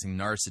allegorizing,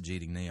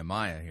 narcigeting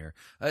Nehemiah here.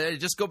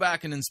 Just go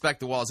back and inspect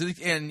the walls.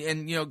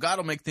 And God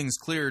will make things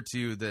clear to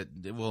you that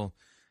it will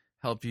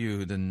help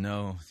you to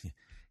know.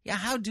 Yeah,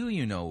 how do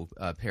you know,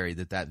 Perry,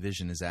 that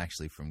vision is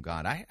actually from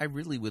God? I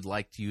really would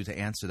like you to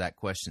answer that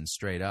question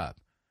straight up.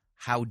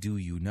 How do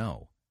you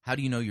know? How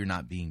do you know you're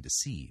not being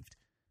deceived?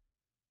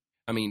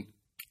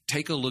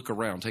 Take a look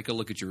around. Take a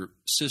look at your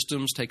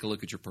systems. Take a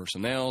look at your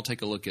personnel.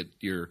 Take a look at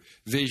your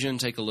vision.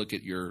 Take a look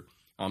at your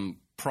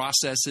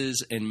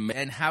processes.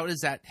 And how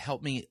does that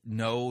help me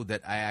know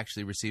that I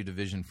actually received a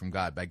vision from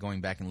God? By going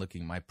back and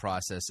looking at my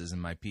processes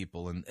and my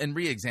people and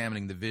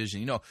re-examining the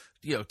vision.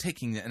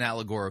 Taking an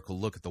allegorical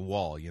look at the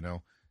wall,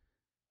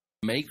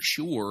 Make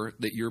sure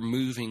that you're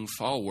moving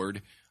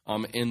forward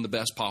in the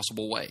best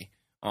possible way.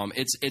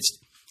 It's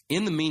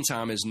in the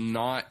meantime is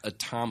not a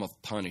time of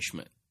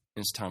punishment.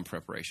 It's time of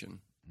preparation.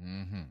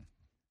 Mm-hmm.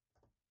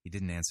 He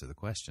didn't answer the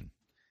question.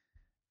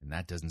 And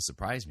that doesn't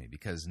surprise me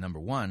because, number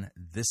one,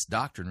 this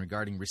doctrine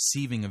regarding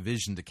receiving a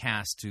vision to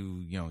cast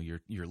to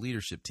your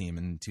leadership team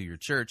and to your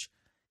church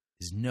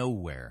is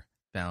nowhere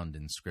found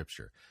in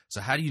Scripture. So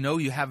how do you know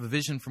you have a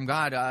vision from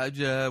God?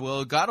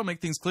 God will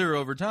make things clearer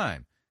over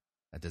time.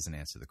 That doesn't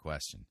answer the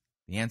question.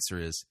 The answer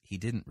is he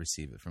didn't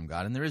receive it from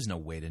God, and there is no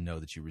way to know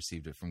that you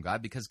received it from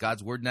God because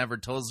God's Word never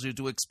tells you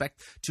to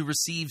expect to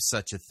receive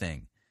such a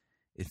thing.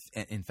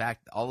 In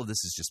fact, all of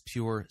this is just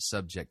pure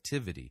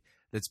subjectivity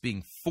that's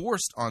being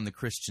forced on the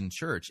Christian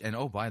church. And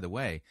oh, by the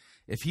way,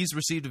 if he's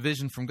received a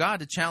vision from God,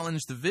 to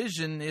challenge the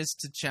vision is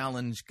to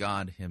challenge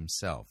God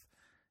himself.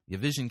 The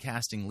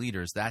vision-casting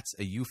leaders, that's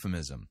a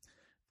euphemism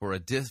for a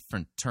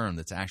different term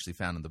that's actually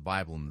found in the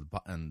Bible,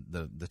 and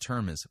the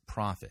term is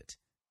prophet.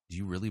 Do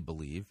you really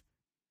believe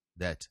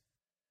that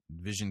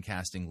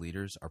vision-casting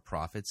leaders are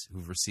prophets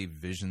who've received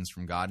visions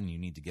from God and you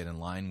need to get in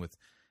line with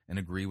and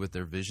agree with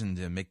their vision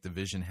to make the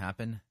vision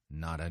happen?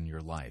 Not on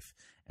your life.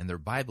 And their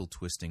Bible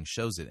twisting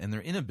shows it. And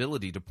their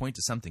inability to point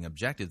to something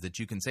objective that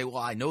you can say, well,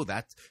 I know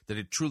that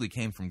it truly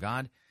came from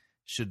God,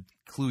 should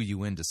clue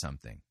you into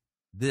something.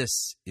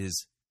 This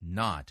is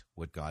not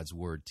what God's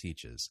Word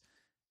teaches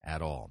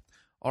at all.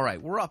 All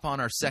right, we're up on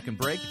our second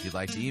break. If you'd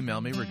like to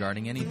email me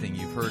regarding anything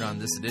you've heard on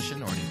this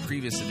edition or any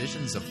previous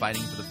editions of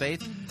Fighting for the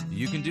Faith,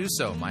 you can do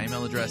so. My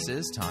email address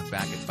is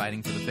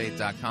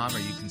talkback@fightingforthefaith.com, or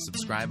you can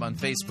subscribe on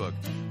Facebook,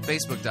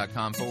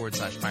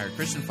 facebook.com/Pirate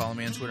Christian. Follow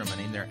me on Twitter. My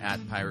name there,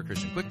 @Pirate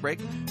Christian. Quick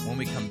break. When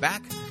we come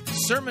back,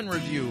 sermon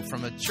review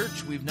from a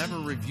church we've never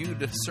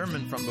reviewed a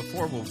sermon from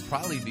before. We'll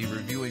probably be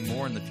reviewing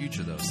more in the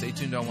future, though. Stay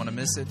tuned. Don't want to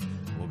miss it.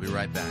 We'll be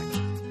right back.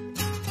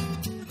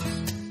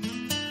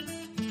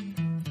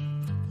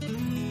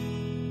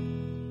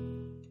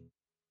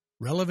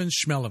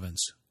 Relevance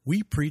Schmelevance.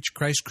 We preach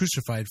Christ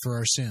crucified for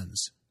our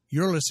sins.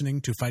 You're listening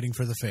to Fighting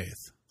for the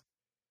Faith.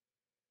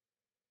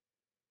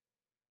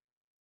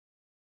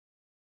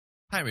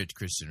 Pirate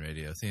Christian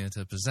Radio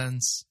Theater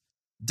presents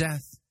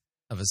Death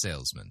of a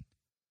Salesman.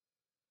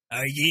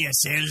 Are ye a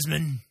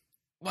salesman?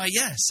 Why,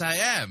 yes, I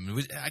am.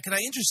 Can I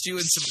interest you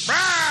in some...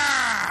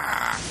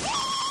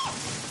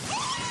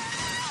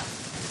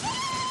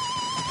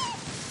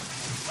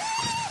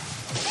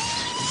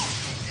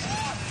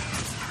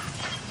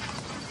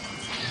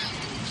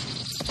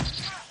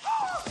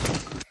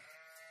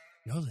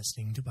 You're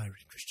listening to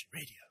Pirate Christian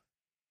Radio.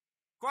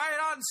 Quiet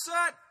on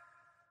set!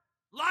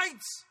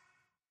 Lights!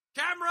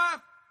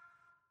 Camera!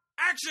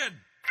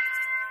 Action!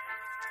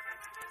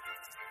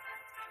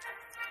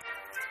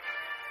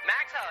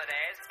 Max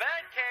Holliday's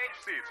Birdcage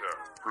Theater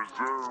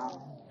presents...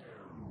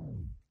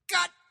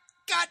 Cut!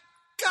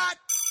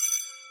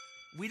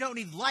 We don't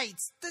need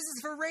lights. This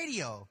is for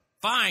radio.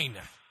 Fine.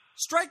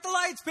 Strike the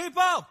lights,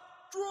 people!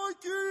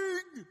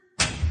 Striking!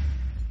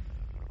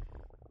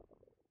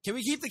 Can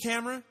we keep the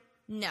camera?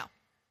 No.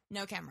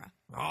 No camera.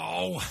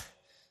 Oh.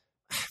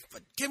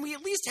 But can we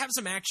at least have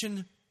some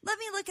action? Let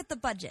me look at the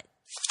budget.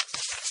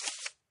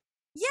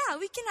 Yeah,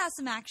 we can have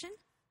some action.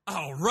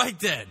 All right,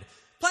 then.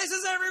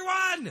 Places,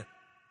 everyone!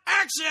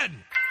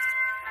 Action!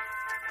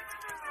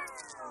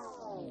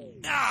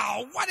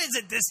 Oh, what is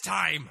it this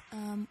time?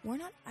 We're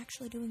not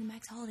actually doing the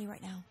Max Holiday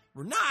right now.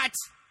 We're not?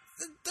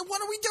 Then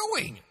what are we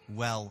doing?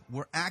 Well,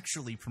 we're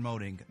actually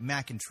promoting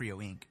Mac and Trio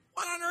Inc.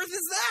 What on earth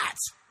is that?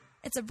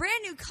 It's a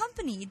brand new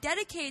company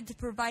dedicated to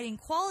providing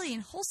quality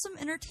and wholesome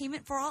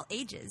entertainment for all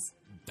ages.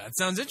 That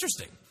sounds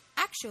interesting.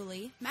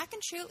 Actually, Mac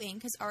and Trio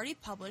Inc. has already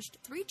published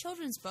 3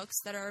 children's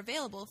books that are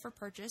available for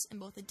purchase in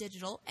both a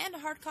digital and a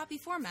hard copy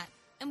format.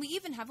 And we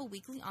even have a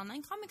weekly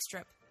online comic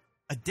strip.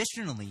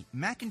 Additionally,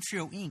 Mac and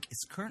Trio Inc.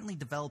 is currently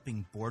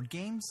developing board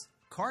games,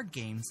 card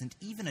games, and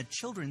even a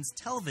children's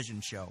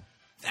television show.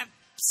 That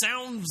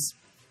sounds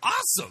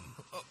awesome.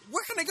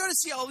 Where can I go to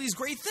see all these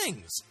great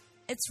things?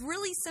 It's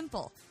really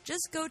simple.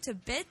 Just go to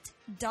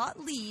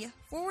bit.ly/Mac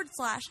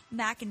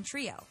and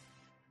Trio.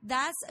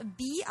 That's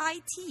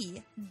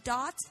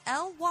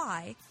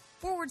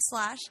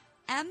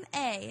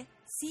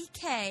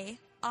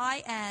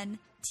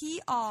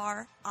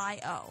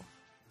bit.ly/MACKINTRIO.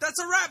 That's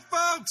a wrap,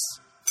 folks!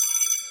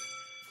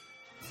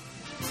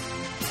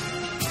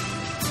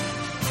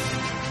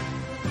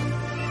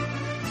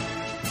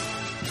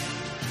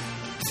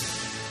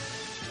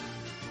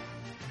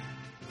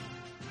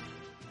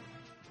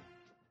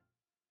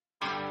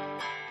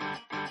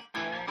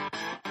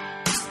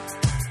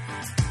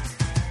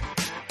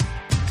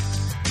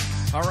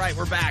 All right,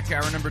 we're back.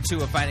 Hour number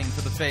 2 of Fighting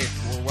for the Faith.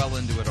 We're well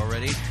into it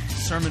already.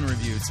 Sermon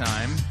review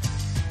time.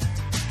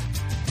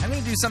 I'm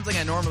going to do something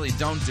I normally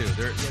don't do. At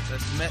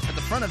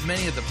the front of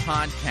many of the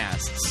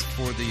podcasts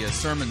for the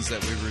sermons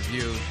that we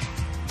review,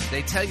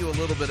 they tell you a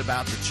little bit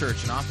about the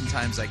church, and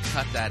oftentimes I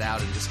cut that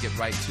out and just get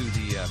right to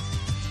the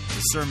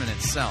sermon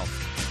itself.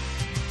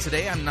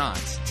 Today I'm not.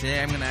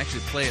 Today I'm going to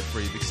actually play it for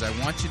you because I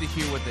want you to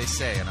hear what they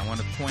say, and I want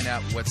to point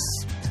out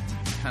what's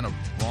kind of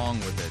wrong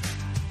with it.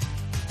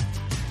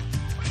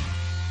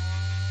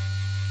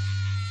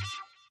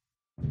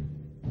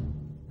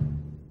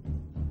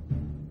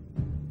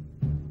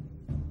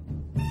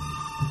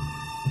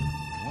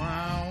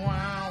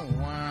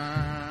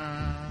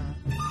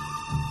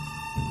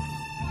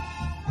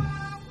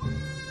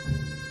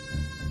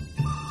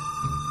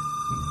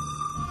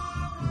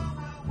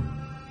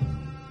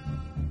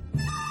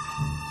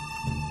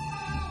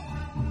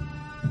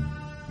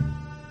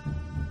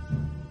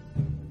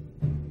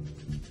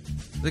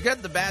 The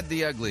good, the bad,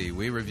 the ugly.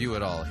 We review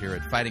it all here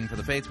at Fighting for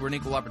the Faith. We're an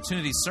equal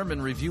opportunity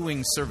sermon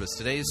reviewing service.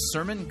 Today's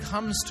sermon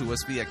comes to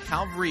us via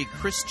Calvary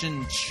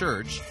Christian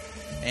Church,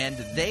 and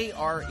they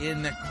are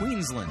in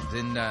Queensland,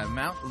 in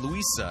Mount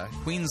Louisa,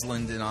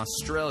 Queensland in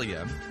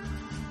Australia.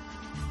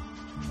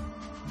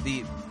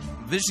 The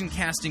vision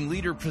casting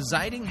leader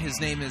presiding, his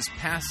name is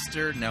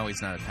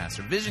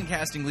vision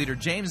casting leader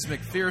James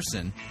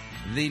McPherson.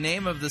 The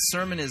name of the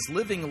sermon is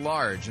Living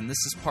Large, and this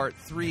is part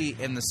 3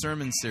 in the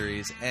sermon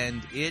series,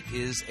 and it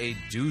is a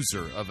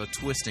doozer of a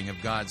twisting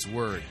of God's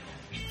Word.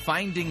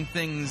 Finding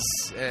things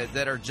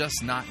that are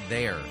just not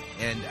there,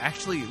 and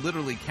actually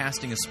literally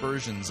casting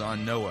aspersions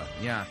on Noah.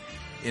 Yeah,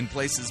 in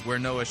places where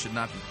Noah should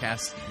not be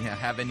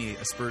have any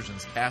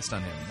aspersions cast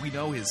on him. We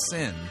know his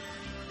sin.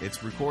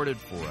 It's recorded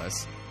for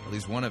us. At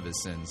least one of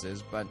his sins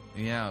is. But,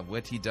 yeah,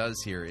 what he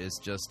does here is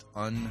just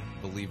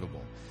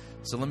unbelievable.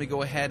 So let me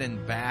go ahead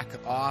and back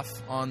off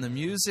on the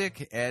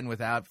music, and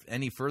without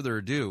any further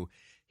ado,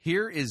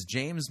 here is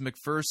James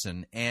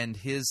McPherson and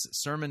his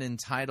sermon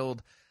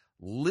entitled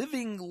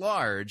Living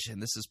Large,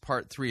 and this is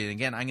part 3. And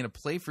again, I'm going to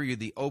play for you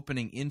the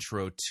opening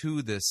intro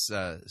to this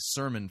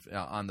sermon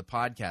on the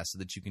podcast so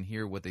that you can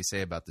hear what they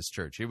say about this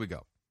church. Here we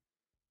go.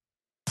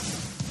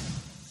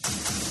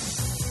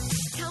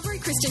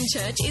 Christian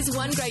Church is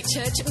one great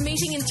church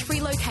meeting in 3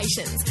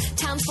 locations,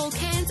 Townsville,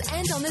 Cairns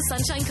and on the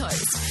Sunshine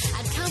Coast.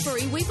 At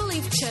Calvary, we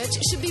believe church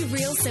should be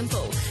real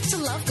simple, to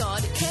love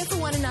God, care for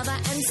one another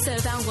and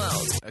serve our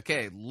world.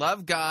 Okay,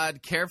 love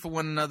God, care for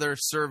one another,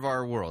 serve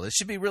our world. It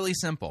should be really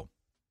simple.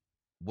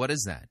 What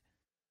is that?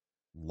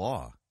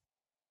 Law.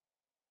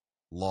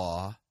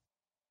 Law.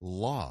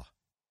 Law.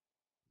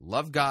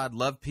 Love God,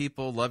 love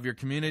people, love your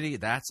community,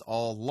 that's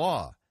all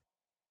law.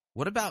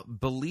 What about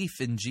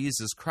belief in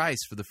Jesus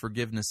Christ for the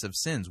forgiveness of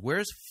sins?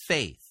 Where's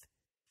faith?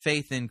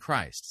 Faith in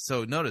Christ.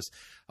 So notice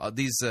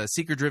these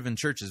seeker-driven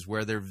churches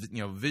where their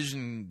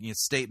vision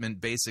statement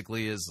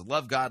basically is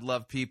love God,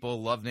 love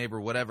people, love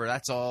neighbor, whatever.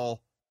 That's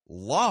all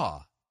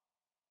law.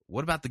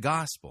 What about the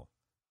gospel?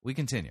 We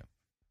continue.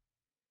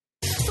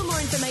 For more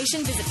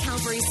information, visit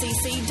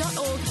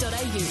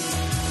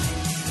calvarycc.org.au.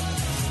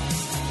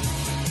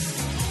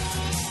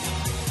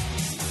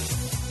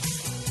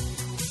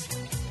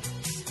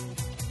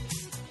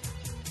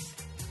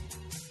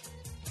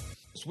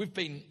 we've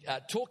been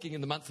talking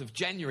in the month of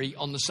January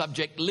on the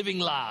subject living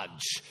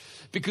large,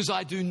 because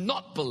I do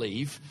not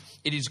believe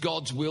it is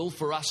God's will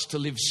for us to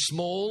live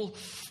small,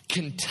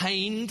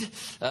 contained,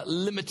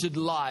 limited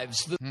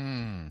lives.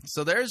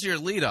 So there's your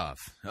leadoff.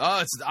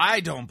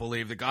 I don't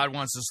believe that God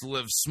wants us to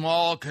live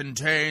small,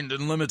 contained,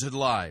 and limited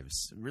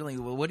lives. Really,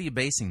 what are you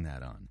basing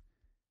that on?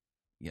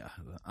 Yeah.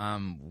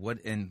 What?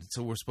 And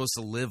so we're supposed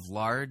to live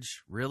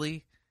large?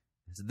 Really?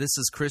 This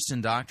is Christian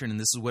doctrine, and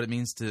this is what it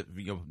means to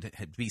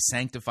be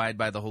sanctified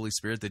by the Holy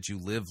Spirit, that you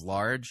live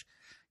large?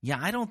 Yeah,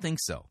 I don't think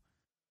so.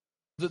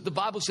 The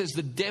Bible says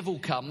the devil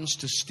comes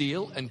to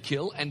steal and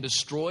kill and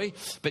destroy,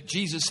 but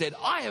Jesus said,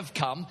 I have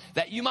come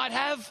that you might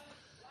have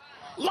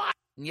life.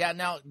 Yeah,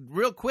 now,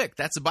 real quick,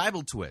 that's a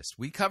Bible twist.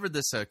 We covered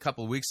this a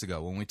couple weeks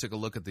ago when we took a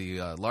look at the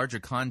larger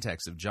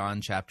context of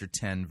John chapter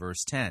 10,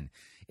 verse 10.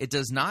 It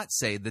does not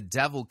say the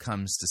devil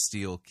comes to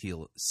steal,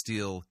 kill,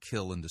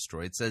 and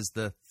destroy. It says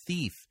the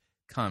thief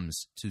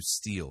comes to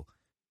steal,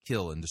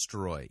 kill, and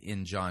destroy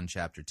in John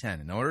chapter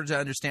 10. In order to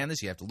understand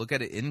this, you have to look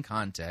at it in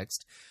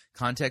context.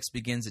 Context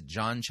begins at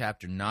John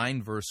chapter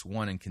 9, verse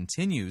 1, and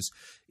continues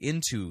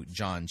into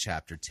John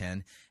chapter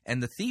 10.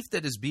 And the thief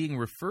that is being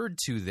referred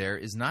to there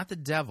is not the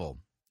devil.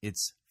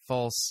 It's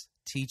false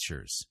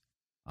teachers.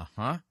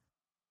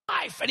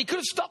 Life. And he could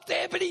have stopped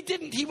there, but he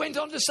didn't. He went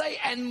on to say,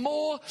 and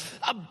more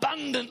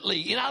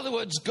abundantly. In other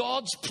words,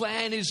 God's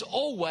plan is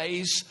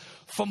always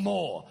for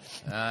more.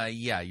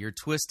 Yeah, you're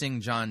twisting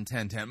John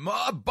 10:10. More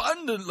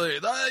abundantly.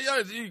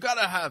 You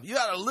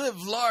gotta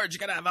live large. You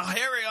gotta have a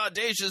hairy,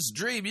 audacious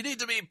dream. You need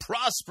to be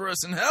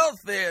prosperous and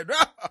healthy.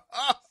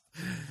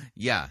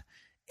 Yeah.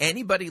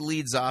 Anybody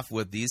leads off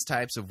with these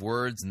types of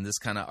words and this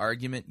kind of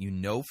argument, you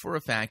know for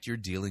a fact you're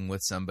dealing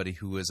with somebody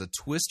who is a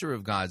twister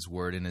of God's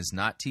word and is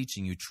not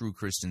teaching you true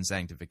Christian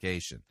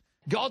sanctification.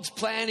 God's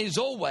plan is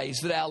always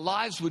that our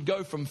lives would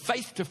go from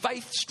faith to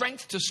faith,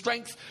 strength to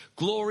strength,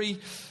 glory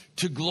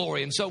to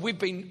glory. And so we've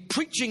been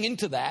preaching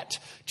into that,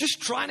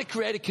 just trying to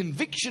create a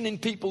conviction in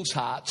people's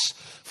hearts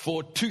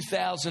for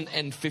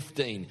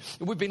 2015.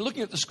 We've been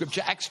looking at the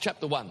scripture, Acts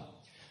chapter 1,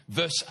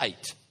 verse 8.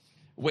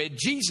 Where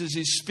Jesus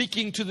is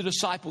speaking to the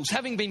disciples,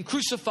 having been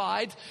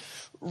crucified,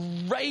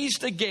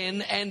 raised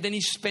again, and then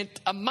he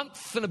spent a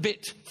month and a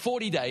bit,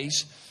 40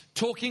 days,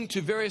 talking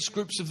to various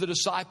groups of the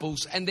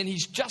disciples, and then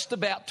he's just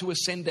about to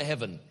ascend to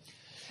heaven.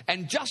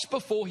 And just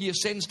before he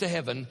ascends to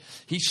heaven,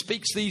 he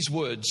speaks these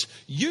words,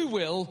 "You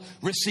will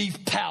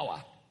receive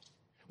power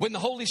when the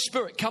Holy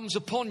Spirit comes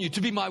upon you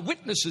to be my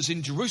witnesses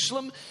in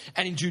Jerusalem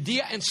and in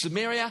Judea and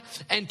Samaria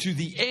and to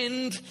the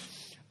end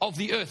of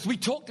the earth." We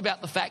talked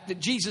about the fact that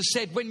Jesus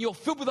said, when you're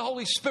filled with the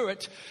Holy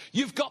Spirit,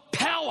 you've got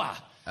power.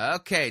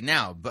 Okay,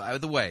 now, by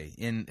the way,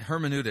 in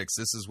hermeneutics,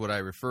 this is what I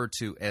refer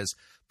to as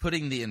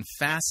putting the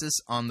emphasis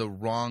on the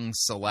wrong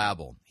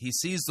syllable. He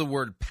sees the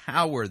word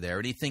power there,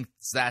 and he thinks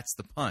that's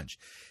the punch.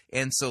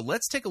 And so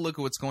let's take a look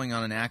at what's going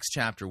on in Acts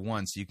chapter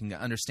 1 so you can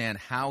understand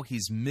how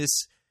he's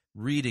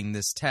misreading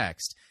this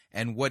text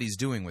and what he's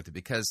doing with it.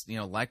 Because,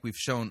 like we've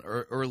shown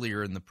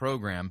earlier in the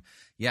program,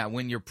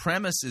 when your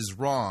premise is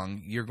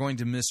wrong, you're going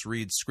to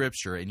misread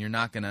Scripture and you're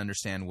not going to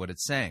understand what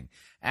it's saying.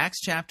 Acts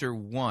chapter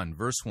 1,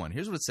 verse 1,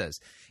 here's what it says.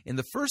 In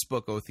the first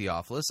book, O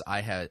Theophilus, I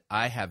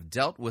have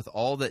dealt with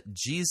all that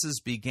Jesus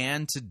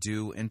began to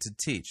do and to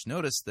teach.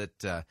 Notice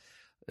that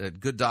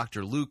good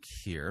Dr. Luke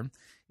here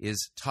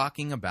is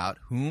talking about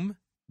whom?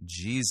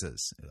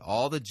 Jesus.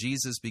 All that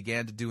Jesus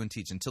began to do and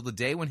teach until the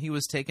day when he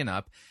was taken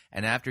up,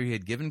 and after he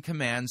had given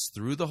commands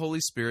through the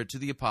Holy Spirit to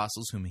the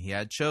apostles whom he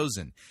had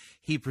chosen.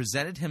 He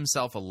presented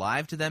himself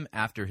alive to them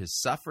after his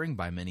suffering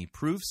by many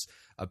proofs,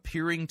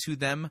 appearing to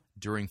them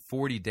during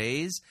 40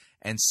 days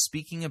and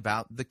speaking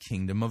about the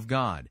kingdom of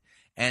God.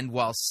 And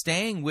while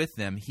staying with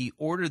them, he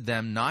ordered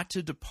them not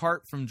to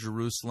depart from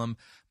Jerusalem,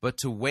 but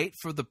to wait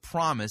for the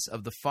promise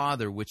of the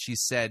Father, which he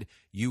said,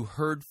 "You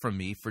heard from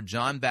me, for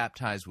John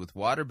baptized with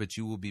water, but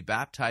you will be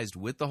baptized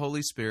with the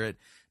Holy Spirit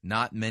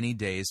not many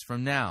days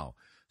from now."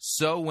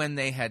 So when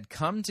they had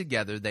come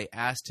together, they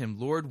asked him,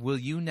 "Lord, will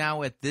you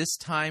now at this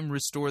time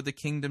restore the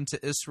kingdom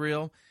to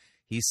Israel?"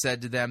 He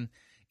said to them,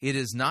 "It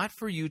is not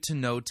for you to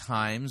know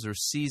times or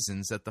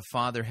seasons that the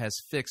Father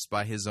has fixed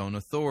by his own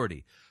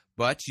authority.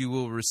 But you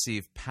will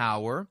receive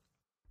power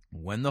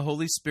when the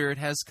Holy Spirit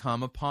has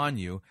come upon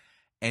you,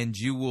 and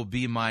you will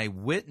be my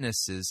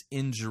witnesses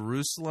in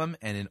Jerusalem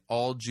and in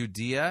all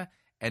Judea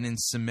and in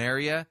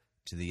Samaria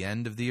to the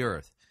end of the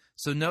earth."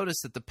 So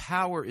notice that the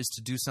power is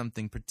to do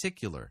something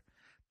particular.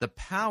 The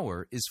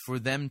power is for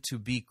them to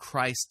be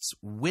Christ's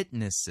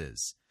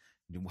witnesses.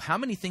 How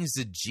many things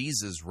did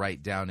Jesus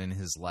write down in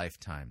his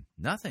lifetime?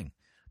 Nothing.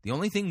 The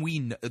only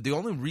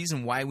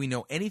reason why we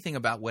know anything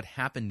about what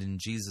happened in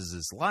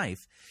Jesus'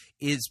 life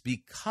is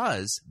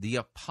because the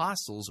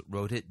apostles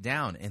wrote it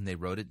down, and they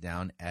wrote it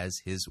down as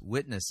his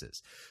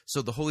witnesses.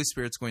 So the Holy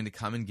Spirit's going to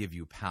come and give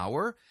you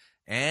power,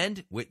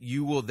 and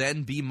you will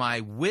then be my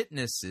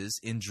witnesses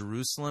in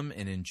Jerusalem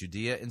and in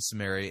Judea and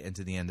Samaria and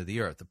to the end of the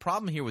earth. The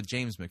problem here with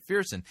James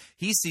McPherson,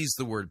 he sees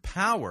the word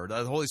power.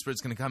 The Holy Spirit's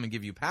going to come and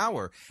give you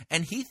power,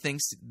 and he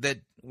thinks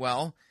that,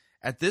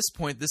 At this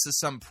point, this is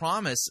some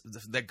promise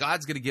that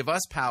God's going to give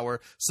us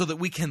power so that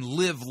we can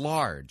live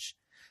large.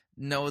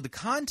 No, the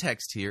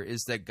context here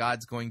is that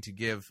God's going to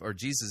give, or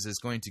Jesus is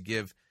going to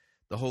give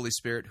the Holy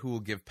Spirit, who will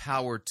give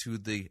power to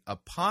the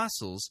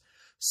apostles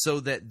so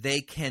that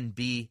they can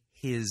be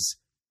his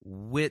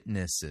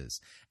witnesses.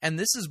 And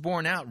this is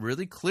borne out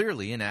really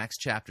clearly in Acts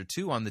chapter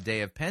 2 on the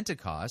day of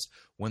Pentecost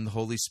when the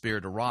Holy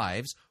Spirit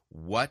arrives.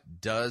 What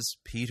does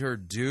Peter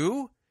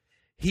do?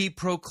 He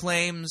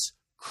proclaims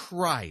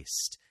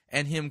Christ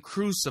and him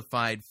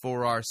crucified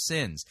for our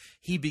sins.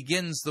 He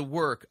begins the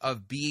work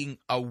of being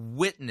a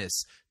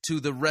witness to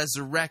the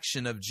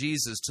resurrection of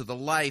Jesus, to the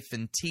life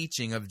and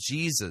teaching of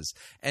Jesus,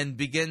 and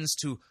begins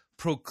to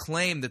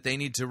proclaim that they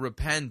need to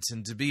repent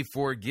and to be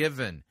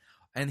forgiven.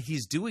 And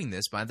he's doing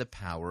this by the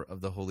power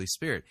of the Holy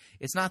Spirit.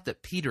 It's not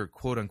that Peter,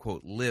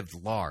 quote-unquote, lived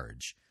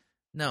large.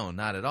 No,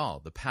 not at all.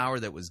 The power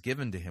that was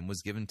given to him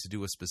was given to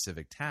do a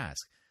specific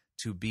task,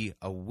 to be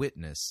a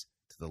witness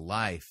to the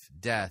life,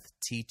 death,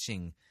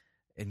 teaching,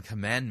 and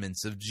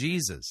commandments of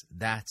Jesus.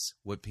 That's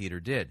what Peter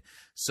did.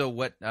 So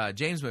what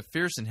James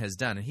McPherson has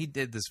done, and he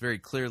did this very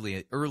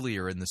clearly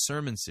earlier in the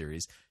sermon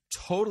series,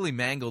 totally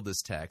mangled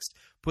this text,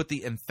 put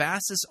the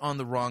emphasis on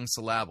the wrong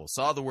syllable,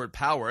 saw the word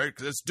power,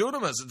 it's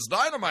dunamis, it's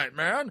dynamite,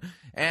 man,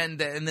 and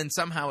then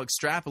somehow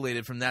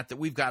extrapolated from that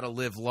we've got to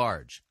live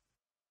large.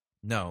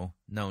 No,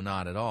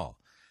 not at all.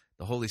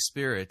 The Holy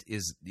Spirit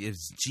is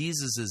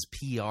Jesus'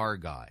 PR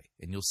guy,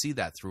 and you'll see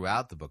that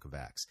throughout the book of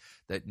Acts,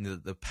 that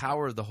the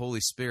power of the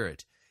Holy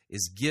Spirit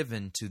is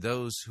given to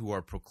those who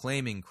are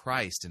proclaiming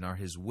Christ and are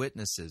his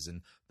witnesses,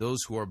 and those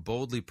who are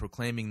boldly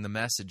proclaiming the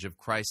message of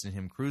Christ and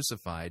him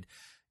crucified,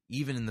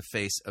 even in the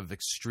face of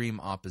extreme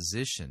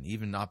opposition,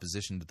 even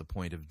opposition to the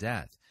point of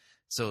death.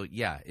 So,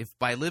 yeah, if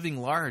by living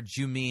large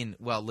you mean,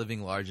 well,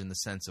 living large in the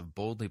sense of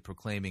boldly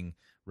proclaiming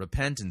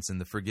repentance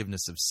and the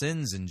forgiveness of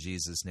sins in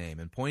Jesus' name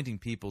and pointing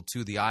people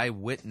to the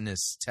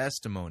eyewitness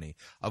testimony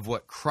of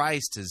what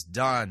Christ has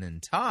done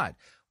and taught,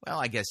 well,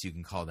 I guess you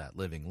can call that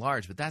living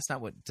large, but that's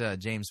not what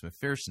James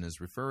McPherson is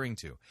referring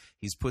to.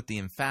 He's put the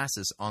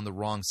emphasis on the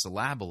wrong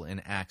syllable in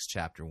Acts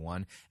chapter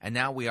 1, and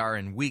now we are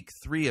in week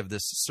 3 of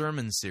this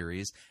sermon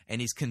series,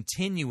 and he's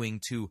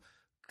continuing to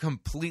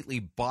completely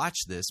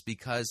botch this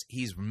because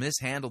he's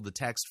mishandled the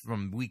text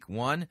from week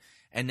 1,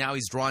 and now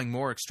he's drawing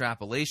more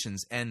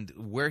extrapolations, and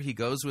where he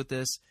goes with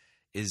this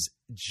is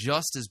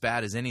just as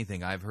bad as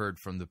anything I've heard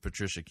from the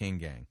Patricia King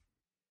gang.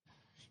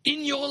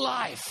 In your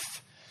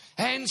life.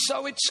 And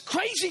so it's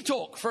crazy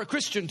talk for a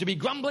Christian to be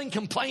grumbling,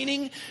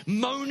 complaining,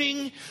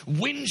 moaning,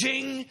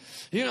 whinging,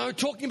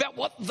 talking about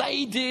what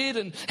they did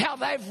and how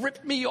they've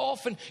ripped me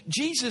off. And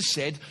Jesus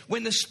said,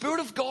 when the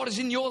Spirit of God is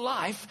in your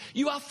life,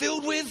 you are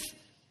filled with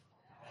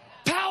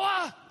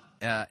power.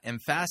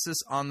 Emphasis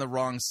on the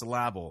wrong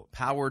syllable.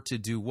 Power to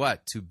do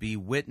what? To be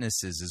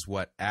witnesses is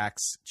what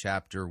Acts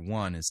chapter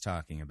 1 is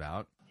talking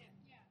about.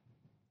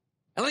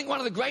 I think one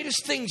of the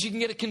greatest things you can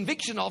get a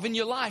conviction of in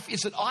your life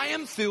is that I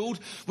am filled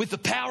with the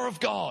power of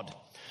God.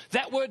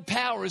 That word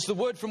power is the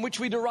word from which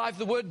we derive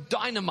the word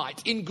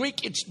dynamite. In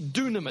Greek, it's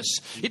dunamis.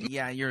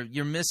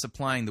 You're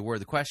misapplying the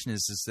word. The question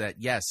is that,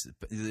 yes,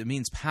 it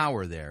means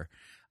power there.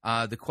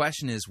 The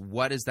question is,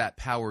 what is that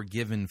power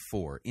given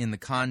for in the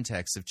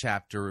context of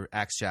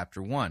Acts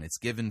chapter 1? It's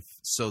given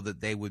so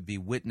that they would be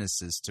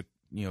witnesses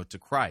to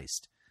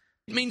Christ.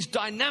 It means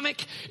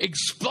dynamic,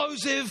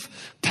 explosive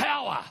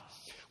power.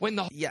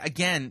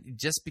 Again,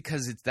 just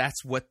because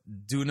that's what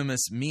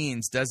dunamis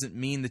means doesn't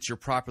mean that you're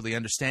properly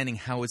understanding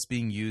how it's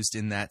being used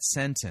in that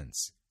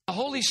sentence. The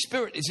Holy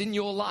Spirit is in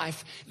your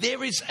life.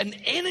 There is an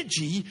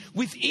energy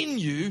within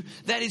you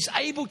that is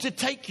able to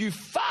take you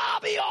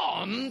far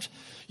beyond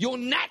your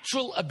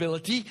natural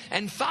ability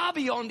and far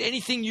beyond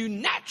anything you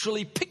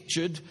naturally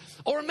pictured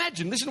or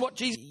imagined. Listen to what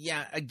Jesus...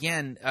 Yeah,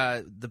 again,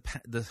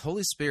 the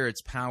Holy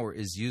Spirit's power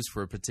is used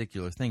for a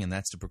particular thing, and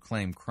that's to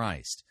proclaim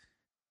Christ.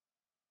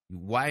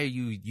 Why are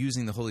you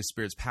using the Holy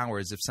Spirit's power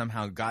as if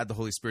somehow God, the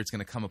Holy Spirit's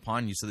going to come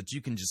upon you so that you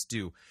can just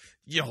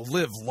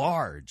live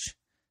large?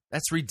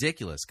 That's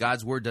ridiculous.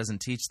 God's word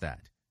doesn't teach that.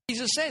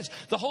 Jesus says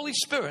the Holy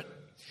Spirit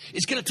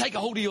is going to take a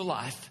hold of your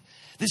life.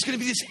 There's going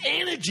to be this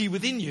energy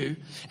within you,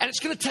 and it's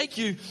going to take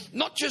you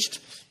not just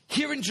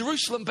here in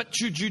Jerusalem, but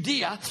to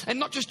Judea, and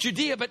not just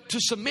Judea, but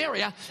to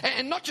Samaria,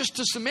 and not just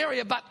to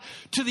Samaria, but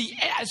to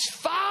as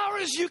far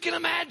as you can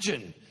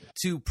imagine.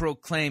 To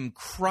proclaim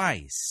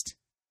Christ.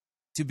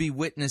 To be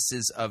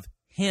witnesses of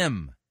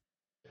him.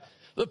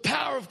 The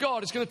power of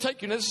God is going to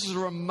take you. Now, this is a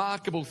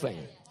remarkable thing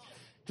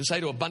to say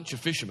to a bunch of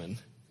fishermen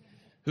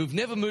who've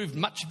never moved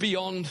much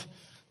beyond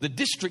the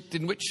district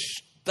in which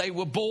they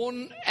were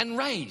born and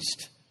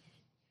raised.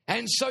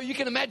 And so you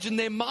can imagine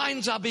their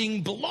minds are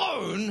being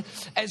blown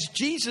as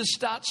Jesus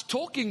starts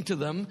talking to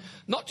them,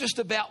 not just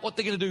about what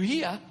they're going to do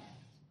here,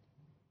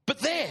 but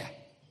there.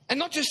 And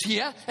not just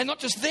here, and not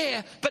just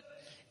there, but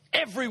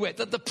everywhere.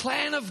 That the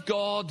plan of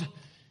God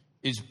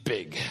is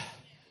big.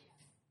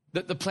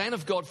 That the plan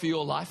of God for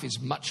your life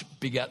is much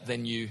bigger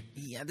than you.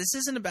 Yeah, this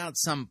isn't about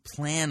some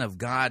plan of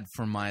God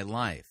for my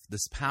life.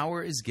 This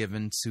power is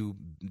given to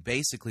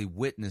basically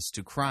witness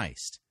to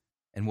Christ.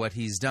 and what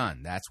he's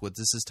done. That's what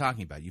this is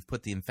talking about. You've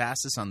put the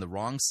emphasis on the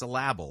wrong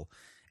syllable,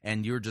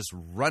 and you're just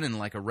running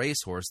like a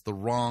racehorse the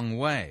wrong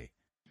way.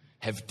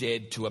 Have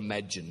dared to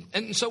imagine.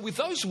 And so with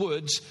those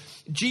words,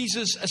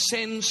 Jesus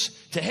ascends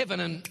to heaven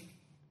and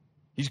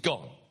he's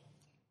gone.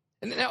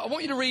 And now I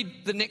want you to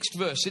read the next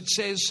verse. It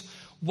says,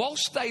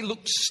 whilst they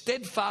looked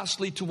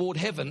steadfastly toward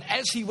heaven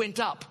as he went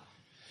up,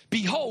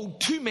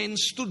 behold, 2 men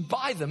stood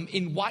by them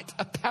in white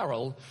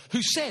apparel,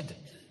 who said,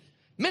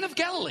 Men of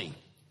Galilee,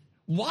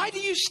 why do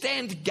you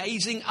stand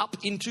gazing up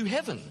into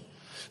heaven?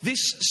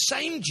 This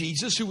same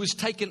Jesus who was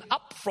taken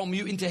up from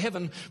you into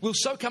heaven will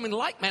so come in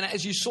like manner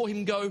as you saw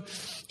him go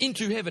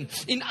into heaven.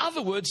 In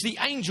other words, the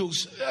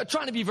angels are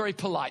trying to be very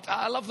polite.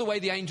 I love the way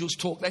the angels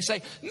talk. They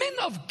say, Men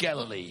of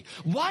Galilee,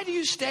 why do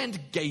you stand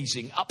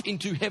gazing up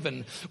into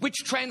heaven? Which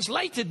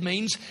translated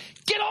means,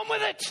 get on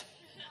with it.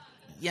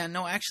 Yeah,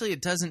 no, actually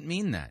it doesn't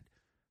mean that.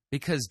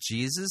 Because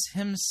Jesus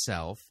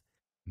himself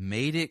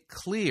made it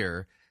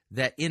clear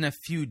that in a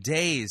few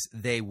days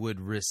they would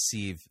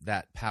receive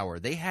that power.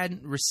 They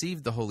hadn't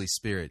received the Holy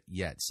Spirit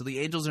yet. So the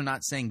angels are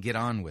not saying, get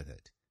on with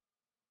it.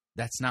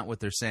 That's not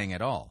what they're saying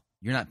at all.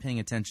 You're not paying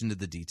attention to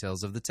the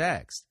details of the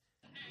text.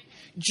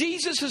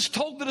 Jesus has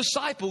told the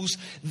disciples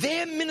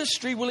their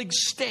ministry will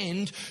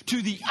extend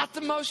to the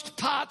uttermost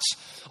parts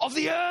of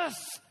the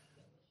earth.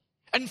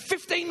 And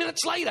 15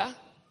 minutes later,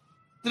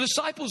 the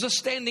disciples are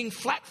standing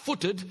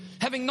flat-footed,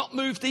 having not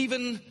moved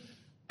even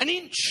an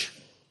inch.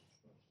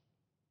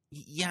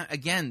 Yeah,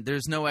 again,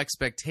 there's no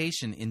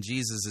expectation in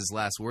Jesus'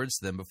 last words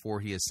to them before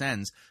he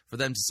ascends for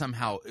them to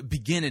somehow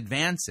begin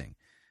advancing.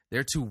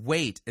 They're to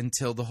wait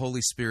until the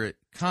Holy Spirit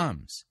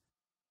comes.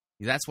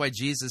 That's why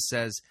Jesus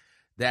says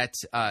that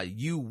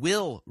you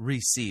will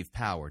receive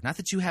power. Not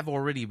that you have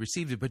already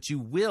received it, but you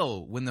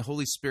will when the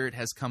Holy Spirit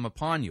has come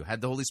upon you.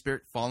 Had the Holy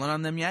Spirit fallen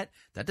on them yet?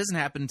 That doesn't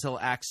happen until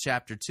Acts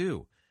chapter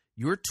 2.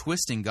 You're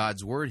twisting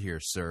God's word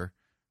here, sir.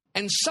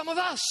 And some of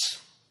us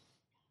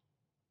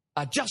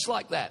are just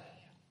like that.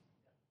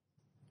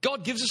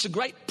 God gives us a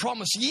great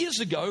promise years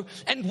ago,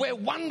 and we're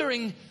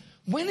wondering,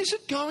 when is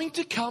it going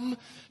to come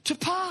to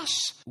pass?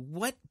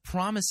 What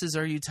promises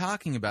are you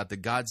talking about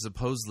that God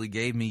supposedly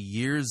gave me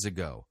years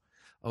ago?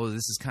 Oh,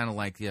 this is kind of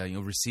like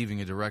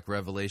receiving a direct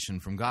revelation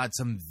from God,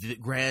 some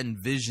grand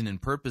vision and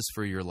purpose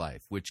for your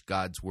life, which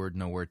God's word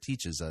nowhere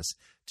teaches us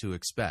to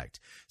expect.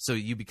 So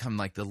you become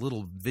like the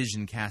little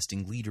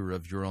vision-casting leader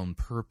of your own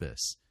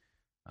purpose.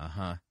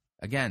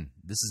 Again,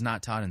 this is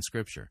not taught in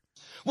Scripture.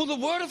 Well, the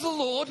word of the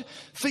Lord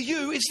for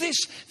you is this: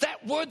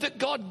 that word that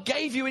God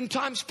gave you in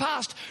times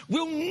past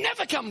will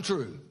never come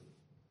true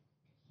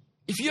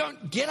if you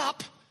don't get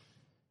up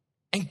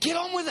and get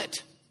on with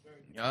it.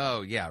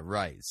 Oh, yeah,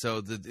 right.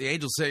 So the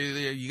angels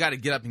say you got to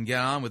get up and get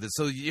on with it.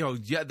 So,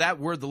 that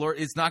word, the Lord,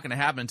 it's not going to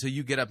happen until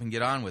you get up and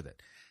get on with it.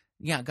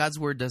 Yeah, God's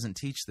word doesn't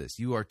teach this.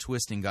 You are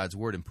twisting God's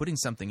word and putting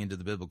something into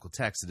the biblical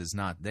text that is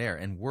not there.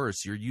 And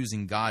worse, you're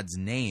using God's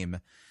name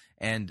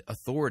and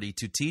authority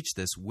to teach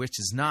this, which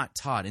is not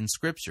taught in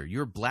Scripture.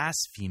 You're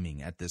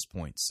blaspheming at this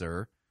point,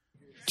 sir.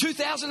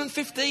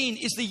 2015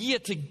 is the year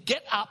to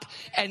get up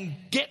and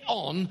get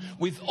on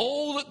with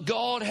all that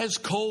God has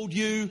called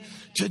you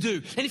to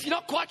do. And if you're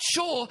not quite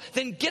sure,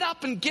 then get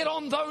up and get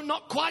on, though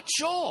not quite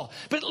sure.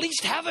 But at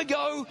least have a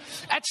go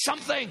at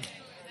something.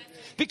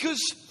 Because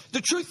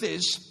the truth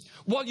is,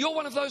 while you're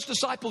one of those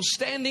disciples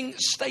standing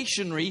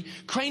stationary,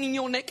 craning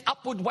your neck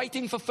upward,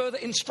 waiting for further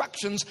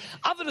instructions,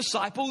 other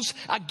disciples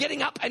are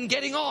getting up and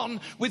getting on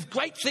with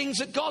great things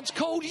that God's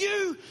called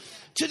you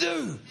to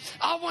do.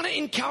 I want to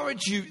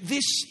encourage you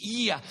this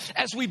year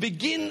as we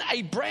begin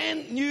a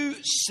brand new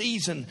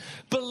season.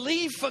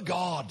 Believe for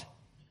God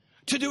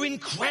to do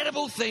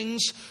incredible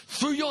things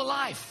through your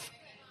life.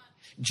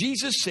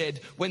 Jesus said,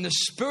 when the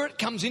Spirit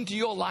comes into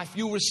your life,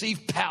 you'll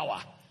receive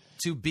power.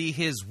 To be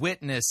His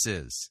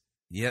witnesses.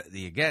 Yeah,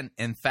 again,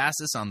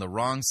 emphasis on the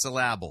wrong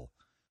syllable.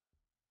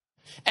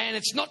 And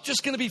it's not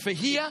just going to be for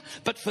here,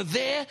 but for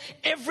there.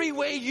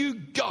 Everywhere you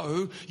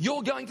go,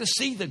 you're going to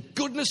see the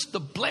goodness, the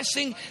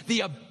blessing,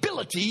 the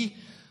ability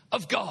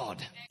of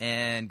God.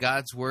 And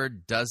God's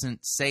word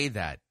doesn't say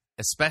that,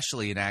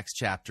 especially in Acts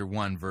chapter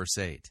 1, verse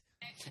 8.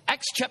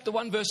 Acts chapter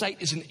 1, verse 8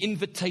 is an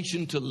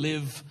invitation to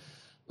live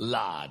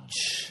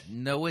large.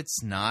 No,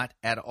 it's not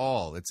at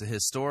all. It's a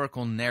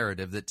historical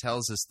narrative that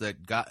tells us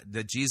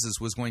that Jesus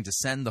was going to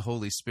send the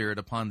Holy Spirit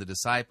upon the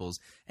disciples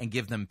and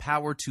give them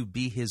power to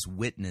be His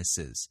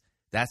witnesses.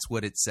 That's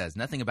what it says.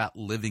 Nothing about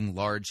living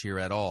large here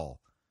at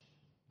all.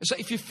 So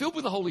if you're filled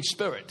with the Holy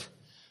Spirit,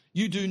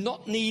 you do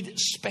not need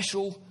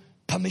special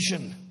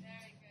permission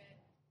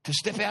to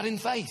step out in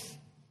faith.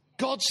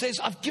 God says,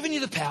 I've given you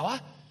the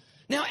power.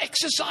 Now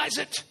exercise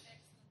it.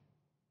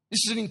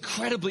 This is an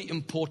incredibly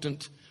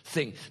important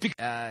thing.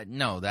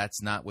 No,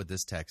 that's not what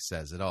this text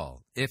says at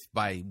all. If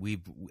we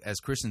as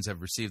Christians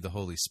have received the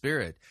Holy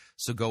Spirit,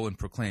 so go and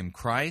proclaim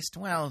Christ,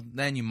 well,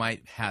 then you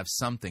might have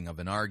something of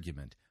an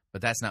argument.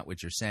 But that's not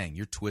what you're saying.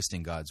 You're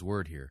twisting God's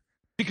word here.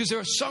 Because there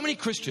are so many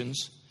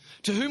Christians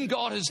to whom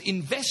God has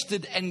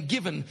invested and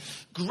given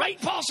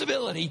great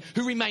possibility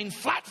who remain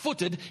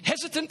flat-footed,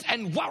 hesitant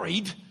and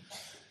worried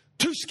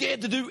too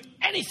scared to do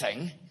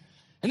anything.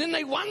 And then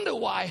they wonder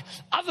why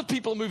other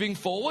people are moving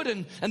forward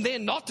and they're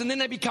not. And then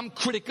they become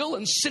critical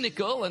and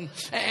cynical. And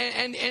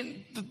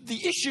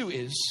the issue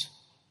is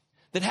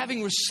that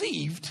having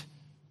received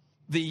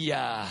the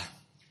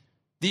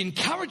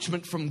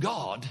encouragement from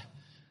God,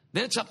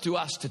 then it's up to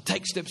us to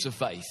take steps of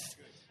faith.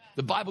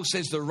 The Bible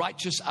says the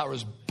righteous are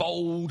as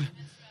bold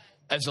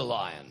as a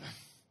lion.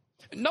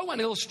 No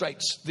one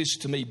illustrates this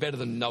to me better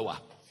than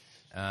Noah.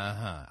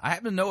 I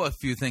happen to know a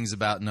few things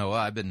about Noah.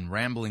 I've been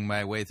rambling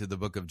my way through the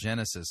book of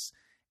Genesis,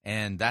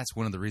 and that's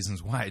one of the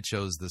reasons why I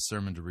chose this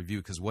sermon to review,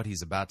 because what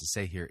he's about to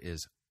say here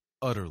is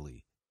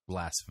utterly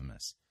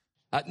blasphemous.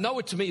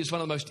 Noah, to me, is one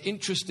of the most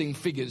interesting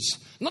figures,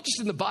 not just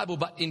in the Bible,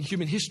 but in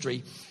human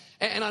history.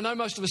 And I know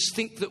most of us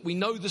think that we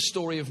know the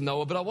story of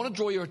Noah, but I want to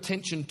draw your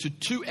attention to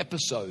two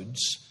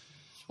episodes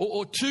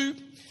or two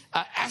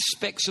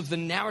aspects of the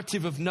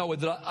narrative of Noah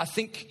that I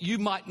think you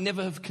might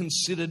never have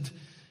considered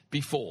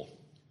before.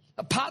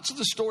 Parts of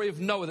the story of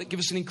Noah that give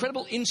us an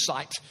incredible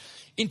insight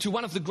into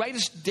one of the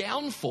greatest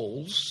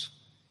downfalls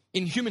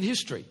in human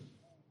history.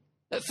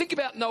 Think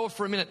about Noah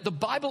for a minute. The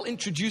Bible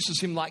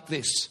introduces him like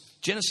this.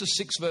 Genesis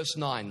 6 verse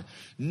 9.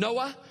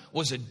 Noah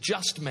was a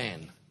just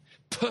man,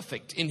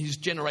 perfect in his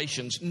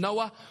generations.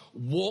 Noah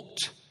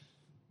walked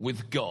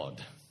with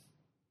God.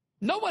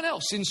 No one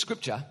else in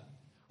Scripture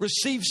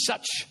receives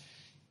such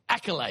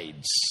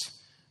accolades.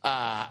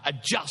 A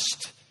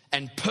just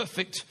and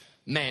perfect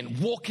man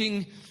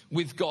walking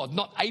with God.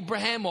 Not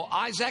Abraham or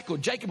Isaac or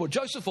Jacob or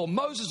Joseph or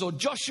Moses or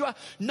Joshua.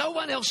 No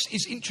one else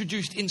is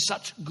introduced in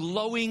such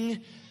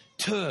glowing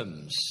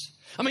terms.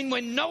 I mean,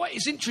 when Noah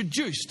is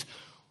introduced,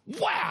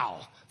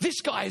 wow,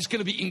 this guy is going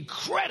to be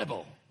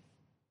incredible.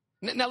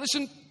 Now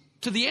listen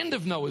to the end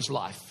of Noah's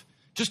life,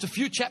 just a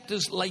few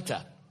chapters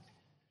later.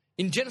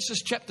 In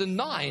Genesis chapter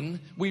 9,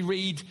 we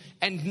read,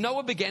 and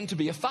Noah began to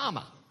be a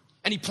farmer,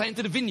 and he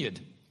planted a vineyard.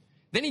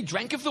 Then he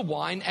drank of the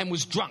wine and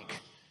was drunk,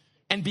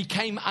 and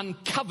became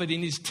uncovered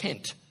in his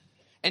tent.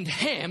 And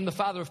Ham, the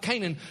father of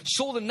Canaan,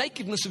 saw the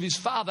nakedness of his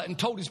father and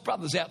told his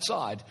brothers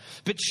outside.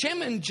 But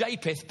Shem and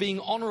Japheth, being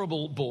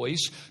honorable boys,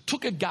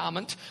 took a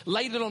garment,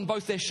 laid it on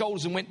both their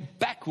shoulders and went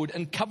backward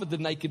and covered the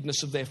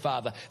nakedness of their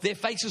father. Their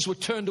faces were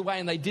turned away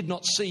and they did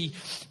not see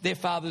their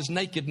father's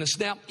nakedness.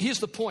 Now, here's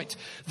the point.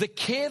 The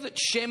care that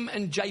Shem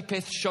and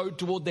Japheth showed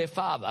toward their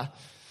father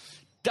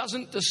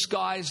doesn't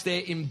disguise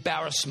their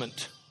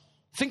embarrassment.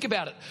 Think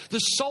about it. The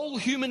sole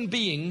human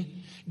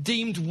being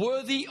deemed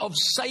worthy of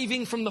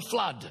saving from the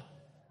flood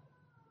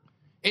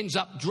ends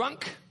up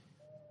drunk,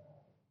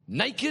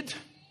 naked,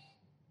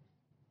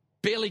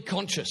 barely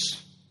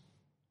conscious.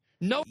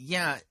 No.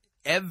 Yeah,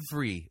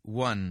 every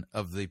one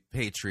of the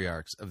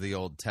patriarchs of the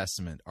Old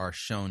Testament are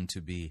shown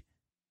to be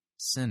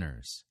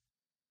sinners.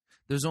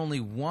 There's only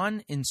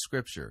one in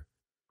Scripture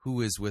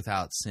who is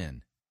without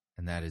sin,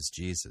 and that is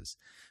Jesus.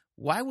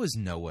 Why was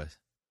Noah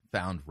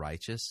found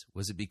righteous?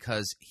 Was it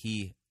because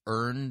he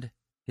earned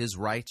his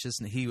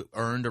righteousness? He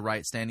earned a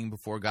right standing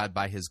before God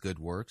by his good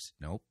works?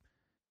 Nope.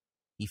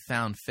 He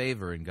found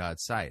favor in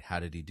God's sight. How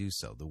did he do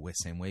so? The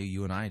same way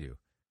you and I do,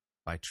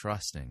 by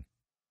trusting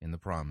in the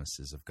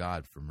promises of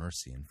God for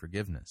mercy and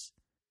forgiveness.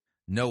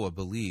 Noah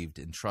believed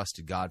and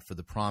trusted God for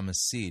the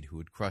promised seed who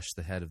would crush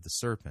the head of the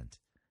serpent.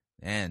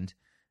 And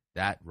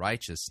that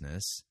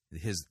righteousness,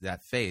 that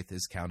faith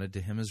is counted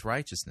to him as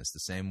righteousness, the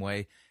same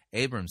way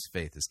Abram's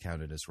faith is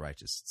counted as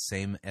righteous,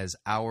 same as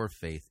our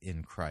faith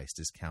in Christ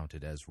is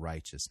counted as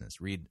righteousness.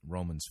 Read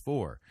Romans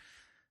 4.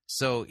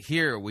 So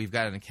here we've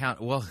got an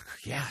account. Well,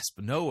 yes,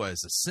 but Noah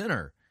is a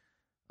sinner.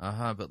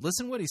 But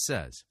listen what he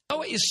says.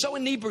 Noah is so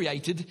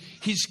inebriated,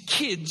 his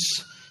kids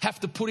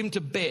have to put him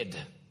to bed.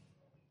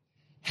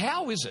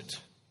 How is it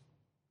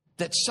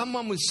that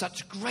someone with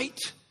such great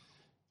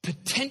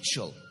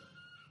potential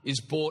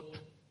is brought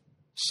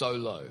so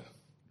low?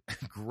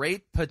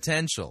 Great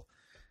potential.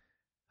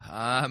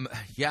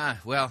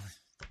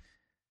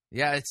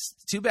 Yeah, it's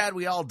too bad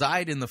we all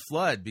died in the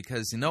flood,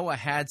 because Noah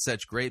had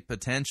such great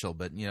potential,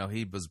 but,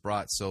 he was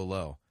brought so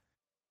low.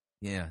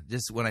 Yeah,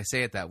 just when I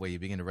say it that way, you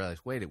begin to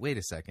realize, wait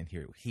a second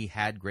here. He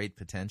had great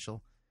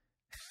potential?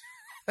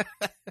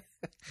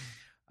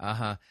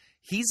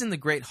 He's in the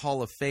Great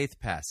Hall of Faith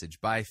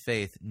passage, by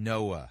faith,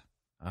 Noah.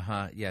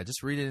 Yeah,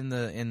 just read it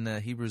in the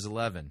Hebrews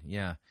 11.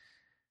 Yeah.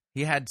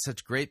 He had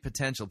such great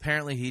potential.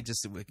 Apparently, he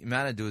just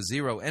amounted to a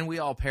zero, and we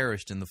all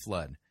perished in the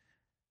flood.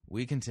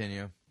 We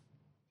continue.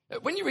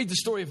 When you read the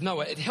story of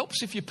Noah, it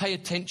helps if you pay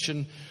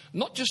attention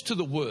not just to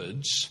the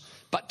words,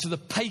 but to the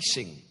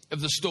pacing of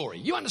the story.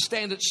 You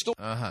understand its story.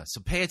 So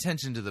pay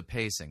attention to the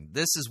pacing.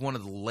 This is one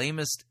of the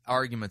lamest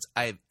arguments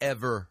I've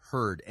ever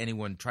heard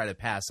anyone try to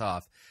pass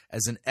off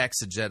as an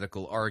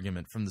exegetical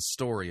argument from the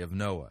story of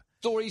Noah.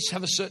 Stories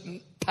have a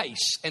certain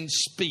pace and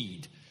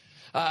speed.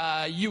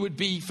 You would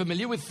be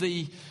familiar with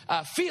the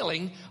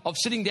feeling of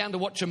sitting down to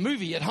watch a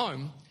movie at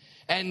home.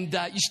 And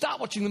you start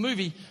watching the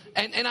movie,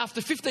 and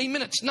after 15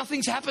 minutes,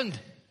 nothing's happened.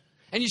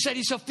 And you say to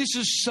yourself, this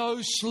is so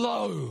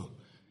slow.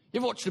 You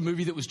ever watched a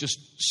movie that was just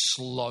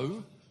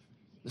slow?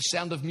 The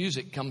Sound of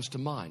Music comes to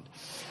mind.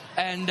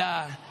 And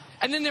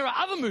And then there are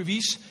other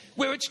movies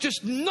where it's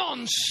just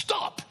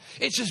non-stop.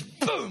 It's just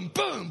boom,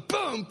 boom,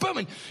 boom, boom.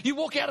 And you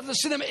walk out of the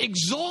cinema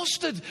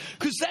exhausted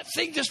because that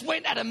thing just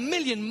went at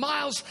 1,000,000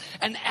 miles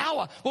an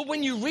hour. Well,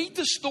 when you read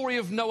the story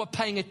of Noah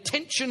paying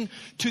attention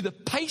to the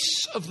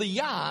pace of the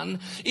yarn,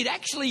 it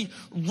actually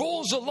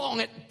roars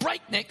along at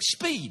breakneck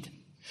speed.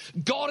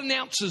 God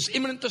announces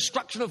imminent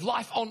destruction of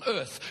life on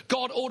earth.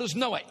 God orders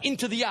Noah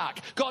into the ark.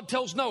 God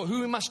tells Noah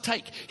who he must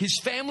take, his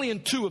family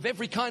and 2 of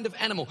every kind of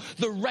animal.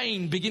 The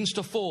rain begins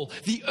to fall.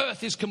 The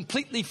earth is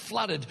completely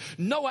flooded.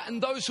 Noah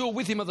and those who are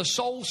with him are the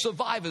sole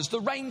survivors.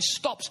 The rain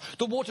stops.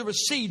 The water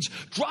recedes.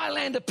 Dry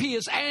land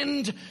appears.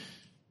 And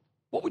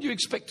what would you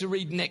expect to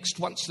read next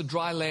once the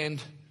dry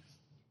land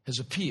has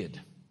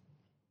appeared?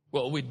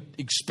 Well, we'd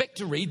expect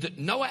to read that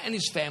Noah and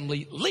his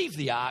family leave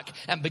the ark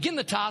and begin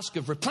the task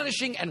of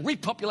replenishing and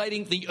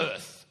repopulating the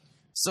earth.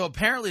 So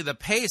apparently the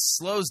pace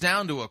slows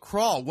down to a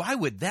crawl. Why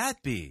would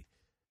that be?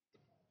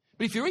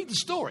 But if you read the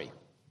story,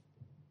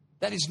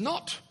 that is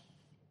not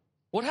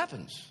what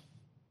happens.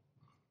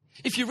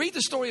 If you read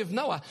the story of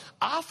Noah,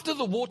 after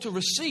the water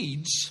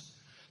recedes,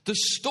 the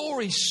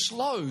story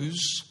slows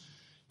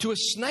to a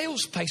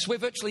snail's pace where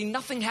virtually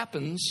nothing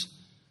happens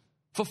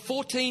for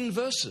 14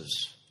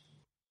 verses.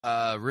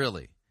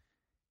 Really?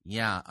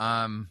 Yeah,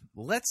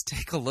 let's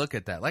take a look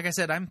at that. Like I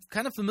said, I'm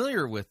kind of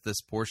familiar with this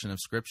portion of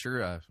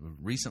Scripture. I've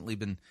recently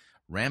been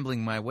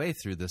rambling my way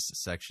through this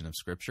section of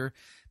Scripture.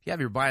 If you have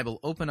your Bible,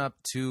 open up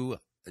to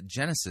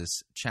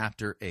Genesis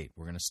chapter 8.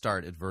 We're going to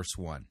start at verse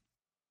 1.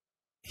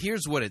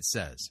 Here's what it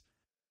says.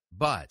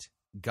 But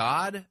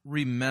God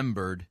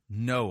remembered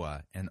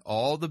Noah and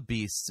all the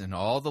beasts and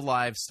all the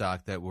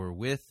livestock that were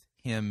with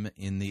him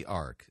in the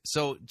ark.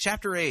 So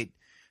chapter 8,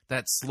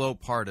 that slow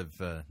part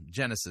of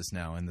Genesis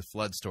now in the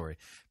flood story,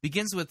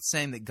 begins with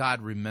saying that God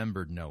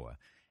remembered Noah.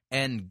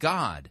 And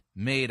God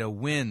made a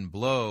wind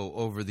blow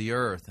over the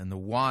earth, and the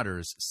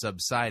waters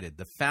subsided.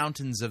 The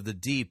fountains of the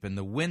deep and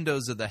the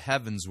windows of the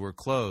heavens were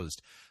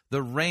closed.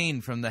 The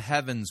rain from the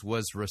heavens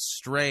was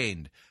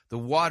restrained. The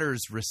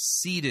waters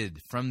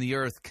receded from the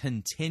earth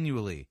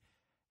continually.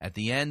 At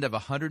the end of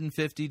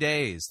 150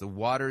 days, the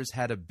waters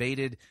had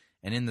abated,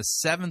 and in the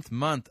 7th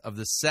month of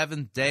the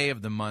 7th day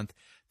of the month,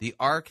 the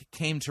ark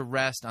came to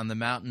rest on the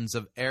mountains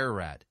of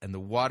Ararat, and the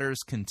waters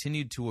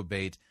continued to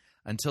abate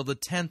until the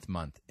 10th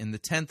month. In the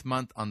 10th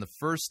month, on the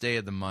 1st day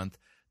of the month,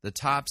 the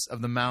tops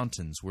of the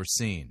mountains were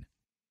seen.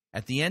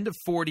 At the end of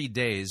 40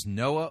 days,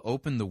 Noah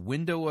opened the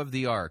window of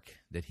the ark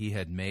that he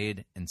had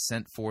made and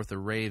sent forth a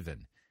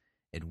raven.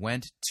 It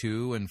went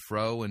to and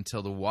fro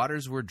until the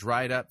waters were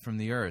dried up from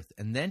the earth,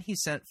 and then he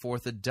sent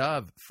forth a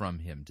dove from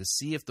him to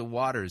see if the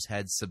waters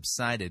had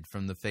subsided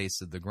from the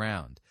face of the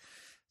ground.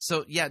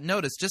 So, yeah,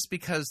 notice, just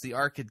because the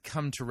ark had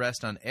come to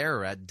rest on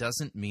Ararat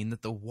doesn't mean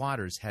that the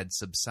waters had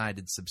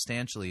subsided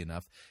substantially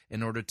enough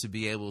in order to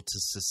be able to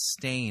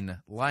sustain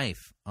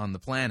life on the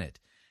planet.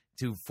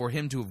 For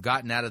him to have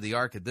gotten out of the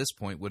ark at this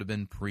point would have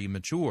been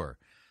premature.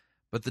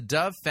 But the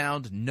dove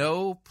found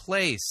no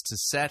place to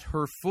set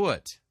her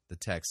foot, the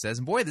text says.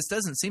 And boy, this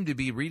doesn't seem to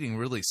be reading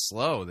really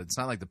slow. It's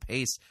not like the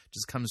pace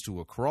just comes to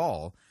a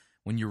crawl.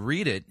 When you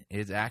read it,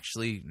 it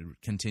actually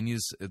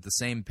continues at the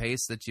same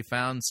pace that you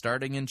found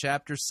starting in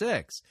chapter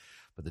 6.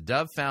 But the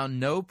dove found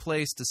no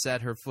place to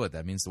set her foot.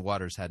 That means the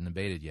waters hadn't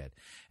abated yet.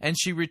 And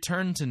she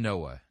returned to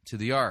Noah, to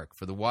the ark,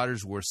 for the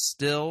waters were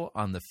still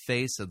on the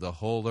face of the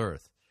whole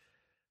earth.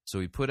 So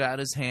he put out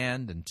his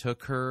hand and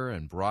took her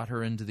and brought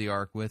her into the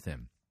ark with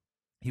him.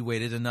 He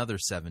waited another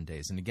 7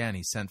 days, and again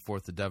he sent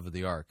forth the dove of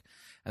the ark.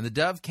 And the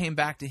dove came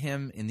back to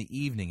him in the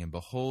evening, and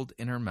behold,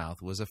 in her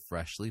mouth was a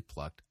freshly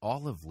plucked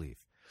olive leaf.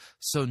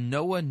 So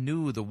Noah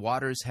knew the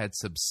waters had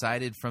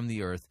subsided from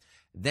the earth.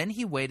 Then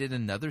he waited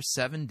another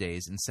 7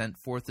 days and sent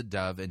forth the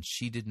dove, and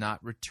she did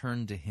not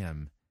return to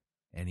him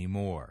any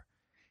more.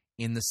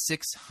 In the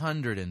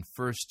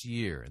 601st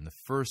year, in the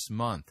 1st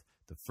month,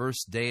 the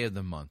 1st day of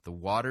the month, the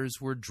waters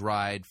were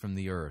dried from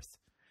the earth.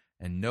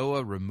 And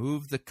Noah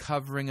removed the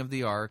covering of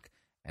the ark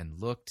and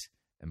looked,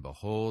 and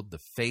behold, the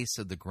face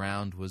of the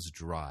ground was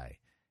dry.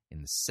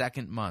 In the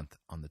 2nd month,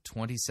 on the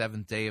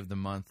 27th day of the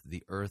month,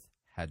 the earth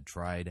had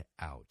dried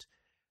out.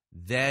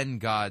 Then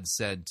God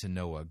said to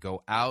Noah,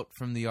 "Go out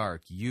from the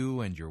ark,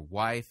 you and your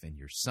wife and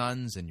your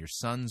sons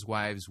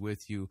wives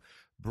with you.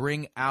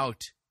 Bring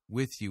out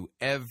with you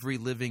every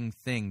living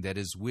thing that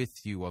is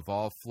with you of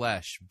all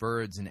flesh,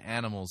 birds and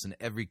animals, and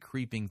every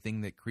creeping thing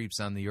that creeps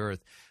on the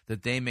earth,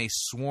 that they may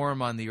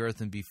swarm on the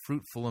earth and be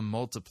fruitful and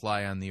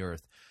multiply on the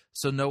earth."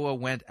 So Noah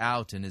went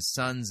out, and his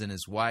sons and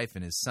his wife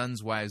and his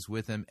sons' wives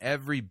with him,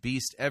 every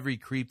beast, every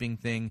creeping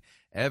thing,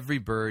 every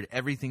bird,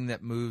 everything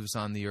that moves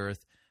on the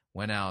earth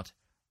went out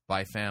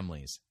by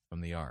families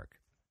from the ark.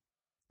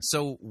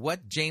 So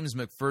what James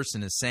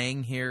McPherson is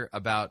saying here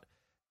about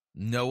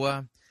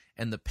Noah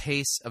and the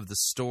pace of the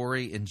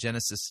story in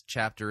Genesis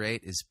chapter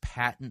 8 is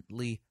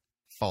patently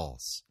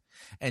false.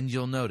 And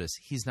you'll notice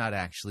he's not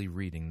actually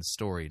reading the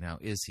story now,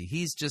 is he?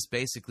 He's just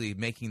basically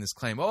making this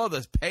claim,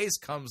 the pace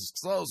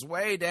slows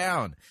way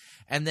down.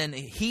 And then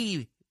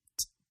he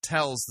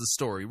retells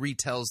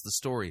the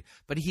story,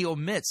 but he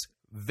omits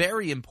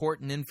very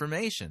important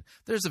information.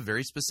 There's a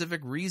very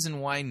specific reason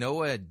why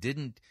Noah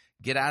didn't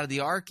get out of the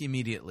ark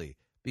immediately,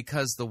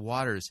 because the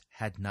waters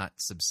had not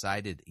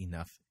subsided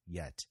enough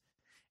yet.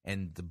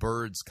 And the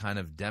birds kind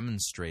of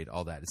demonstrate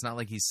all that. It's not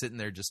like he's sitting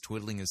there just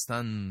twiddling his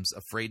thumbs,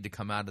 afraid to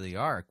come out of the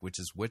ark, which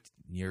is what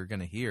you're going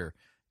to hear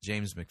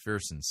James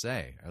McPherson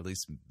say, or at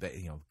least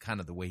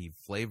kind of the way he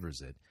flavors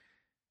it.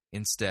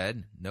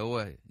 Instead,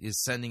 Noah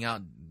is sending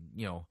out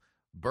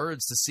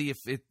birds to see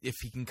if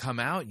he can come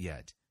out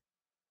yet.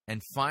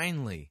 And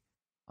finally,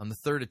 on the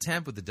third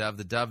attempt with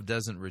the dove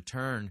doesn't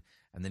return,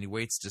 and then he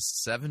waits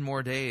just 7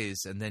 more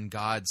days, and then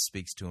God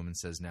speaks to him and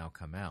says, now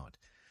come out.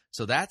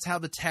 So that's how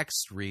the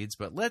text reads,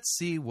 but let's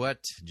see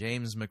what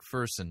James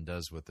McPherson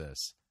does with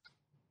this.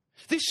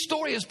 This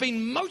story has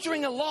been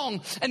motoring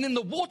along, and then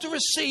the water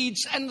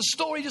recedes, and the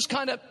story just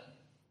kind of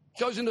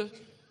goes into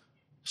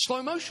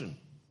slow motion.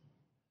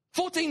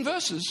 14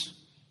 verses,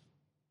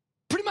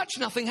 pretty much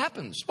nothing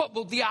happens.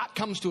 Well, the ark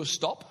comes to a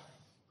stop.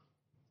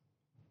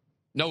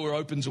 Noah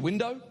opens a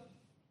window,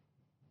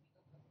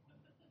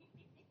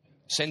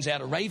 sends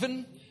out a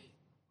raven,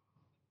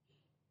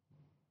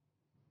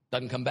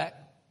 doesn't come back.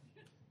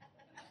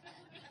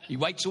 He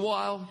waits a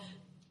while,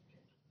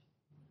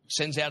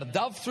 sends out a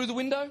dove through the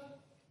window,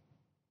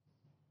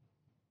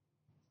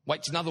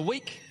 waits another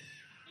week,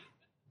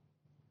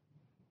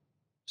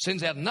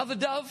 sends out another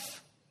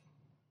dove,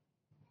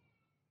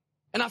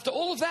 and after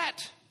all of that,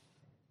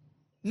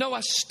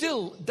 Noah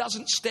still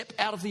doesn't step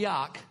out of the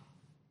ark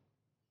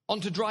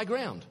onto dry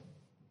ground.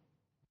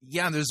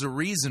 Yeah, there's a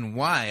reason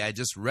why. I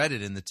just read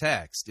it in the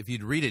text. If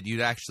you'd read it,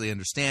 you'd actually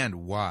understand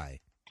why.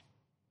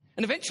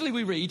 And eventually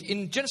we read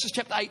in Genesis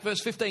chapter 8,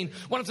 verse 15,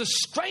 one of the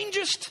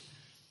strangest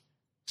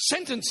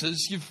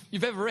sentences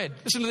you've ever read.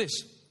 Listen to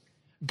this.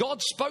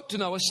 God spoke to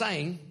Noah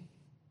saying,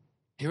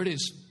 here it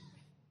is,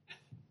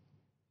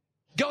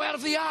 go out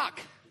of the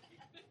ark.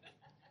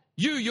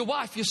 You, your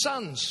wife, your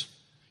sons'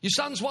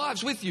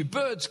 wives with you,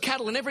 birds,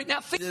 cattle, and every... Now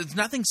there's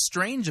nothing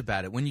strange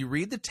about it. When you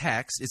read the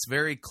text, it's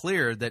very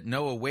clear that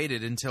Noah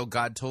waited until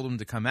God told him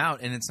to come out.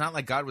 And it's not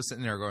like God was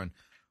sitting there going,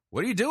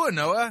 what are you doing,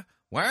 Noah?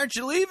 Why aren't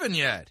you leaving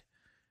yet?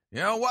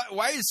 Why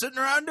are you sitting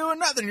around doing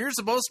nothing? You're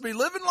supposed to be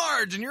living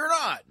large, and you're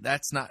not.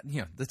 That's not,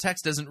 the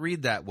text doesn't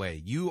read that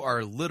way. You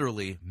are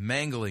literally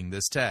mangling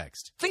this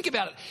text. Think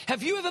about it.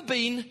 Have you ever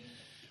been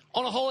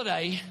on a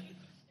holiday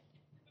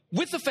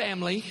with the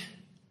family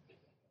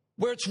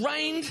where it's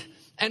rained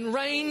and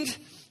rained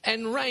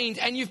and rained,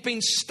 and you've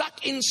been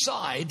stuck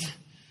inside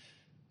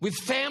with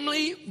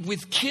family,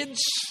 with kids,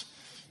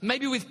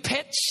 maybe with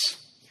pets?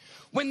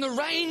 When the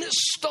rain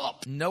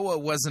stopped... Noah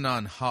wasn't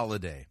on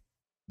holiday.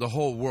 The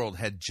whole world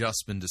had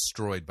just been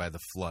destroyed by the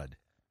flood.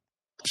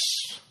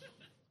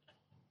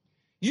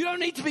 You don't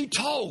need to be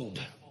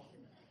told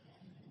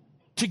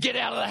to get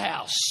out of the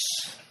house.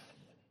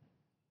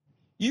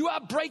 You are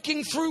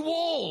breaking through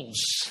walls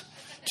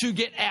to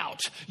get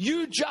out.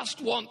 You just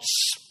want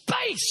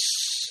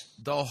space.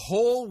 The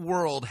whole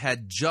world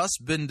had just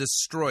been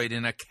destroyed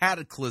in a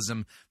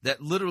cataclysm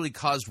that literally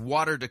caused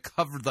water to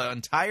cover the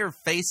entire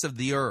face of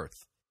the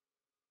earth.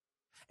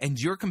 And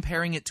you're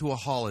comparing it to a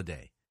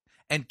holiday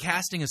and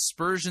casting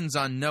aspersions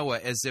on Noah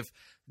as if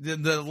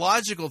the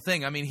logical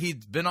thing,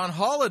 he'd been on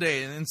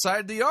holiday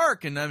inside the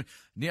ark, and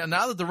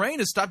now that the rain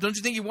has stopped, don't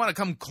you think you want to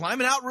come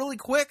climbing out really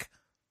quick?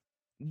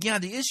 Yeah,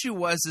 the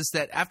issue is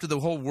that after the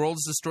whole world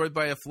is destroyed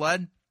by a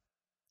flood,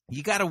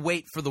 you got to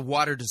wait for the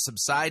water to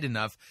subside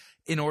enough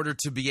in order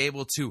to be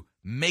able to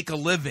make a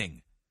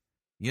living.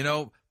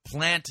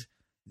 Plant,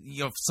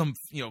 some,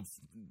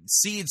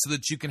 seeds so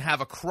that you can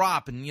have a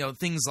crop and,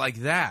 things like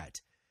that.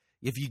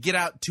 If you get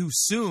out too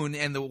soon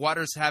and the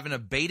waters haven't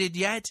abated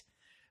yet,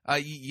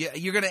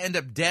 you're going to end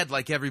up dead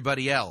like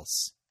everybody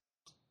else.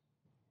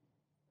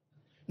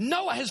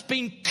 Noah has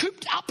been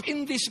cooped up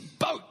in this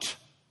boat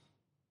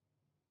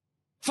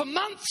for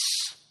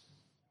months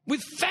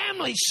with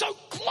family so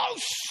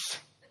close.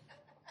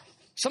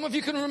 Some of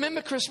you can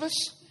remember Christmas.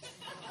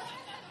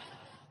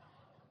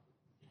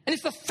 And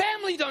if the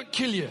family don't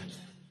kill you,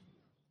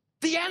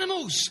 the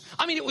animals,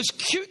 it was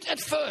cute at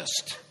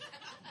first.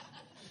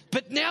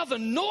 But now the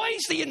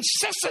noise, the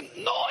incessant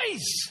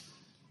noise.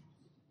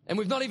 And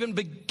we've not even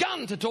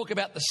begun to talk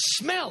about the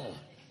smell.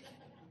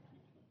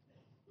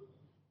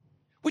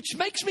 Which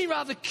makes me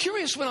rather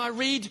curious when I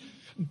read,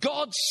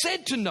 God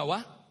said to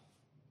Noah,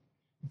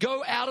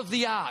 go out of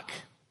the ark.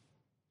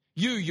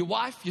 You, your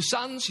wife, your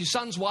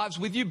sons' wives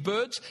with you,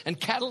 birds and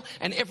cattle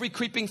and every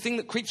creeping thing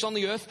that creeps on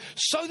the earth,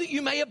 so that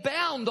you may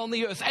abound on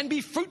the earth and be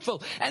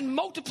fruitful and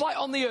multiply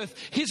on the earth.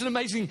 Here's an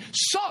amazing,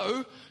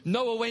 so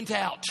Noah went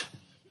out.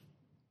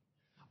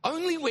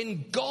 Only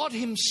when God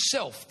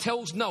himself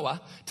tells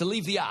Noah to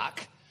leave the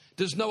ark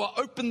does Noah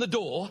open the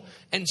door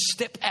and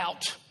step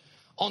out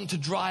onto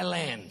dry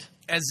land.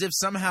 As if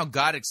somehow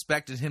God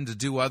expected him to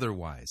do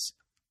otherwise.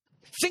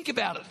 Think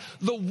about it.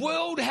 The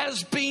world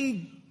has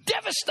been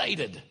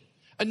devastated,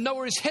 and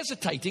Noah is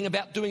hesitating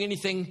about doing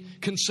anything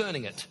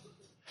concerning it.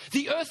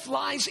 The earth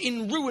lies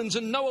in ruins,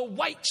 and Noah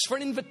waits for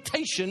an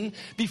invitation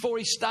before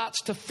he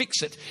starts to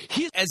fix it.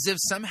 As if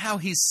somehow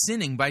he's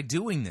sinning by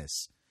doing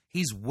this.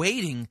 He's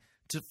waiting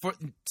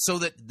so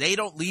that they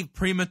don't leave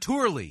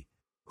prematurely.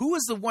 Who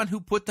was the one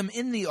who put them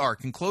in the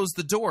ark and closed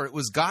the door? It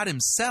was God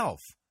himself.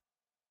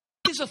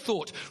 Here's a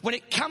thought. When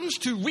it comes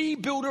to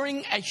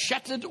rebuilding a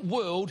shattered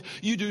world,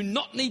 you do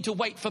not need to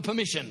wait for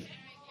permission.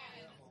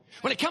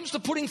 When it comes to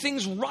putting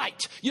things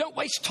right, you don't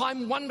waste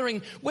time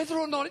wondering whether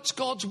or not it's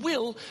God's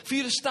will for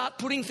you to start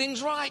putting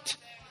things right.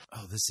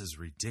 Oh, this is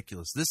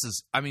ridiculous. This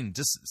is,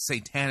 just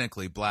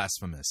satanically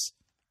blasphemous.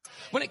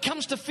 When it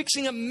comes to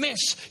fixing a mess,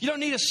 you don't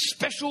need a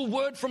special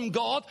word from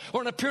God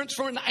or an appearance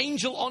from an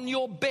angel on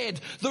your bed.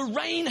 The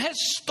rain has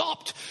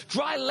stopped,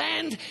 dry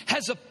land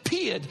has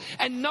appeared,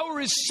 and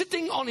Noah is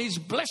sitting on his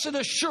blessed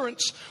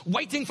assurance,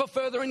 waiting for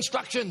further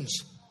instructions.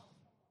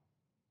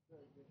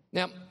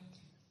 Now,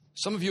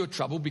 some of you are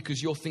troubled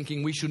because you're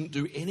thinking we shouldn't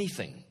do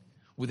anything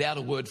without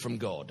a word from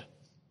God.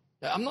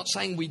 Now, I'm not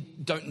saying we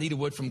don't need a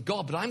word from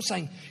God, but I'm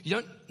saying you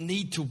don't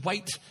need to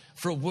wait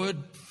for a word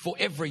for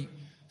every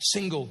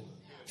single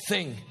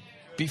thing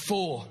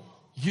before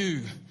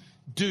you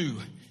do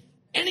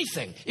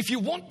anything. If you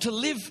want to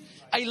live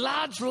a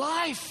large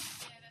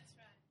life.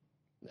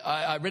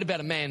 I read about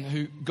a man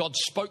who God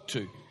spoke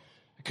to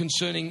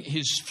concerning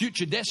his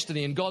future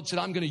destiny, and God said,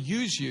 I'm going to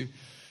use you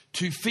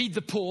to feed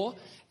the poor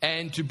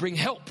and to bring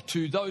help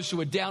to those who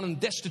are down and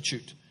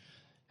destitute.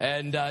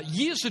 And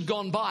years had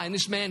gone by, and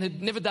this man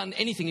had never done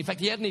anything. In fact,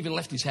 he hadn't even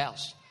left his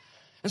house.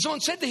 And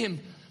someone said to him,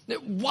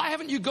 why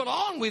haven't you got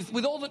on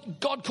with all that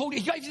God called you?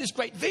 He gave you this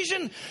great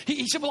vision.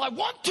 He said, well, I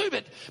want to,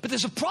 but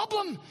there's a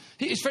problem.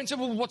 His friend said,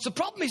 well, what's the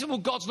problem? He said, well,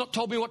 God's not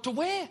told me what to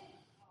wear.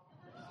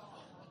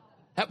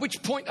 At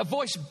which point a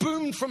voice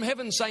boomed from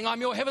heaven saying,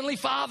 I'm your heavenly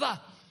Father,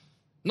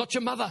 not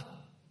your mother.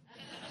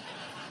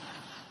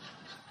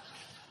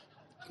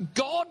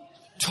 God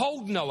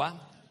told Noah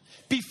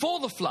before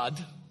the flood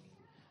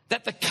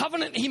that the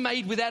covenant he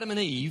made with Adam and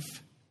Eve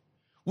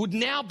would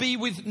now be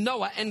with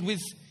Noah and with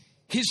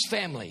his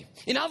family.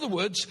 In other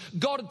words,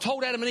 God had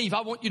told Adam and Eve, I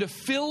want you to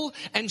fill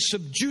and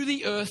subdue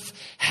the earth,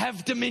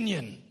 have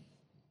dominion.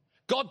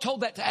 God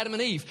told that to Adam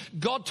and Eve.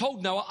 God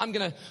told Noah, I'm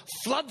going to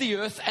flood the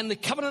earth, and the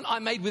covenant I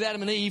made with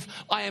Adam and Eve,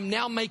 I am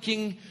now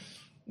making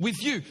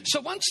with you.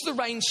 So once the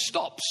rain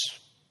stops,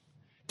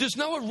 does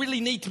Noah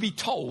really need to be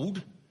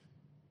told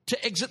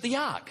to exit the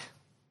ark?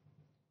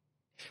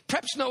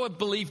 Perhaps Noah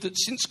believed that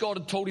since God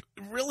had told him...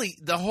 Really,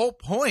 the whole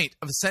point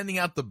of sending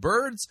out the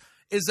birds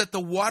is that the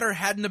water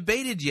hadn't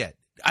abated yet.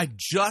 I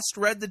just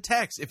read the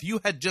text. If you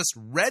had just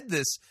read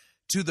this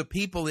to the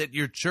people at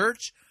your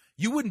church,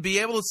 you wouldn't be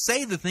able to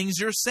say the things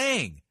you're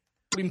saying.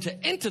 ...him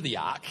to enter the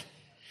ark,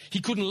 he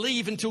couldn't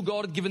leave until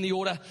God had given the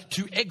order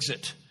to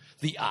exit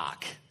the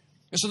ark.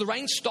 And so the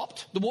rain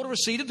stopped, the water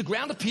receded, the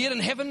ground appeared,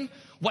 and heaven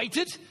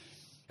waited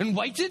and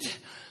waited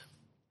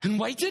and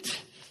waited.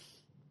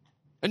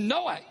 And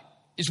Noah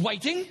is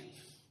waiting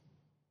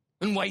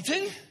and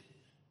waiting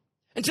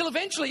until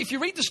eventually, if you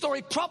read the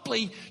story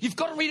properly, you've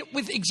got to read it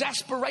with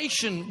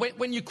exasperation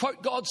when you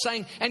quote God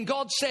saying, and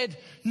God said,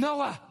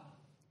 Noah,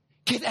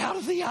 get out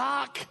of the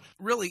ark.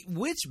 Really,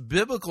 which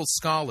biblical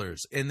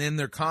scholars and in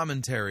their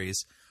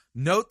commentaries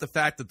note the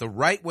fact that the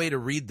right way to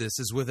read this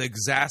is with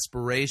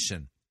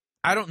exasperation?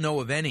 I don't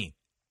know of any.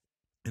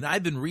 And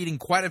I've been reading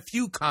quite a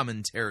few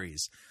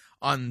commentaries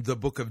on the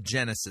book of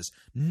Genesis.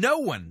 No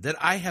one that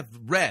I have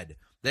read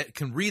that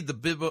can read the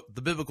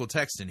biblical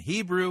text in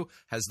Hebrew,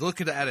 has looked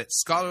at it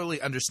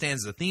scholarly,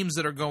 understands the themes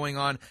that are going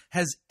on,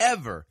 has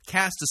ever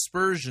cast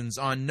aspersions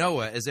on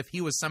Noah as if he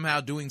was somehow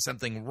doing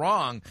something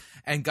wrong,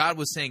 and God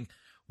was saying,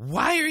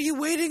 why are you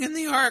waiting in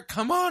the ark?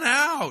 Come on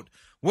out.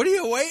 What are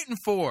you waiting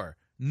for?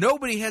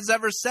 Nobody has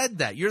ever said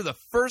that. You're the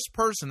first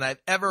person that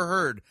I've ever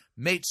heard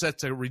make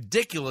such a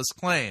ridiculous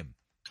claim.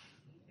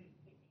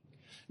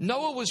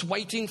 Noah was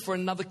waiting for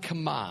another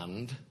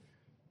command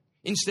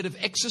instead of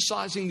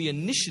exercising the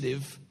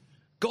initiative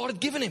God had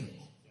given him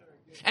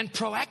and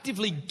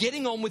proactively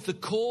getting on with the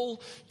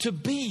call to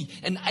be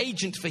an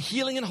agent for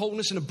healing and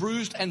wholeness in a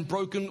bruised and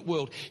broken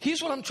world.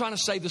 Here's what I'm trying to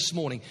say this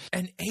morning.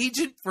 An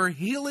agent for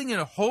healing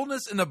and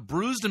wholeness in a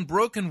bruised and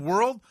broken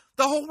world?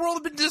 The whole world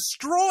had been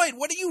destroyed.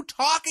 What are you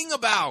talking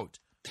about?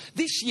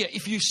 This year,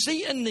 if you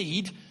see a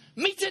need,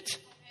 meet it.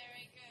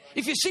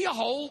 If you see a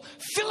hole,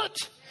 fill it.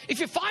 If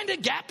you find a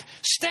gap,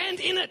 stand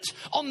in it.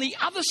 On the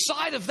other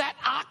side of that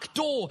ark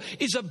door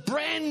is a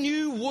brand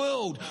new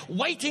world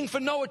waiting for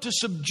Noah to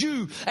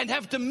subdue and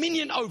have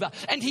dominion over.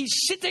 And he's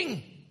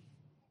sitting,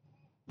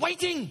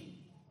 waiting,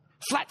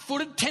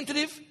 flat-footed,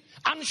 tentative,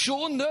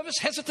 unsure, nervous,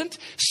 hesitant,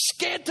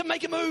 scared to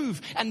make a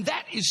move. And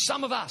that is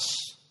some of us.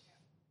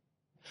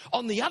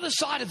 On the other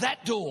side of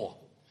that door,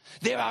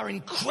 there are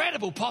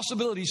incredible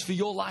possibilities for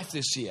your life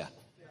this year.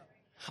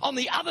 On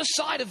the other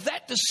side of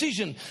that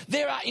decision,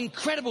 there are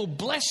incredible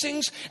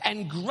blessings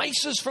and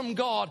graces from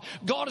God.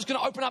 God is going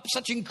to open up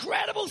such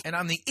incredible... And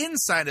on the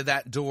inside of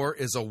that door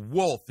is a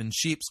wolf in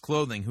sheep's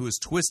clothing who is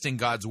twisting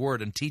God's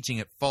word and teaching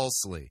it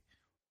falsely.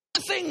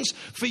 things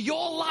for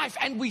your life,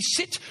 and we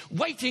sit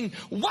waiting,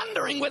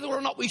 wondering whether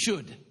or not we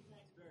should.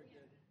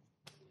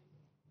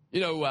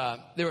 You know,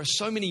 there are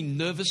so many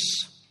nervous,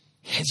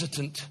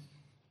 hesitant,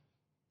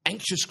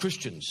 anxious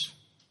Christians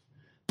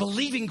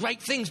believing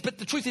great things, but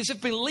the truth is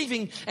they've been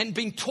believing and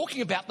been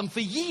talking about them for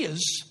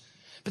years,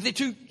 but they're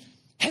too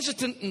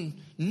hesitant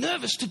and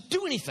nervous to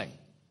do anything.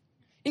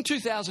 In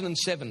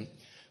 2007,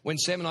 when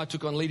Sam and I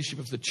took on leadership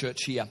of the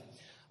church here,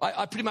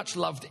 I pretty much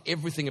loved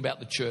everything about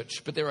the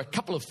church, but there are a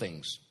couple of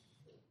things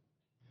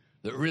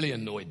that really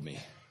annoyed me.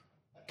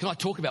 Can I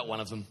talk about one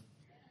of them?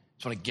 I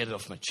just want to get it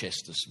off my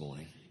chest this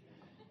morning.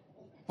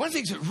 One of the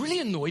things that really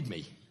annoyed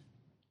me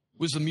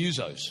was the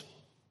musos.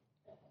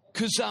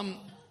 Because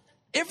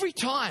every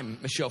time,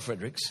 Michelle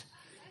Fredericks,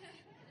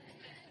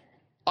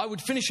 I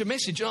would finish a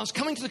message and I was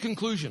coming to the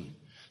conclusion.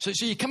 So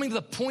you're coming to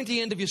the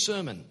pointy end of your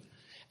sermon.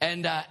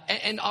 And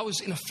I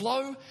was in a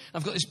flow.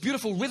 I've got this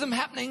beautiful rhythm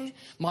happening.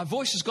 My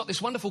voice has got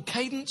this wonderful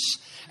cadence.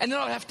 And then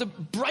I'd have to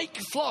break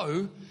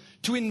flow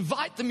to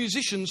invite the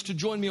musicians to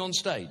join me on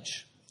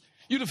stage.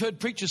 You'd have heard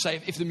preachers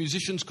say, if the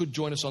musicians could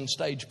join us on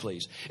stage,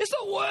 please. It's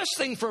the worst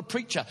thing for a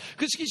preacher,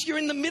 because you're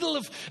in the middle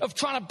of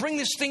trying to bring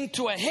this thing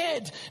to a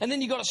head, and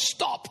then you've got to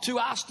stop to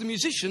ask the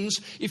musicians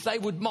if they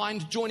would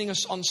mind joining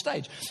us on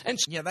stage. And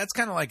yeah, that's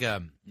kind of like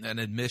an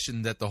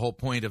admission that the whole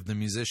point of the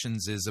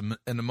musicians is an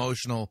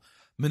emotional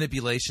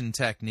manipulation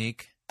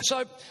technique.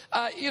 So,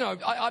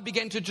 I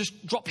began to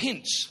just drop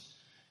hints.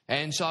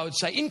 And so I would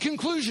say, in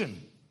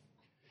conclusion,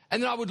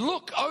 and then I would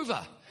look over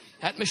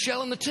at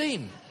Michelle and the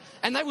team,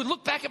 and they would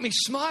look back at me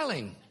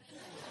smiling.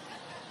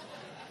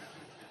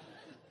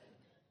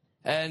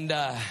 And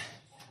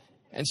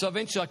so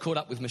eventually I caught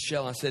up with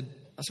Michelle. And I said,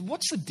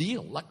 what's the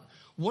deal? Like,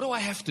 what do I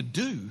have to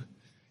do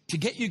to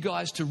get you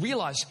guys to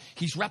realize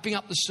he's wrapping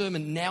up the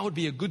sermon? Now would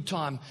be a good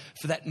time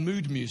for that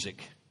mood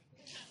music.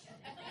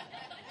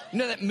 You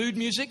know that mood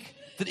music?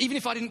 That even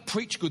if I didn't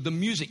preach good, the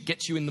music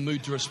gets you in the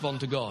mood to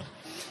respond to God.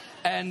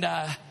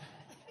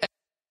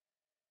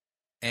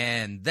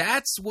 And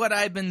that's what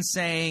I've been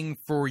saying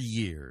for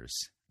years.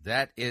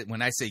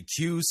 When I say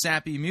cue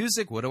sappy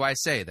music, what do I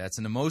say? That's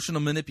an emotional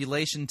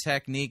manipulation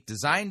technique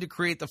designed to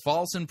create the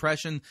false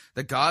impression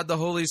that God the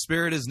Holy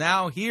Spirit is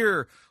now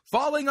here,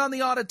 falling on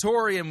the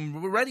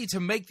auditorium, ready to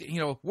make,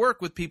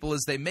 work with people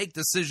as they make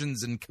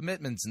decisions and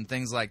commitments and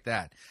things like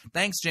that.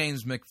 Thanks,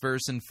 James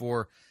McPherson,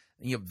 for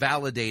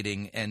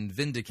validating and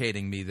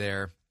vindicating me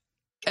there.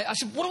 I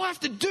said, what do I have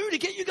to do to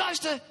get you guys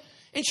to...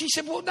 And she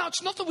said, well, no,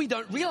 it's not that we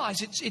don't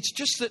realize. It's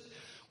just that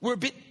we're a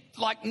bit,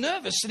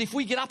 nervous that if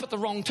we get up at the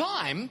wrong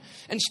time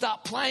and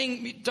start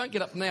playing... Don't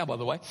get up now, by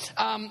the way.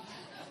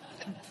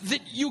 That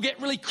you'll get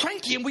really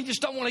cranky and we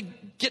just don't want to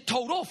get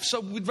told off.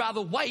 So we'd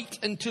rather wait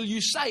until you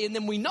say, and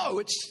then we know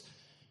it's...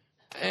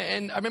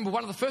 And I remember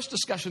one of the first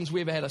discussions we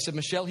ever had, I said,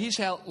 Michelle, here's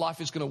how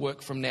life is going to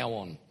work from now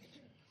on.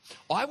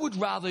 I would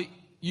rather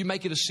you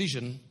make a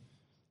decision,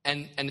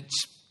 and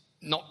it's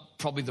not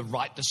probably the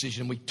right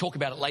decision. We talk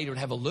about it later and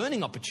have a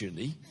learning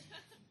opportunity.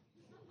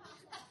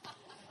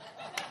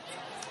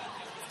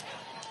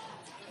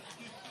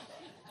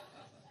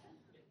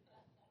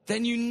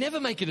 Then you never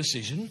make a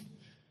decision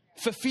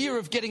for fear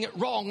of getting it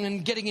wrong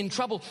and getting in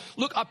trouble.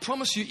 Look, I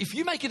promise you, if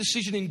you make a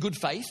decision in good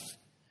faith,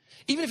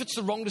 even if it's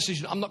the wrong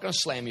decision, I'm not going to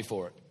slam you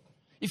for it.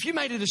 If you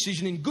made a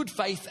decision in good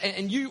faith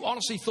and you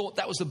honestly thought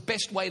that was the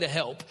best way to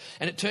help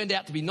and it turned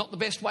out to be not the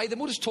best way, then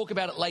we'll just talk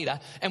about it later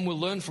and we'll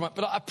learn from it.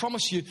 But I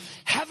promise you,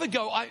 have a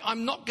go.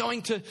 I'm not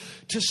going to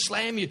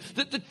slam you.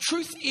 The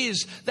truth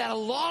is that a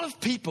lot of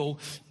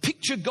people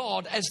picture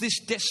God as this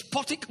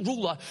despotic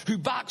ruler who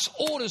barks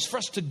orders for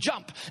us to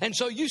jump. And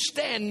so you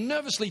stand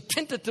nervously,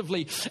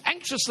 tentatively,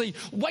 anxiously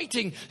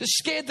waiting,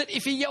 scared that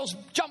if he yells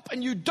jump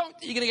and you don't,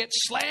 you're going to get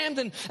slammed.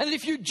 And that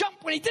if you jump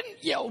when he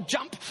didn't yell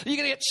jump, you're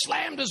going to get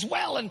slammed as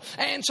well.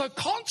 And so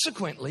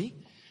consequently,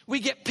 we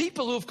get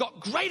people who have got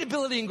great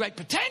ability and great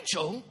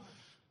potential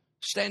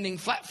standing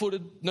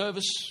flat-footed,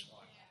 nervous,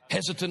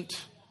 hesitant,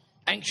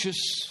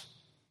 anxious,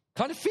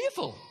 kind of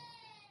fearful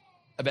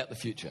about the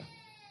future.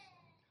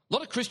 A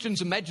lot of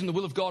Christians imagine the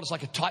will of God as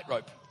like a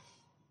tightrope.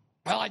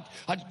 Well,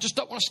 I just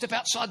don't want to step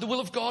outside the will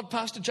of God,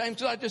 Pastor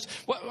James.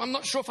 I'm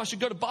not sure if I should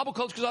go to Bible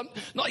college because I'm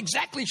not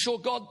exactly sure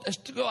God has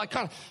to go. I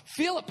kind of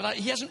feel it, but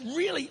he hasn't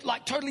really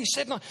totally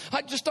said, no,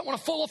 I just don't want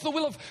to fall off the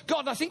will of God.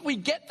 And I think we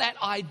get that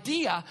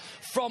idea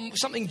from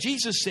something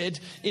Jesus said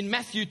in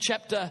Matthew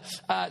chapter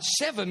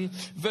 7,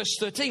 verse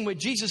 13, where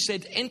Jesus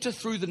said, enter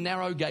through the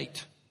narrow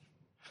gate.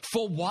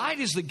 For wide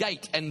is the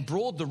gate and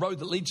broad the road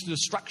that leads to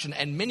destruction,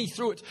 and many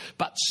through it,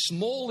 but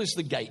small is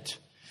the gate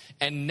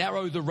and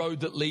narrow the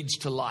road that leads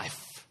to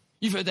life.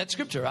 You've heard that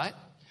scripture, right?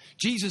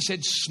 Jesus said,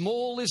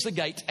 small is the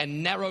gate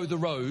and narrow the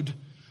road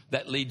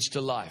that leads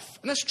to life.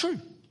 And that's true.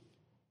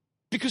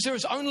 Because there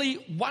is only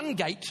one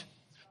gate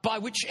by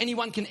which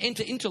anyone can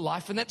enter into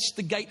life, and that's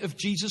the gate of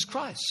Jesus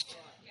Christ.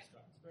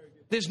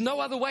 There's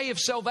no other way of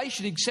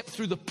salvation except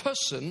through the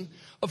person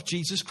of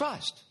Jesus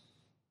Christ.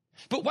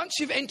 But once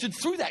you've entered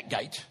through that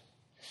gate,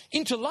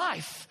 into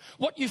life,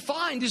 what you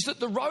find is that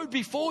the road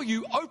before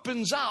you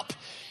opens up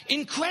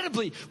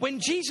incredibly. When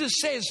Jesus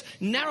says,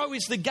 narrow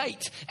is the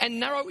gate and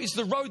narrow is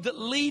the road that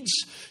leads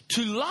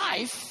to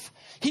life,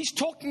 he's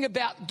talking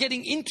about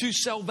getting into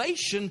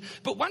salvation.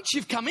 But once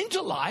you've come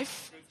into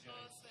life,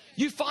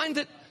 you find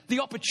that the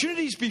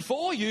opportunities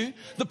before you,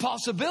 the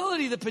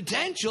possibility, the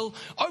potential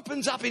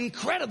opens up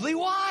incredibly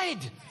wide.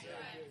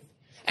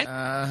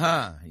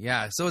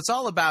 Yeah. So it's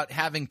all about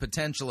having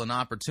potential and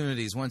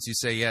opportunities once you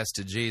say yes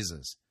to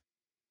Jesus.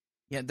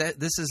 Yeah,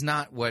 this is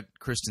not what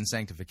Christian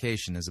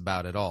sanctification is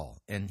about at all.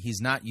 And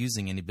he's not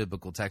using any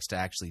biblical text to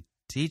actually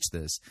teach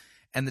this.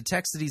 And the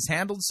text that he's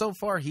handled so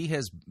far, he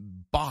has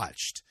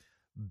botched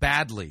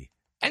badly.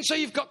 And so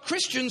you've got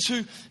Christians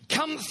who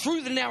come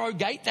through the narrow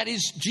gate, that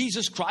is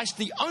Jesus Christ,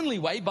 the only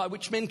way by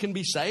which men can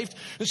be saved.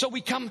 And so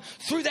we come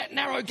through that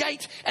narrow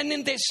gate, and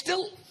then they're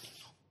still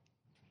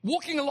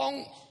walking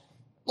along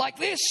like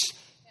this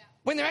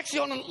when they're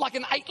actually on like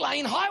an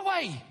 8-lane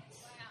highway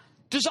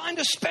designed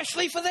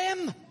especially for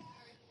them.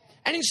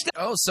 And instead,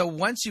 so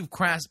once you've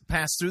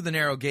passed through the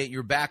narrow gate,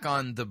 you're back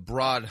on the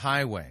broad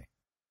highway.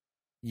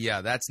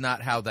 Yeah, that's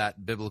not how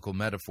that biblical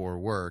metaphor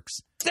works.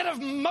 Instead of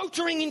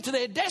motoring into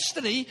their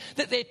destiny,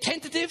 that they're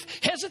tentative,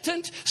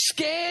 hesitant,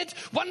 scared,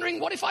 wondering,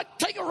 what if I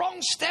take a wrong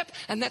step?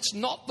 And that's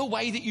not the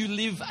way that you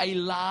live a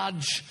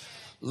large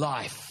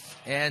life.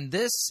 And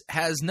this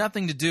has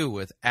nothing to do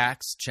with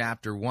Acts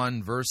chapter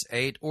 1, verse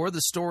 8, or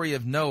the story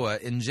of Noah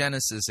in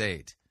Genesis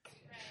 8.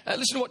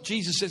 Listen to what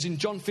Jesus says in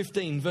John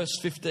 15, verse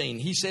 15.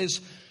 He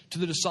says to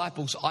the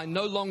disciples, I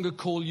no longer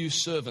call you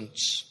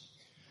servants,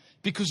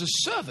 because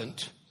a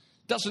servant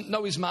doesn't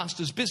know his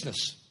master's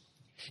business.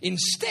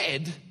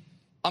 Instead,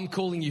 I'm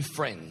calling you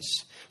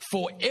friends.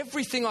 For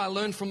everything I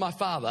learned from my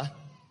Father,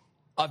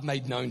 I've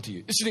made known to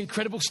you. It's an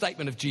incredible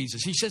statement of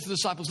Jesus. He says to the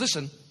disciples,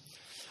 listen,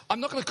 I'm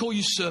not going to call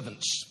you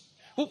servants.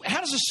 Well, how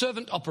does a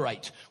servant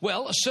operate?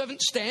 Well, a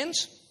servant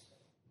stands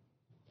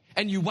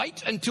and you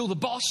wait until the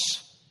boss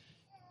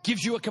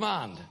gives you a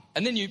command.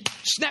 And then you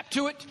snap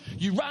to it,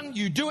 you run,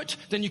 you do it,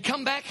 then you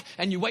come back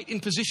and you wait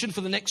in position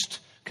for the next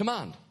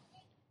command.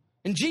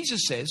 And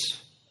Jesus says,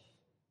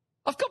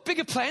 I've got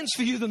bigger plans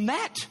for you than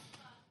that.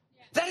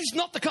 That is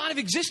not the kind of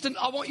existence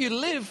I want you to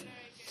live.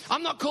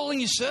 I'm not calling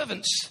you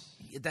servants.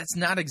 That's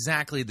not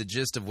exactly the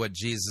gist of what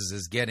Jesus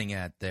is getting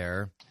at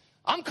there.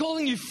 I'm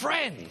calling you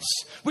friends,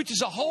 which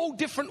is a whole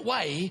different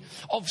way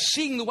of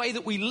seeing the way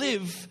that we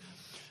live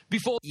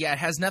before. Yeah, it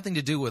has nothing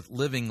to do with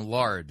living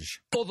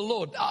large. For the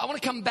Lord. I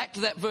want to come back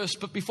to that verse,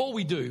 but before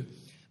we do,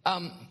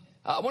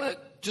 I want to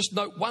just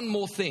note one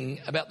more thing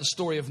about the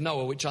story of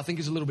Noah, which I think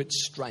is a little bit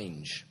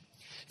strange.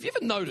 Have you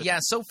ever noticed? Yeah,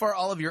 so far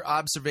all of your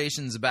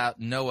observations about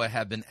Noah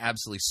have been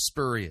absolutely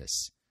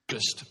spurious.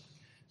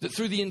 That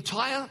through the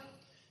entire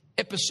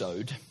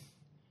episode,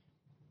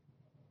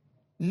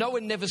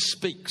 Noah never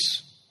speaks.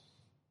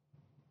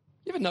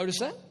 You ever notice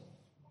that?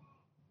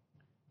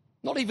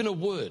 Not even a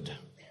word.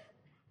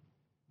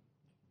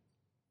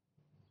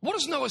 What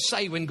does Noah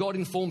say when God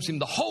informs him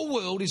the whole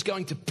world is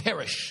going to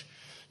perish?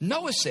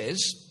 Noah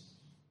says,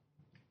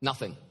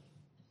 nothing.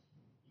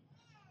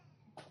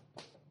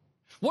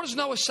 What does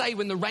Noah say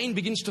when the rain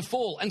begins to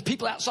fall and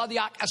people outside the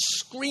ark are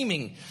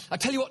screaming? I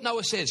tell you what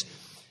Noah says.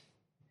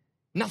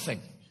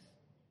 Nothing.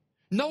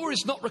 Noah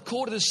is not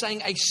recorded as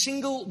saying a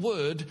single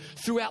word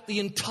throughout the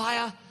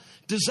entire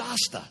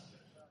disaster.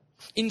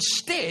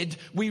 Instead,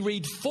 we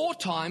read 4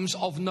 times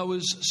of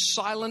Noah's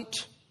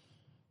silent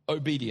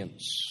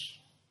obedience.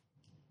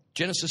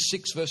 Genesis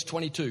 6, verse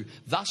 22.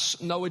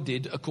 Thus Noah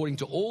did according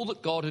to all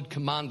that God had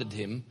commanded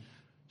him,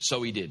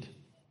 so he did.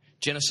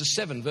 Genesis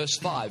 7, verse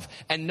 5.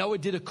 And Noah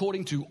did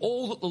according to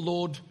all that the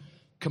Lord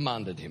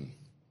commanded him.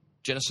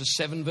 Genesis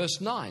 7,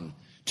 verse 9.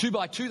 2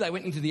 by 2 they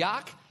went into the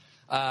ark,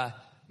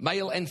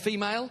 male and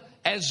female,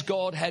 as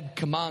God had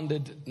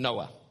commanded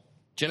Noah.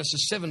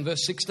 Genesis 7,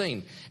 verse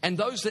 16. And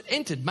those that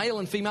entered, male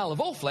and female of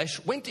all flesh,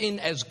 went in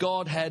as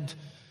God had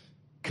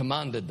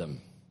commanded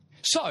them.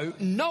 So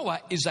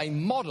Noah is a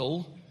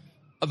model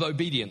of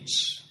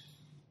obedience.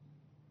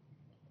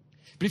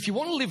 But if you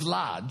want to live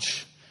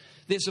large,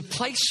 there's a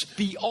place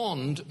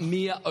beyond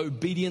mere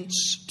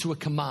obedience to a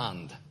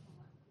command.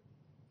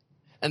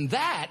 And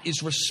that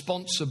is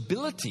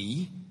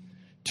responsibility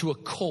to a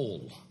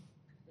call.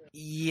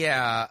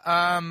 Yeah,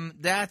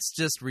 that's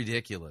just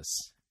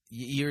ridiculous.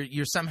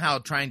 You're somehow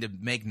trying to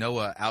make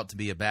Noah out to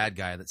be a bad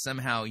guy, that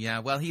somehow,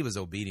 he was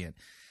obedient.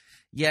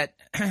 Yet,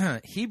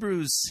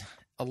 Hebrews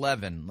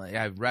 11,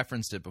 I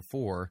referenced it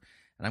before,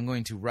 and I'm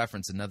going to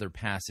reference another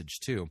passage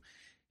too.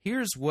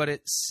 Here's what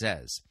it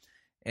says.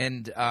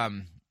 And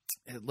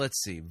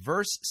let's see,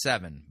 verse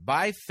 7.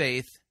 By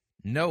faith,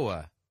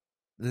 Noah,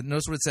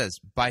 notice what it says,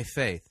 by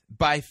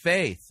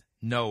faith,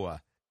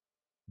 Noah,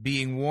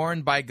 being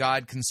warned by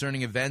God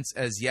concerning events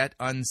as yet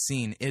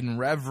unseen, in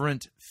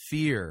reverent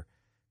fear,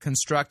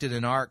 constructed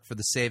an ark for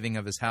the saving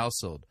of his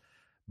household.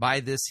 By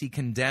this he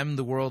condemned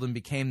the world and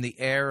became the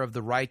heir of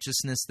the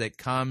righteousness that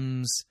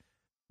comes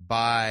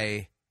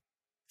by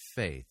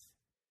faith.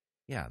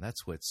 Yeah,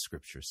 that's what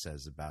Scripture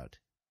says about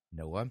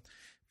Noah.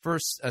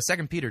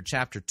 2 Peter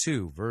chapter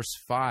 2, verse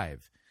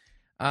 5.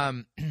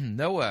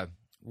 Noah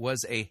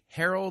was a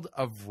herald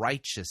of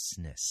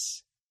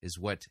righteousness, is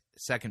what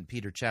 2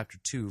 Peter chapter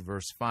 2,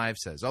 verse 5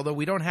 says. Although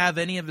we don't have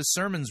any of his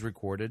sermons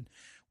recorded,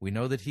 we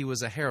know that he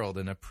was a herald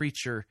and a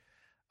preacher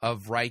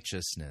of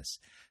righteousness.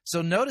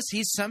 So notice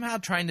he's somehow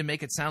trying to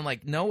make it sound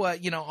like Noah,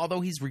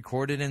 although he's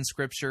recorded in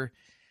Scripture,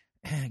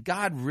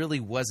 God really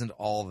wasn't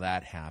all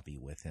that happy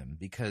with him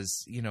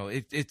because,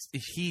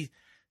 he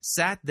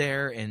sat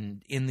there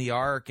and in the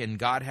ark and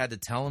God had to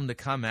tell him to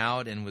come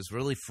out and was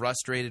really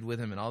frustrated with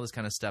him and all this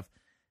kind of stuff.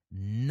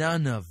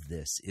 None of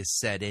this is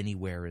said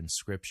anywhere in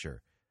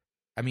Scripture.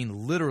 I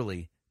mean,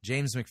 literally,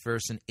 James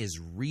McPherson is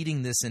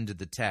reading this into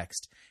the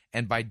text,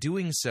 and by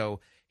doing so,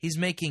 he's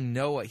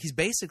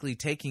basically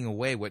taking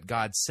away what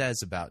God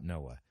says about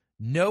Noah.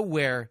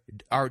 Nowhere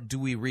do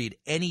we read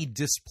any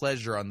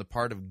displeasure on the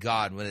part of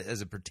God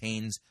as it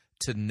pertains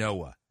to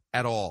Noah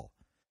at all.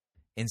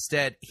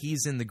 Instead,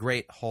 he's in the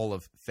great Hall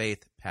of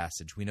Faith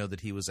passage. We know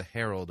that he was a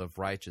herald of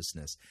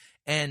righteousness,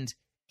 and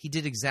he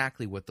did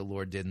exactly what the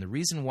Lord did. And the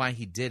reason why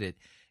he did it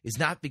is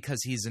not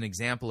because he's an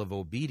example of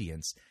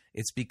obedience.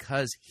 It's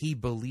because he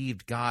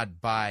believed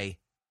God by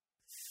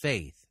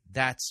faith.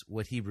 That's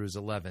what Hebrews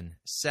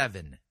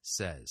 11:7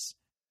 says.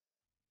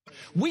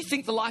 We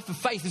think the life of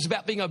faith is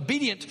about being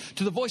obedient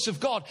to the voice of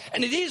God,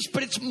 and it is,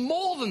 but it's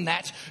more than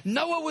that.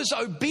 Noah was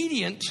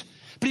obedient,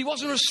 but he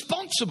wasn't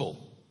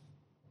responsible.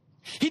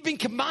 He'd been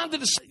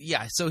commanded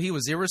to... so he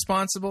was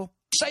irresponsible?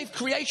 Save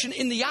creation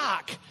in the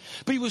ark,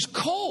 but he was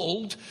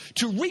called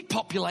to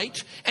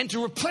repopulate and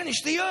to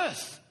replenish the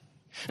earth.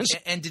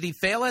 And did he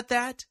fail at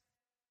that?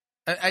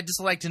 I'd just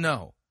like to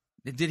know.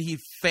 Did he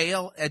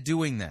fail at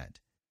doing that?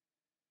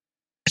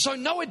 So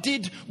Noah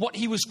did what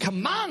he was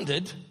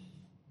commanded,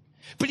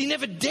 but he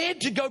never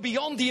dared to go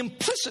beyond the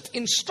implicit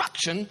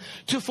instruction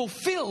to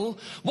fulfill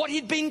what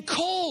he'd been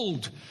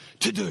called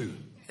to do.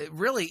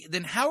 Really?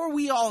 Then how are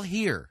we all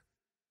here?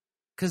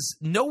 Because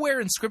nowhere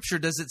in Scripture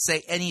does it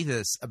say any of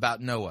this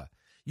about Noah.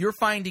 You're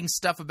finding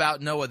stuff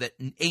about Noah that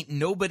ain't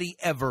nobody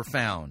ever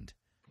found.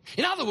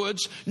 In other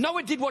words,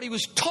 Noah did what he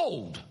was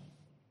told,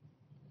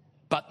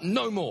 but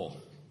no more.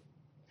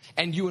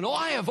 And you and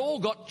I have all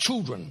got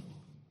children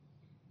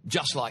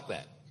just like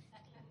that.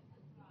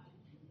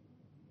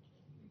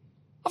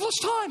 I've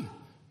lost time.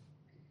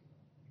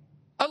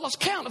 I lost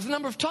count of the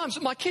number of times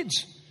that my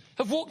kids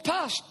have walked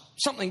past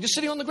something just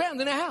sitting on the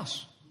ground in our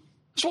house.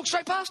 Just walk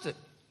straight past it.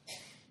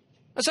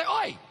 I say,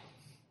 oi,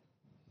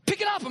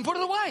 pick it up and put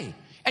it away.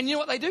 And you know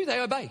what they do? They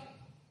obey.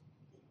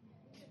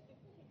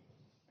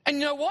 And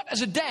you know what?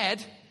 As a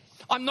dad,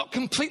 I'm not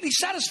completely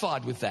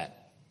satisfied with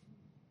that.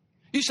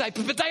 You say,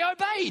 but they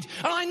obeyed.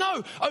 And I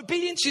know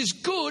obedience is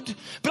good,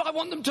 but I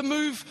want them to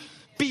move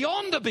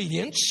beyond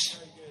obedience.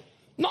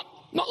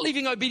 Not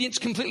leaving obedience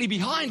completely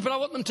behind, but I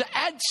want them to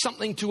add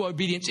something to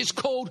obedience. It's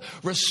called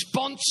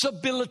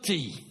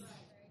responsibility.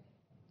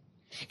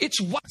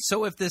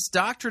 So if this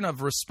doctrine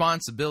of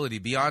responsibility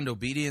beyond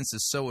obedience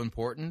is so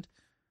important,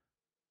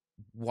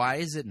 why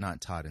is it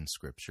not taught in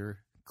Scripture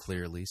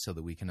clearly so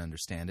that we can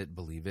understand it,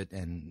 believe it,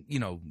 and,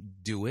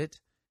 do it?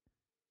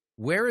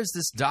 Where is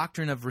this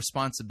doctrine of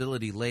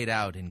responsibility laid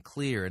out in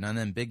clear and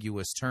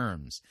unambiguous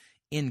terms,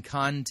 in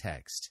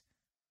context?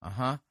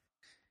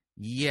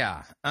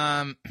 Yeah.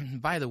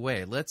 By the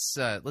way, let's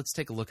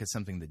take a look at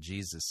something that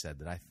Jesus said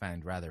that I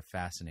find rather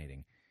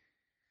fascinating.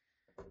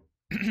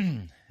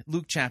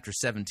 Luke chapter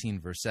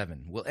 17, verse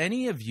 7. Will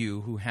any of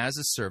you who has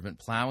a servant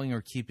plowing or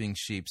keeping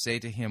sheep say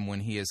to him when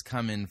he has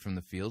come in from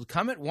the field,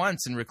 come at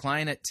once and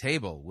recline at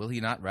table? Will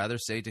he not rather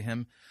say to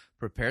him,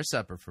 prepare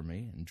supper for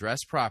me and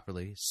dress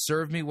properly,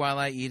 serve me while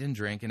I eat and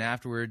drink, and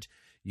afterward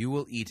you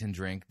will eat and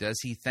drink? Does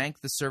he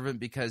thank the servant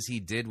because he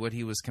did what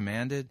he was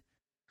commanded?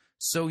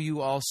 So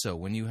you also,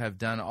 when you have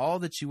done all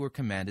that you were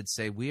commanded,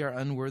 say, we are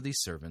unworthy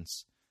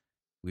servants.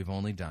 We've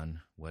only done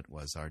what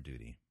was our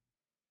duty.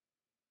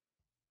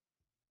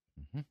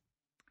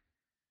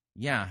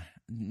 Yeah,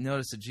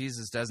 notice that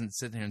Jesus doesn't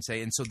sit there and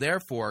say, and so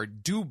therefore,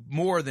 do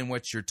more than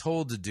what you're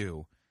told to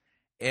do,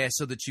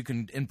 so that you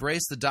can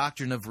embrace the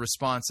doctrine of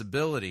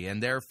responsibility,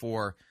 and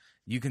therefore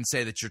you can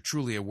say that you're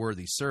truly a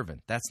worthy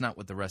servant. That's not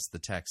what the rest of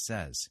the text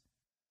says.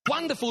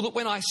 Wonderful that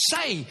when I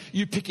say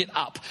you pick it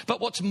up,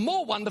 but what's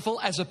more wonderful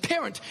as a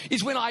parent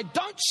is when I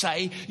don't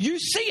say you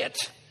see it.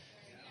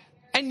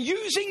 And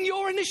using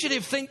your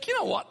initiative, think, you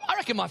know what, I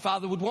reckon my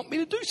father would want me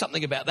to do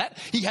something about that.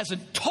 He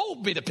hasn't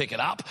told me to pick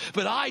it up,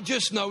 but I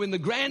just know in the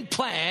grand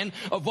plan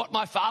of what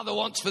my father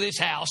wants for this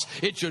house,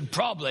 it should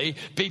probably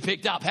be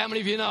picked up. How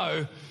many of you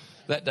know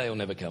that day will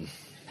never come?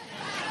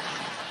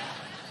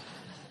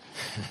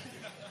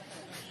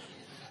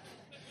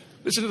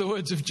 Listen to the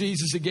words of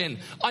Jesus again.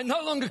 I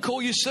no longer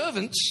call you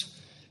servants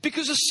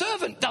because a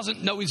servant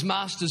doesn't know his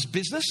master's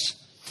business.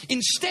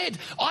 Instead,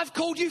 I've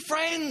called you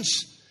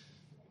friends.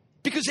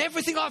 Because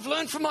everything I've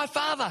learned from my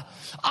Father,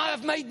 I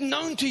have made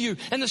known to you.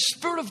 And the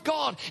Spirit of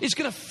God is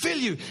going to fill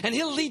you and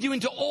He'll lead you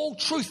into all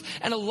truth.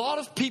 And a lot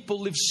of people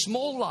live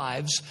small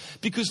lives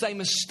because they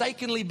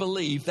mistakenly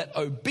believe that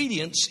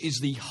obedience is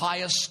the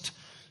highest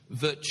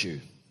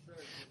virtue.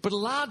 But a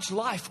large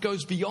life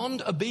goes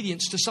beyond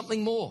obedience to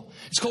something more.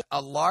 It's called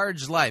a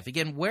large life.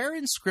 Again, where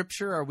in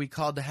Scripture are we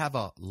called to have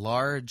a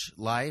large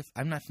life?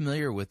 I'm not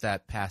familiar with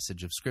that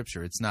passage of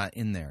Scripture. It's not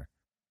in there.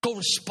 Called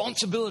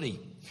responsibility.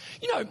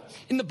 You know,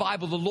 in the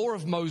Bible, the law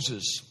of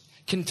Moses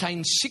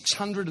contains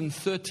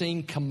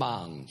 613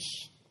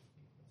 commands.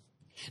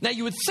 Now,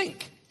 you would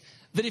think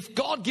that if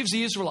God gives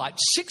the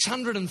Israelites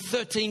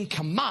 613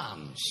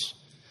 commands,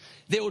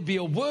 there would be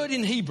a word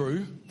in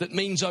Hebrew that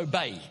means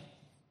obey.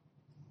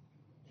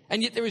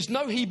 And yet there is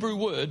no Hebrew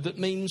word that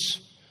means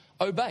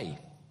obey.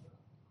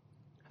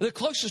 The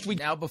closest we...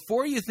 Now,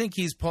 before you think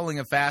he's pulling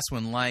a fast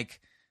one like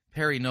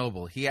Perry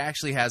Noble, he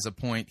actually has a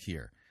point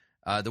here.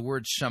 The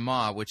word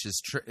shema, which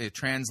is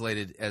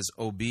translated as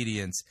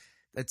obedience,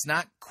 that's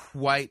not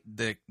quite,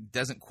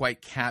 doesn't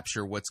quite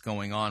capture what's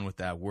going on with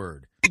that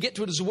word. We get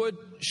to it as the word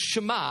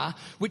shema,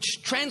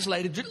 which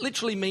translated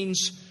literally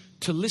means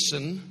to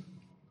listen,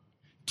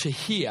 to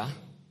hear,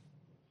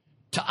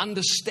 to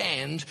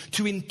understand,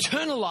 to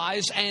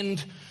internalize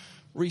and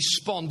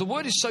respond. The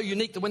word is so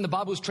unique that when the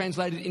Bible was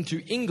translated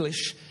into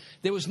English,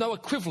 there was no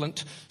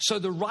equivalent. So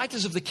the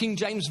writers of the King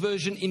James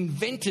Version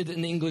invented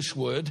an English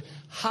word,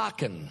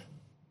 hearken.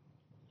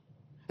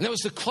 And that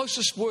was the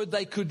closest word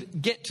they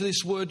could get to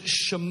this word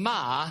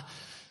shema,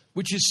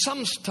 which is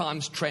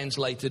sometimes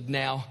translated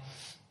now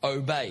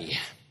obey.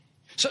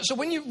 So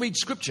when you read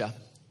Scripture,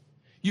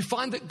 you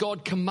find that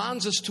God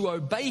commands us to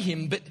obey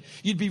him, but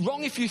you'd be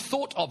wrong if you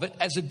thought of it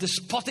as a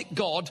despotic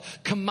God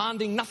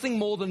commanding nothing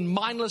more than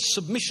mindless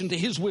submission to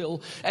his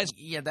will.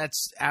 Yeah,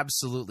 that's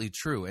absolutely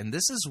true. And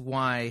this is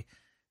why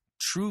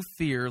true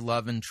fear,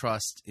 love, and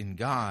trust in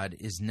God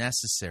is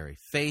necessary.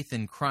 Faith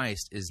in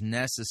Christ is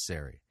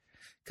necessary,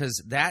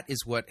 because that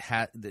is what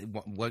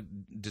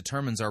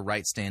determines our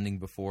right standing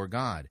before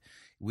God.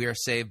 We are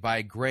saved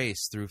by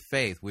grace through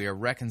faith. We are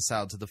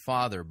reconciled to the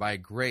Father by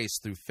grace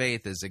through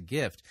faith as a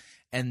gift.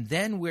 And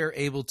then we're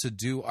able to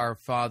do our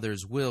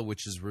Father's will,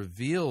 which is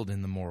revealed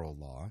in the moral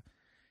law.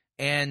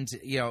 And,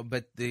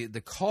 but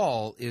the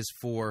call is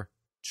for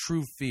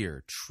true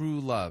fear,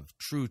 true love,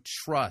 true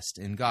trust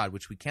in God,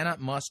 which we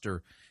cannot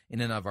muster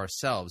in and of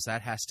ourselves.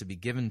 That has to be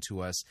given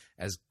to us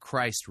as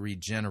Christ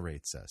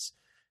regenerates us.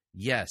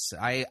 Yes,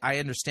 I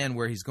understand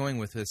where he's going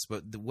with this,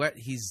 but what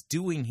he's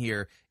doing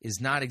here is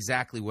not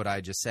exactly what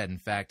I just said. In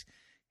fact,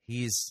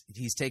 he's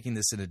taking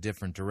this in a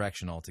different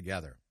direction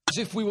altogether. As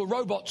if we were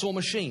robots or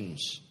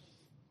machines.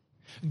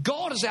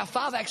 God, as our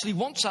Father, actually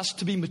wants us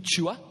to be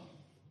mature,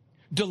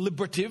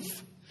 deliberative,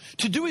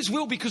 to do his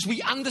will because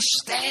we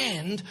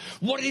understand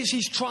what it is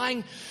he's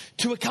trying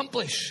to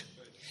accomplish.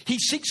 He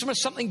seeks from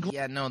us something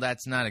Yeah, no,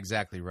 that's not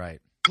exactly right.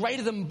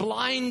 Greater than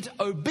blind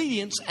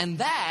obedience, and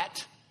that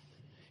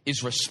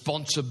is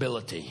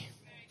responsibility.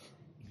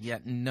 Yeah,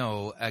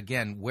 no,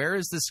 again, where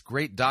is this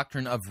great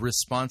doctrine of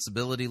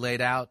responsibility laid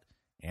out?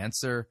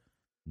 Answer,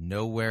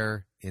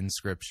 nowhere in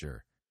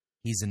Scripture.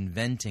 He's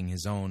inventing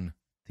his own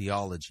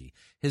theology,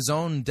 his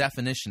own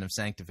definition of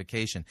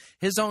sanctification,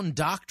 his own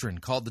doctrine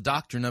called the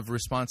doctrine of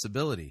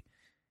responsibility.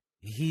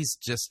 He's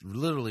just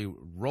literally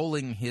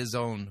growing his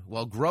own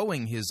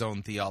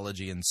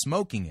theology and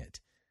smoking it.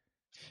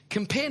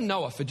 Compare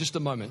Noah for just a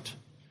moment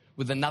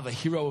with another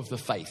hero of the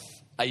faith,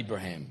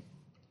 Abraham.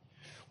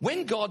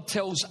 When God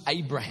tells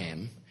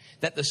Abraham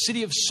that the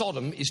city of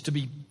Sodom is to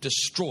be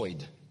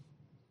destroyed,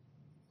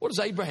 what does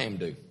Abraham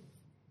do?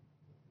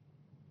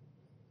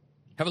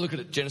 Have a look at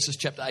it, Genesis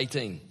chapter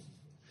 18.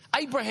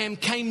 Abraham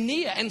came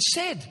near and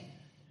said,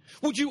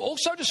 "Would you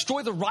also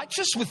destroy the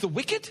righteous with the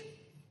wicked?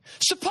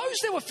 Suppose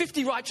there were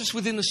 50 righteous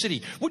within the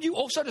city. Would you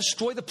also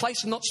destroy the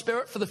place and not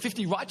spare it for the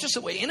 50 righteous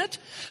that were in it?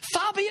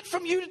 Far be it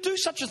from you to do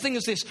such a thing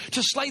as this,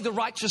 to slay the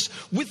righteous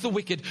with the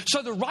wicked,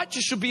 so the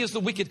righteous should be as the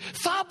wicked.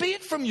 Far be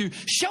it from you.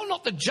 Shall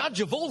not the judge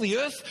of all the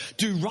earth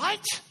do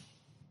right?"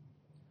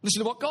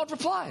 Listen to what God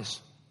replies.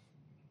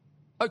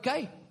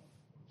 Okay,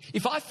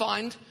 if I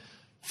find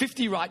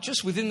 50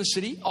 righteous within the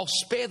city, I'll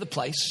spare the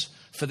place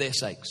for their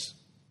sakes.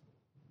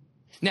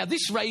 Now,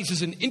 this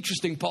raises an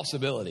interesting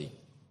possibility.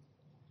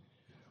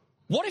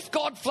 What if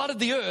God flooded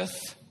the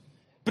earth,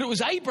 but it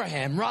was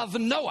Abraham rather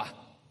than Noah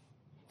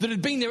that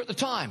had been there at the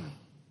time?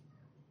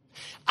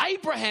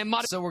 Abraham might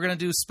have... So we're going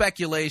to do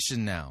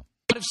speculation now.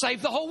 ...might have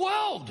saved the whole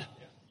world.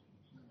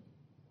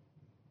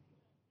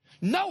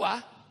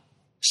 Noah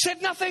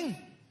said nothing.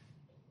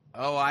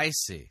 Oh, I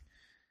see.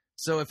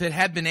 So if it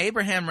had been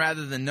Abraham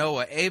rather than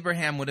Noah,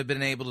 Abraham would have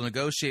been able to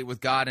negotiate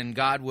with God, and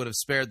God would have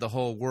spared the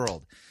whole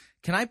world.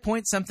 Can I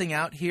point something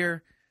out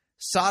here?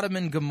 Sodom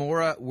and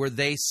Gomorrah, were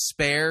they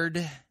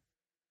spared?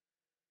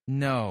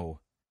 No.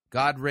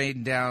 God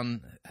rained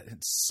down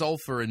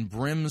sulfur and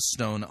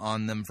brimstone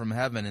on them from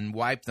heaven and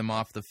wiped them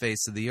off the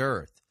face of the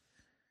earth.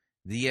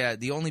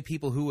 The only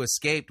people who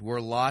escaped were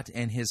Lot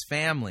and his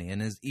family,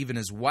 and even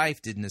his wife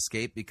didn't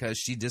escape because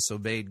she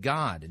disobeyed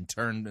God and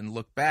turned and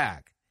looked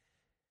back.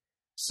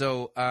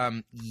 So,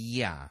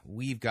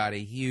 we've got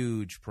a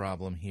huge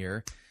problem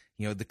here.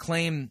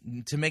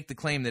 To make the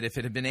claim that if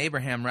it had been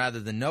Abraham rather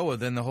than Noah,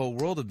 then the whole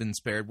world had been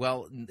spared.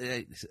 Well,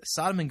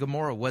 Sodom and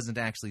Gomorrah wasn't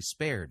actually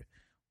spared,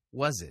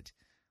 was it?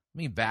 Let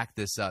me back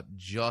this up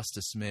just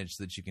a smidge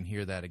so that you can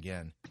hear that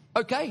again.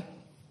 Okay.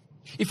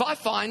 If I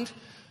find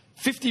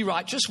 50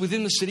 righteous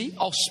within the city,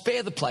 I'll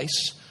spare the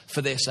place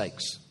for their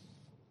sakes.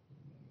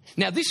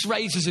 Now, this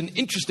raises an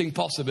interesting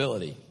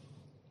possibility.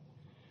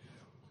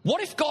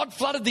 What if God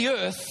flooded the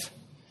earth,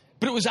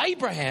 but it was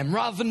Abraham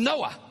rather than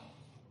Noah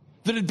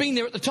that had been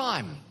there at the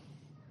time?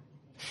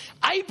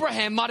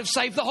 Abraham might have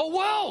saved the whole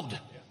world.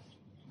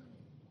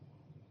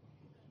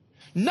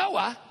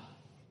 Noah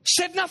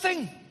said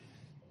nothing.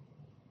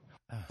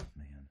 Oh,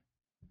 man.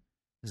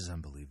 This is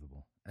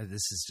unbelievable.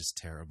 This is just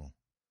terrible.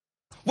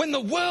 When the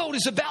world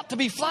is about to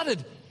be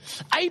flooded,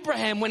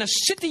 Abraham, when a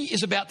city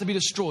is about to be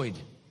destroyed,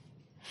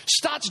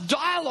 starts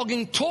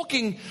dialoguing,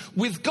 talking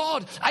with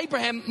God.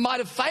 Abraham might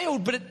have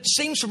failed, but it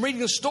seems from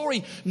reading the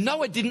story,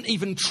 Noah didn't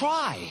even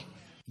try.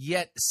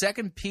 Yet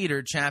 2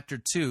 Peter chapter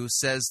 2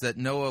 says that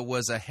Noah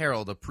was a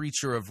herald, a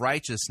preacher of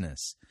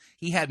righteousness.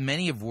 He had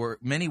many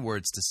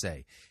words to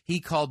say. He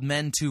called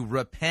men to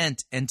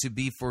repent and to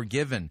be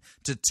forgiven,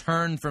 to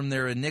turn from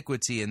their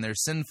iniquity and their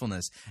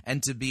sinfulness,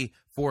 and to be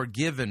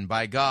forgiven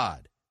by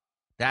God.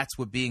 That's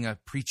what being a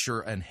preacher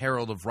and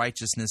herald of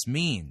righteousness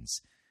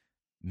means.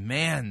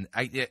 Man,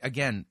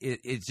 I'm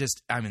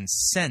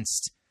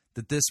incensed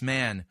that this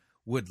man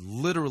would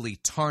literally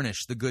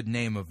tarnish the good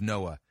name of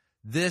Noah.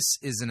 This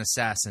is an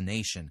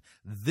assassination.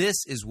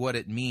 This is what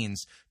it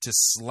means to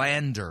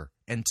slander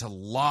and to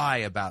lie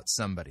about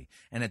somebody.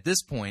 And at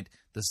this point,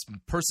 this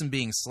person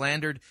being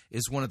slandered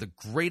is one of the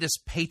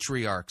greatest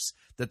patriarchs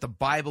that the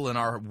Bible and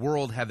our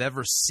world have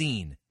ever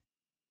seen.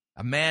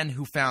 A man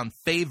who found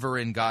favor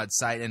in God's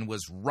sight and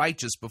was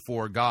righteous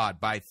before God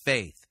by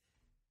faith.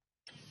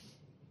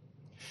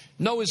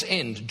 Noah's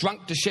end,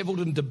 drunk, disheveled,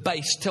 and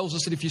debased, tells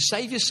us that if you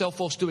save yourself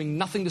whilst doing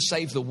nothing to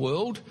save the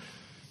world,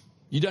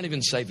 you don't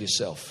even save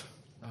yourself.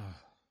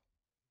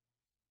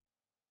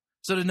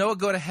 So did Noah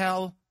go to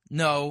hell?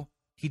 No,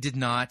 he did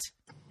not.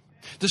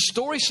 The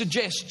story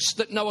suggests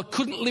that Noah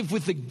couldn't live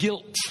with the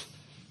guilt.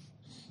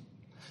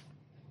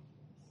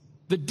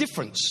 The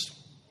difference.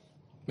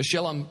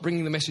 Michelle, I'm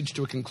bringing the message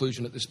to a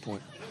conclusion at this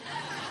point.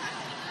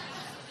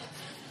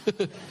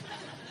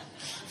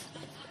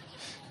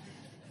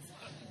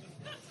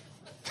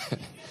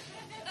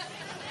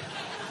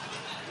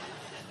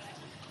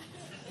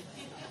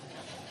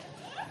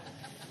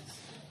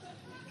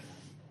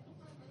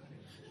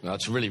 Well,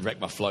 it's really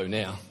wrecked my flow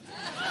now.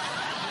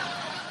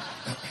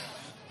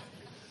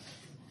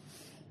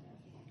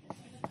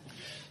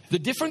 The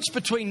difference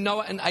between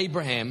Noah and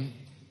Abraham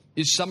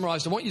is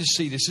summarized. I want you to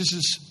see this. This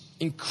is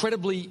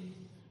incredibly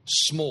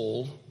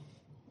small.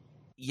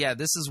 Yeah,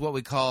 this is what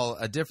we call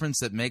a difference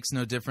that makes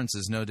no difference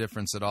is no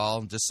difference at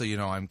all. Just so you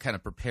know, I'm kind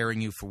of preparing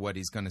you for what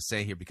he's going to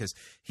say here, because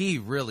he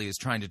really is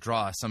trying to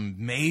draw some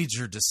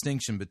major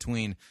distinction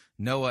between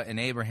Noah and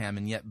Abraham,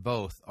 and yet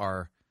both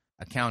are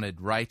accounted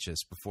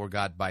righteous before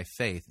God by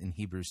faith in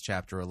Hebrews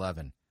chapter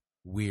 11.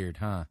 Weird,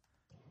 huh?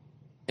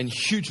 And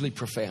hugely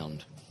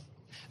profound.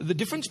 The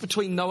difference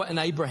between Noah and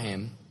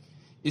Abraham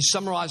is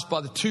summarized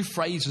by the two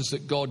phrases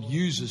that God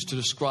uses to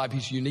describe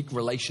his unique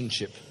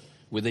relationship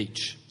with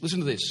each. Listen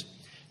to this.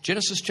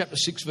 Genesis chapter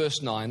 6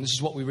 verse 9, this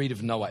is what we read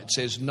of Noah. It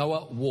says,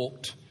 Noah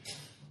walked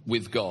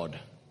with God.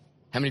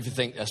 How many of you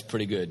think that's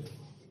pretty good?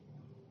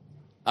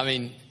 I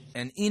mean...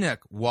 And Enoch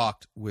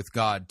walked with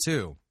God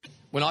too.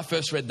 When I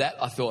first read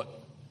that, I thought,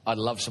 I'd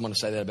love someone to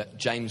say that about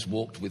James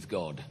walked with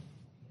God.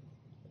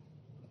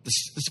 This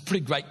is a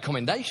pretty great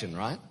commendation,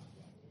 right?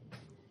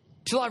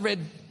 Till I read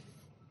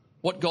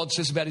what God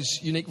says about his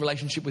unique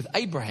relationship with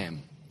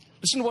Abraham.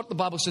 Listen to what the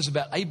Bible says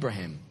about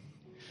Abraham.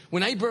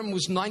 When Abraham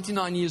was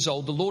 99 years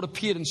old, the Lord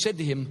appeared and said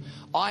to him,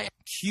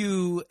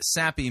 Cue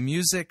sappy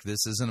music.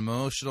 This is an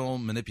emotional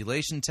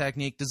manipulation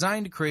technique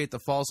designed to create the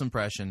false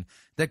impression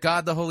that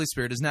God the Holy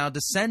Spirit is now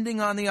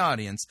descending on the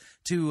audience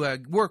to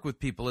work with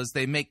people as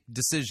they make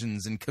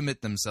decisions and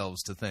commit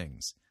themselves to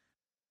things.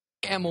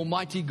 I am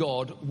Almighty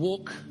God,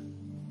 walk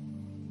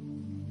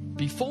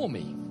before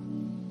me.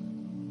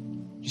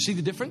 You see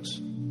the difference?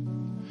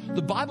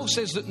 The Bible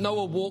says that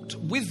Noah walked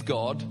with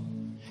God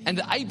and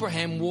that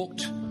Abraham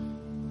walked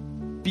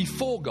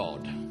before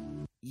God.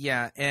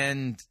 Yeah,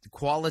 and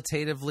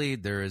qualitatively,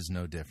 there is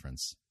no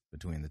difference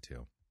between the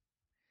two.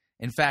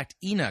 In fact,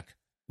 Enoch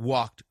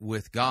walked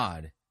with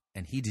God,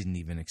 and he didn't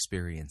even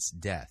experience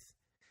death.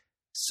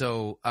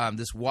 So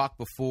this walk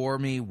before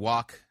me,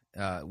 walk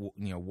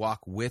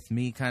with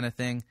me kind of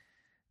thing,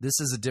 this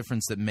is a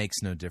difference that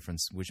makes no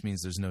difference, which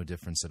means there's no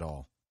difference at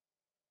all.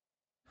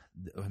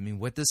 I mean,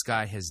 what this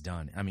guy has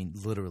done, I mean,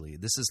 literally,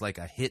 this is like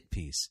a hit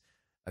piece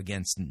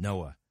against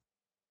Noah.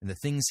 And the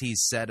things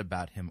he's said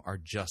about him are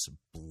just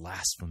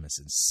blasphemous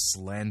and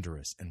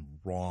slanderous and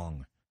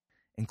wrong,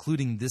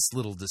 including this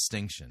little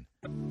distinction.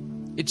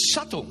 It's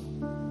subtle,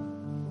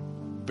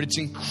 but it's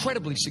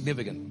incredibly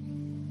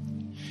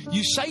significant.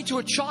 You say to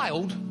a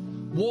child,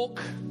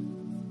 walk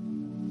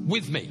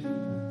with me.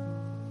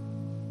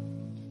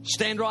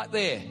 Stand right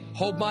there.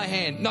 Hold my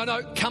hand.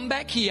 No, come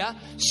back here.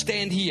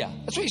 Stand here.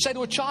 That's what you say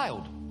to a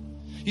child.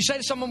 You say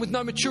to someone with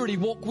no maturity,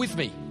 walk with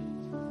me.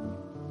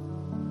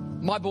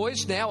 My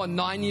boys now are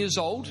 9 years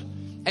old,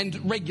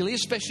 and regularly,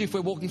 especially if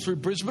we're walking through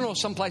Brisbane or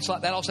someplace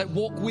like that, I'll say,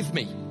 walk with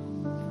me.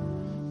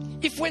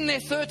 If when they're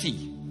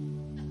 30,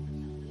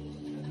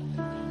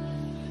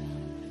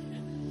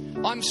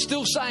 I'm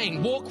still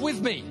saying, walk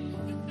with me.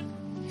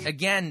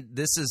 Again,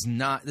 this is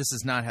not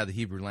how the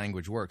Hebrew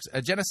language works.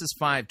 Genesis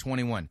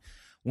 5:21.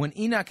 When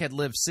Enoch had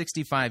lived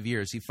 65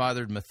 years, he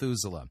fathered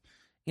Methuselah.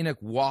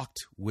 Enoch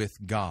walked with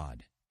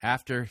God.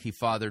 After he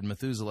fathered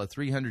Methuselah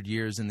 300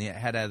 years and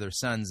had other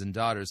sons and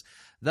daughters.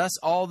 Thus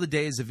all the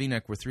days of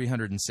Enoch were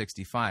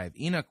 365.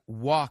 Enoch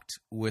walked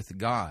with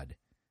God,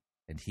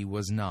 and he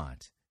was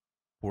not,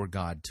 for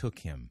God took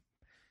him.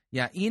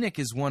 Yeah, Enoch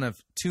is one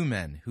of two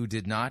men who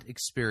did not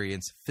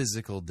experience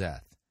physical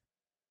death.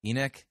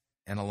 Enoch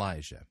and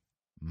Elijah.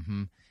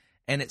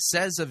 And it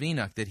says of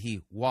Enoch that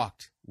he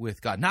walked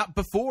with God. Not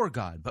before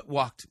God, but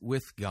walked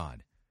with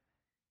God.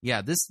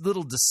 Yeah, this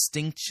little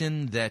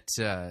distinction that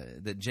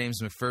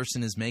James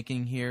McPherson is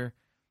making here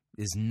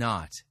is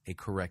not a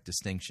correct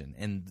distinction.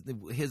 And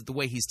the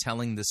way he's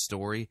telling this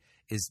story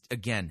is,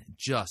 again,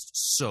 just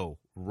so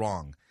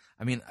wrong.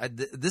 I mean,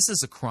 this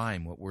is a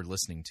crime, what we're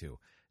listening to.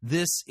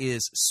 This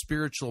is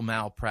spiritual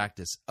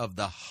malpractice of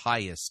the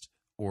highest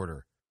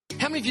order.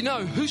 How many of you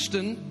know,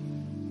 Houston,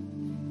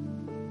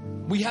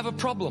 we have a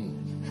problem?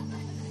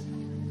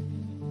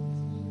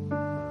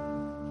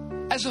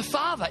 As a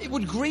father, it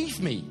would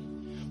grieve me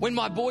when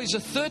my boys are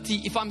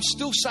 30 if I'm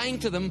still saying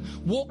to them,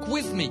 walk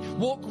with me,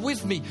 walk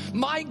with me.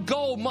 My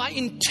goal, my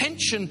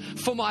intention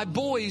for my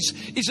boys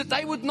is that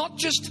they would not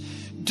just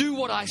do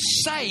what I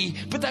say,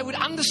 but they would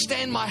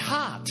understand my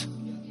heart.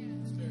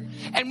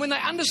 And when they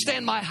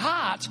understand my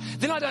heart,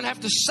 then I don't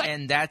have to say...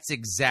 And that's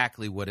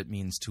exactly what it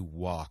means to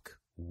walk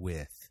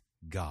with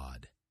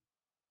God.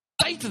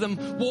 Say to them,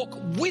 walk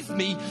with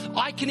me.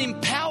 I can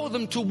empower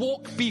them to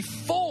walk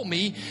before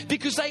me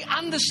because they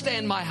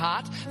understand my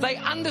heart. They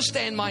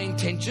understand my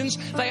intentions.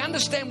 They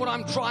understand what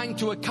I'm trying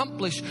to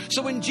accomplish.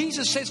 So when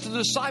Jesus says to the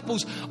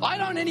disciples, I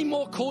don't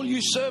anymore call you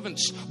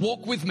servants,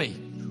 walk with me.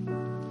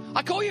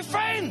 I call you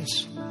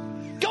friends.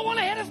 Go on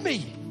ahead of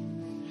me.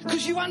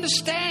 Because you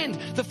understand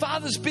the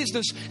Father's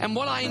business and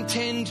what I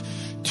intend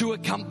to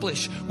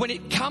accomplish. When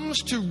it comes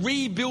to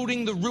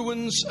rebuilding the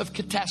ruins of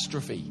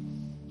catastrophe,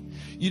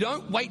 you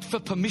don't wait for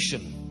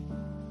permission.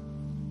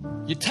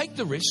 You take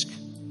the risk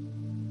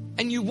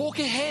and you walk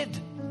ahead.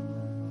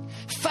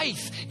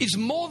 Faith is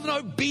more than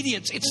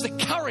obedience. It's the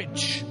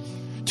courage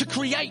to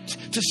create,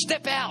 to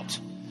step out,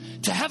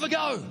 to have a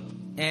go.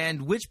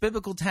 And which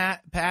biblical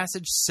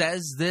passage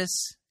says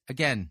this?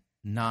 Again,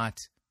 not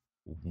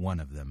one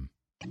of them.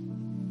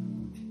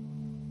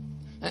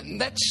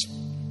 And that's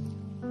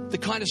the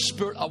kind of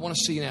spirit I want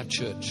to see in our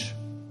church.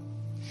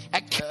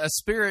 A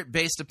spirit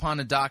based upon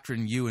a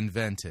doctrine you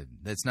invented.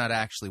 That's not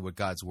actually what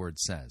God's Word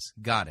says.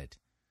 Got it.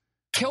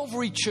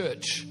 Calvary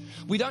Church,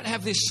 we don't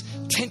have this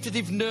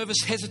tentative,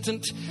 nervous,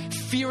 hesitant,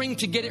 fearing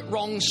to get it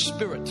wrong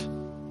spirit.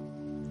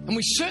 And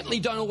we certainly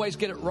don't always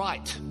get it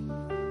right.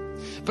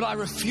 But I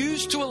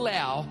refuse to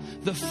allow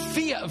the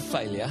fear of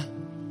failure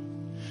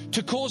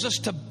to cause us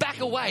to back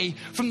away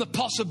from the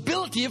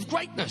possibility of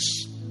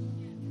greatness.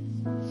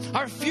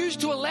 I refuse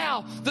to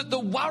allow that the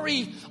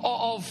worry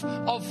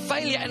of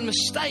failure and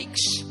mistakes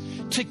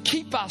to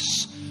keep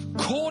us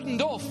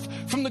cordoned off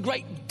from the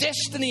great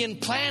destiny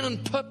and plan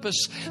and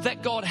purpose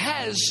that God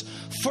has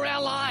for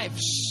our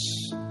lives.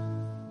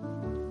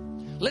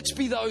 Let's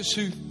be those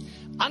who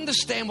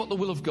understand what the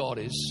will of God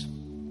is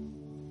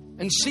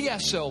and see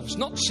ourselves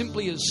not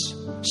simply as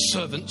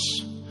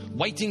servants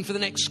waiting for the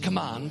next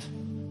command,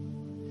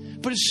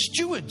 but as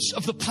stewards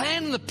of the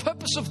plan and the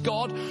purpose of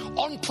God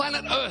on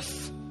planet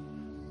Earth.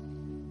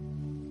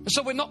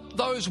 So we're not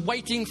those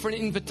waiting for an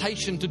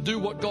invitation to do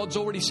what God's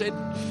already said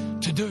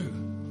to do.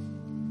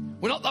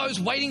 We're not those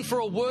waiting for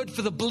a word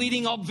for the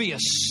bleeding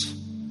obvious.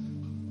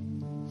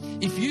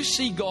 If you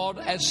see God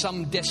as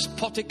some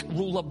despotic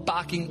ruler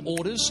barking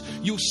orders,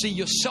 you'll see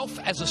yourself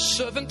as a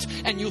servant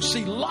and you'll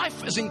see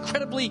life as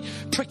incredibly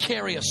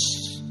precarious.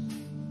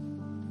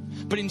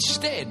 But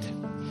instead,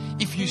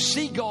 if you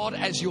see God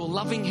as your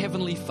loving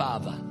Heavenly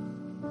Father,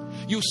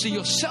 you'll see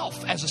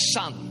yourself as a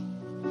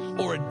son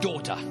or a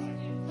daughter.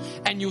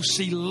 And you'll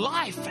see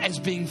life as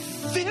being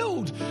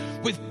filled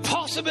with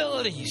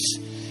possibilities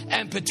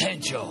and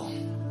potential.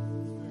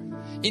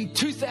 In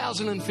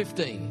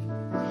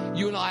 2015,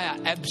 you and I are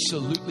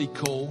absolutely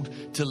called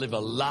to live a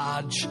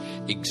large,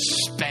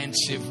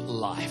 expansive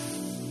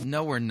life.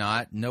 No, we're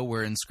not.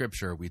 Nowhere in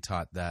Scripture are we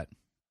taught that.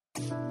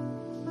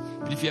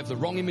 But if you have the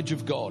wrong image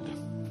of God,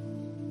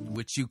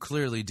 which you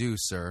clearly do,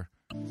 sir,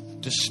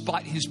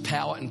 despite His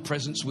power and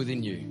presence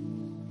within you,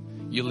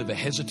 you live a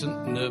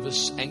hesitant,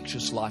 nervous,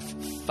 anxious life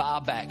far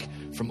back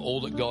from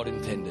all that God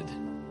intended.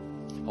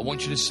 I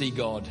want you to see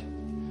God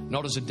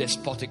not as a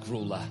despotic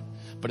ruler,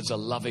 but as a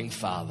loving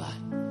Father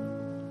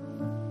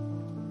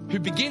who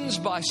begins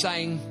by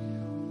saying,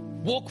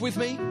 walk with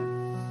me,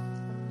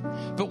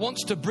 but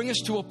wants to bring us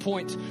to a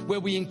point where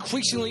we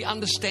increasingly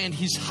understand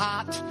His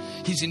heart,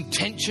 His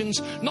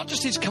intentions, not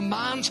just His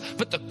commands,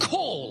 but the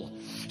call,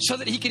 so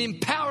that He can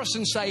empower us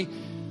and say,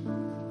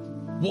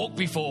 walk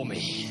before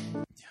me.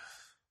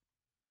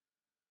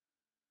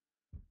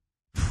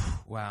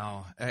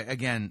 Wow.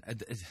 Again,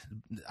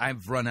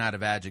 I've run out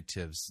of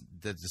adjectives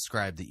that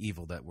describe the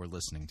evil that we're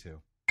listening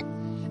to.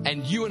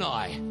 And you and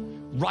I,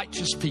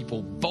 righteous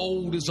people,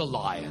 bold as a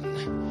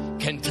lion,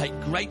 can take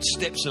great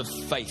steps of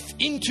faith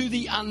into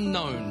the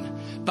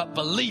unknown, but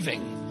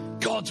believing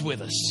God's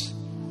with us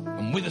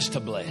and with us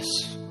to bless.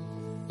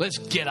 Let's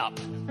get up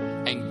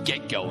and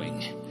get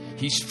going.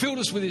 He's filled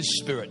us with His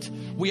Spirit.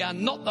 We are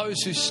not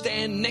those who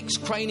stand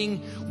next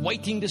craning,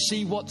 waiting to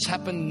see what's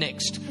happened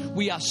next.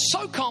 We are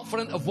so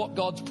confident of what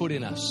God's put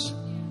in us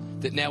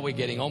that now we're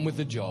getting on with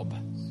the job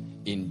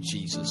in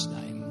Jesus'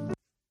 name.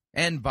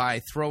 And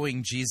by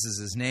throwing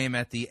Jesus' name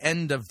at the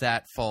end of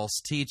that false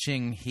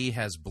teaching, he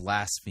has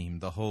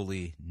blasphemed the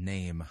holy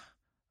name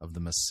of the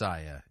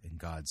Messiah in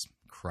God's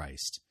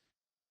Christ.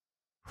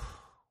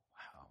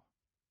 Wow.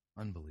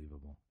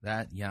 Unbelievable.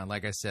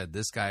 Like I said,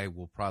 this guy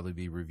will probably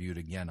be reviewed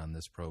again on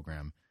this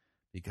program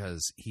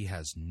because he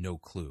has no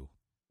clue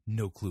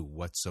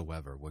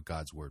whatsoever what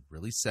God's Word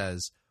really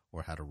says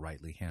or how to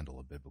rightly handle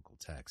a biblical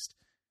text.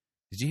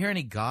 Did you hear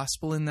any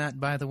gospel in that,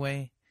 by the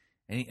way?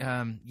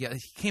 And he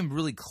came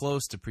really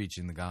close to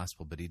preaching the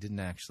gospel, but he didn't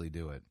actually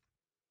do it.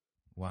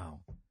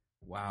 Wow.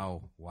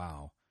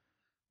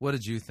 What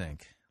did you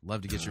think?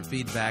 Love to get your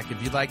feedback.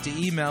 If you'd like to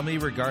email me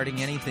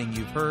regarding anything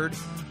you've heard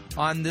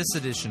on this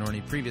edition or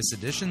any previous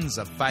editions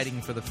of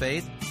Fighting for the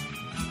Faith,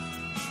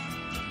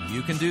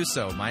 you can do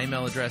so. My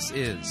email address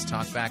is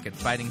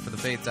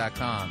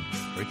talkback@fightingforthefaith.com,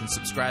 or you can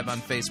subscribe on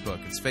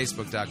Facebook. It's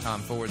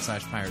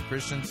facebook.com/Pirate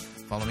Christian.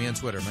 Follow me on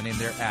Twitter. My name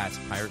there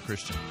 @Pirate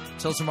Christian.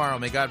 Till tomorrow,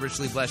 may God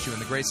richly bless you in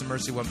the grace and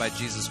mercy won by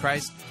Jesus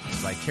Christ, His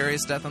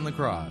vicarious death on the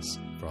cross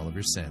for all of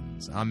your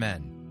sins.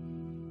 Amen.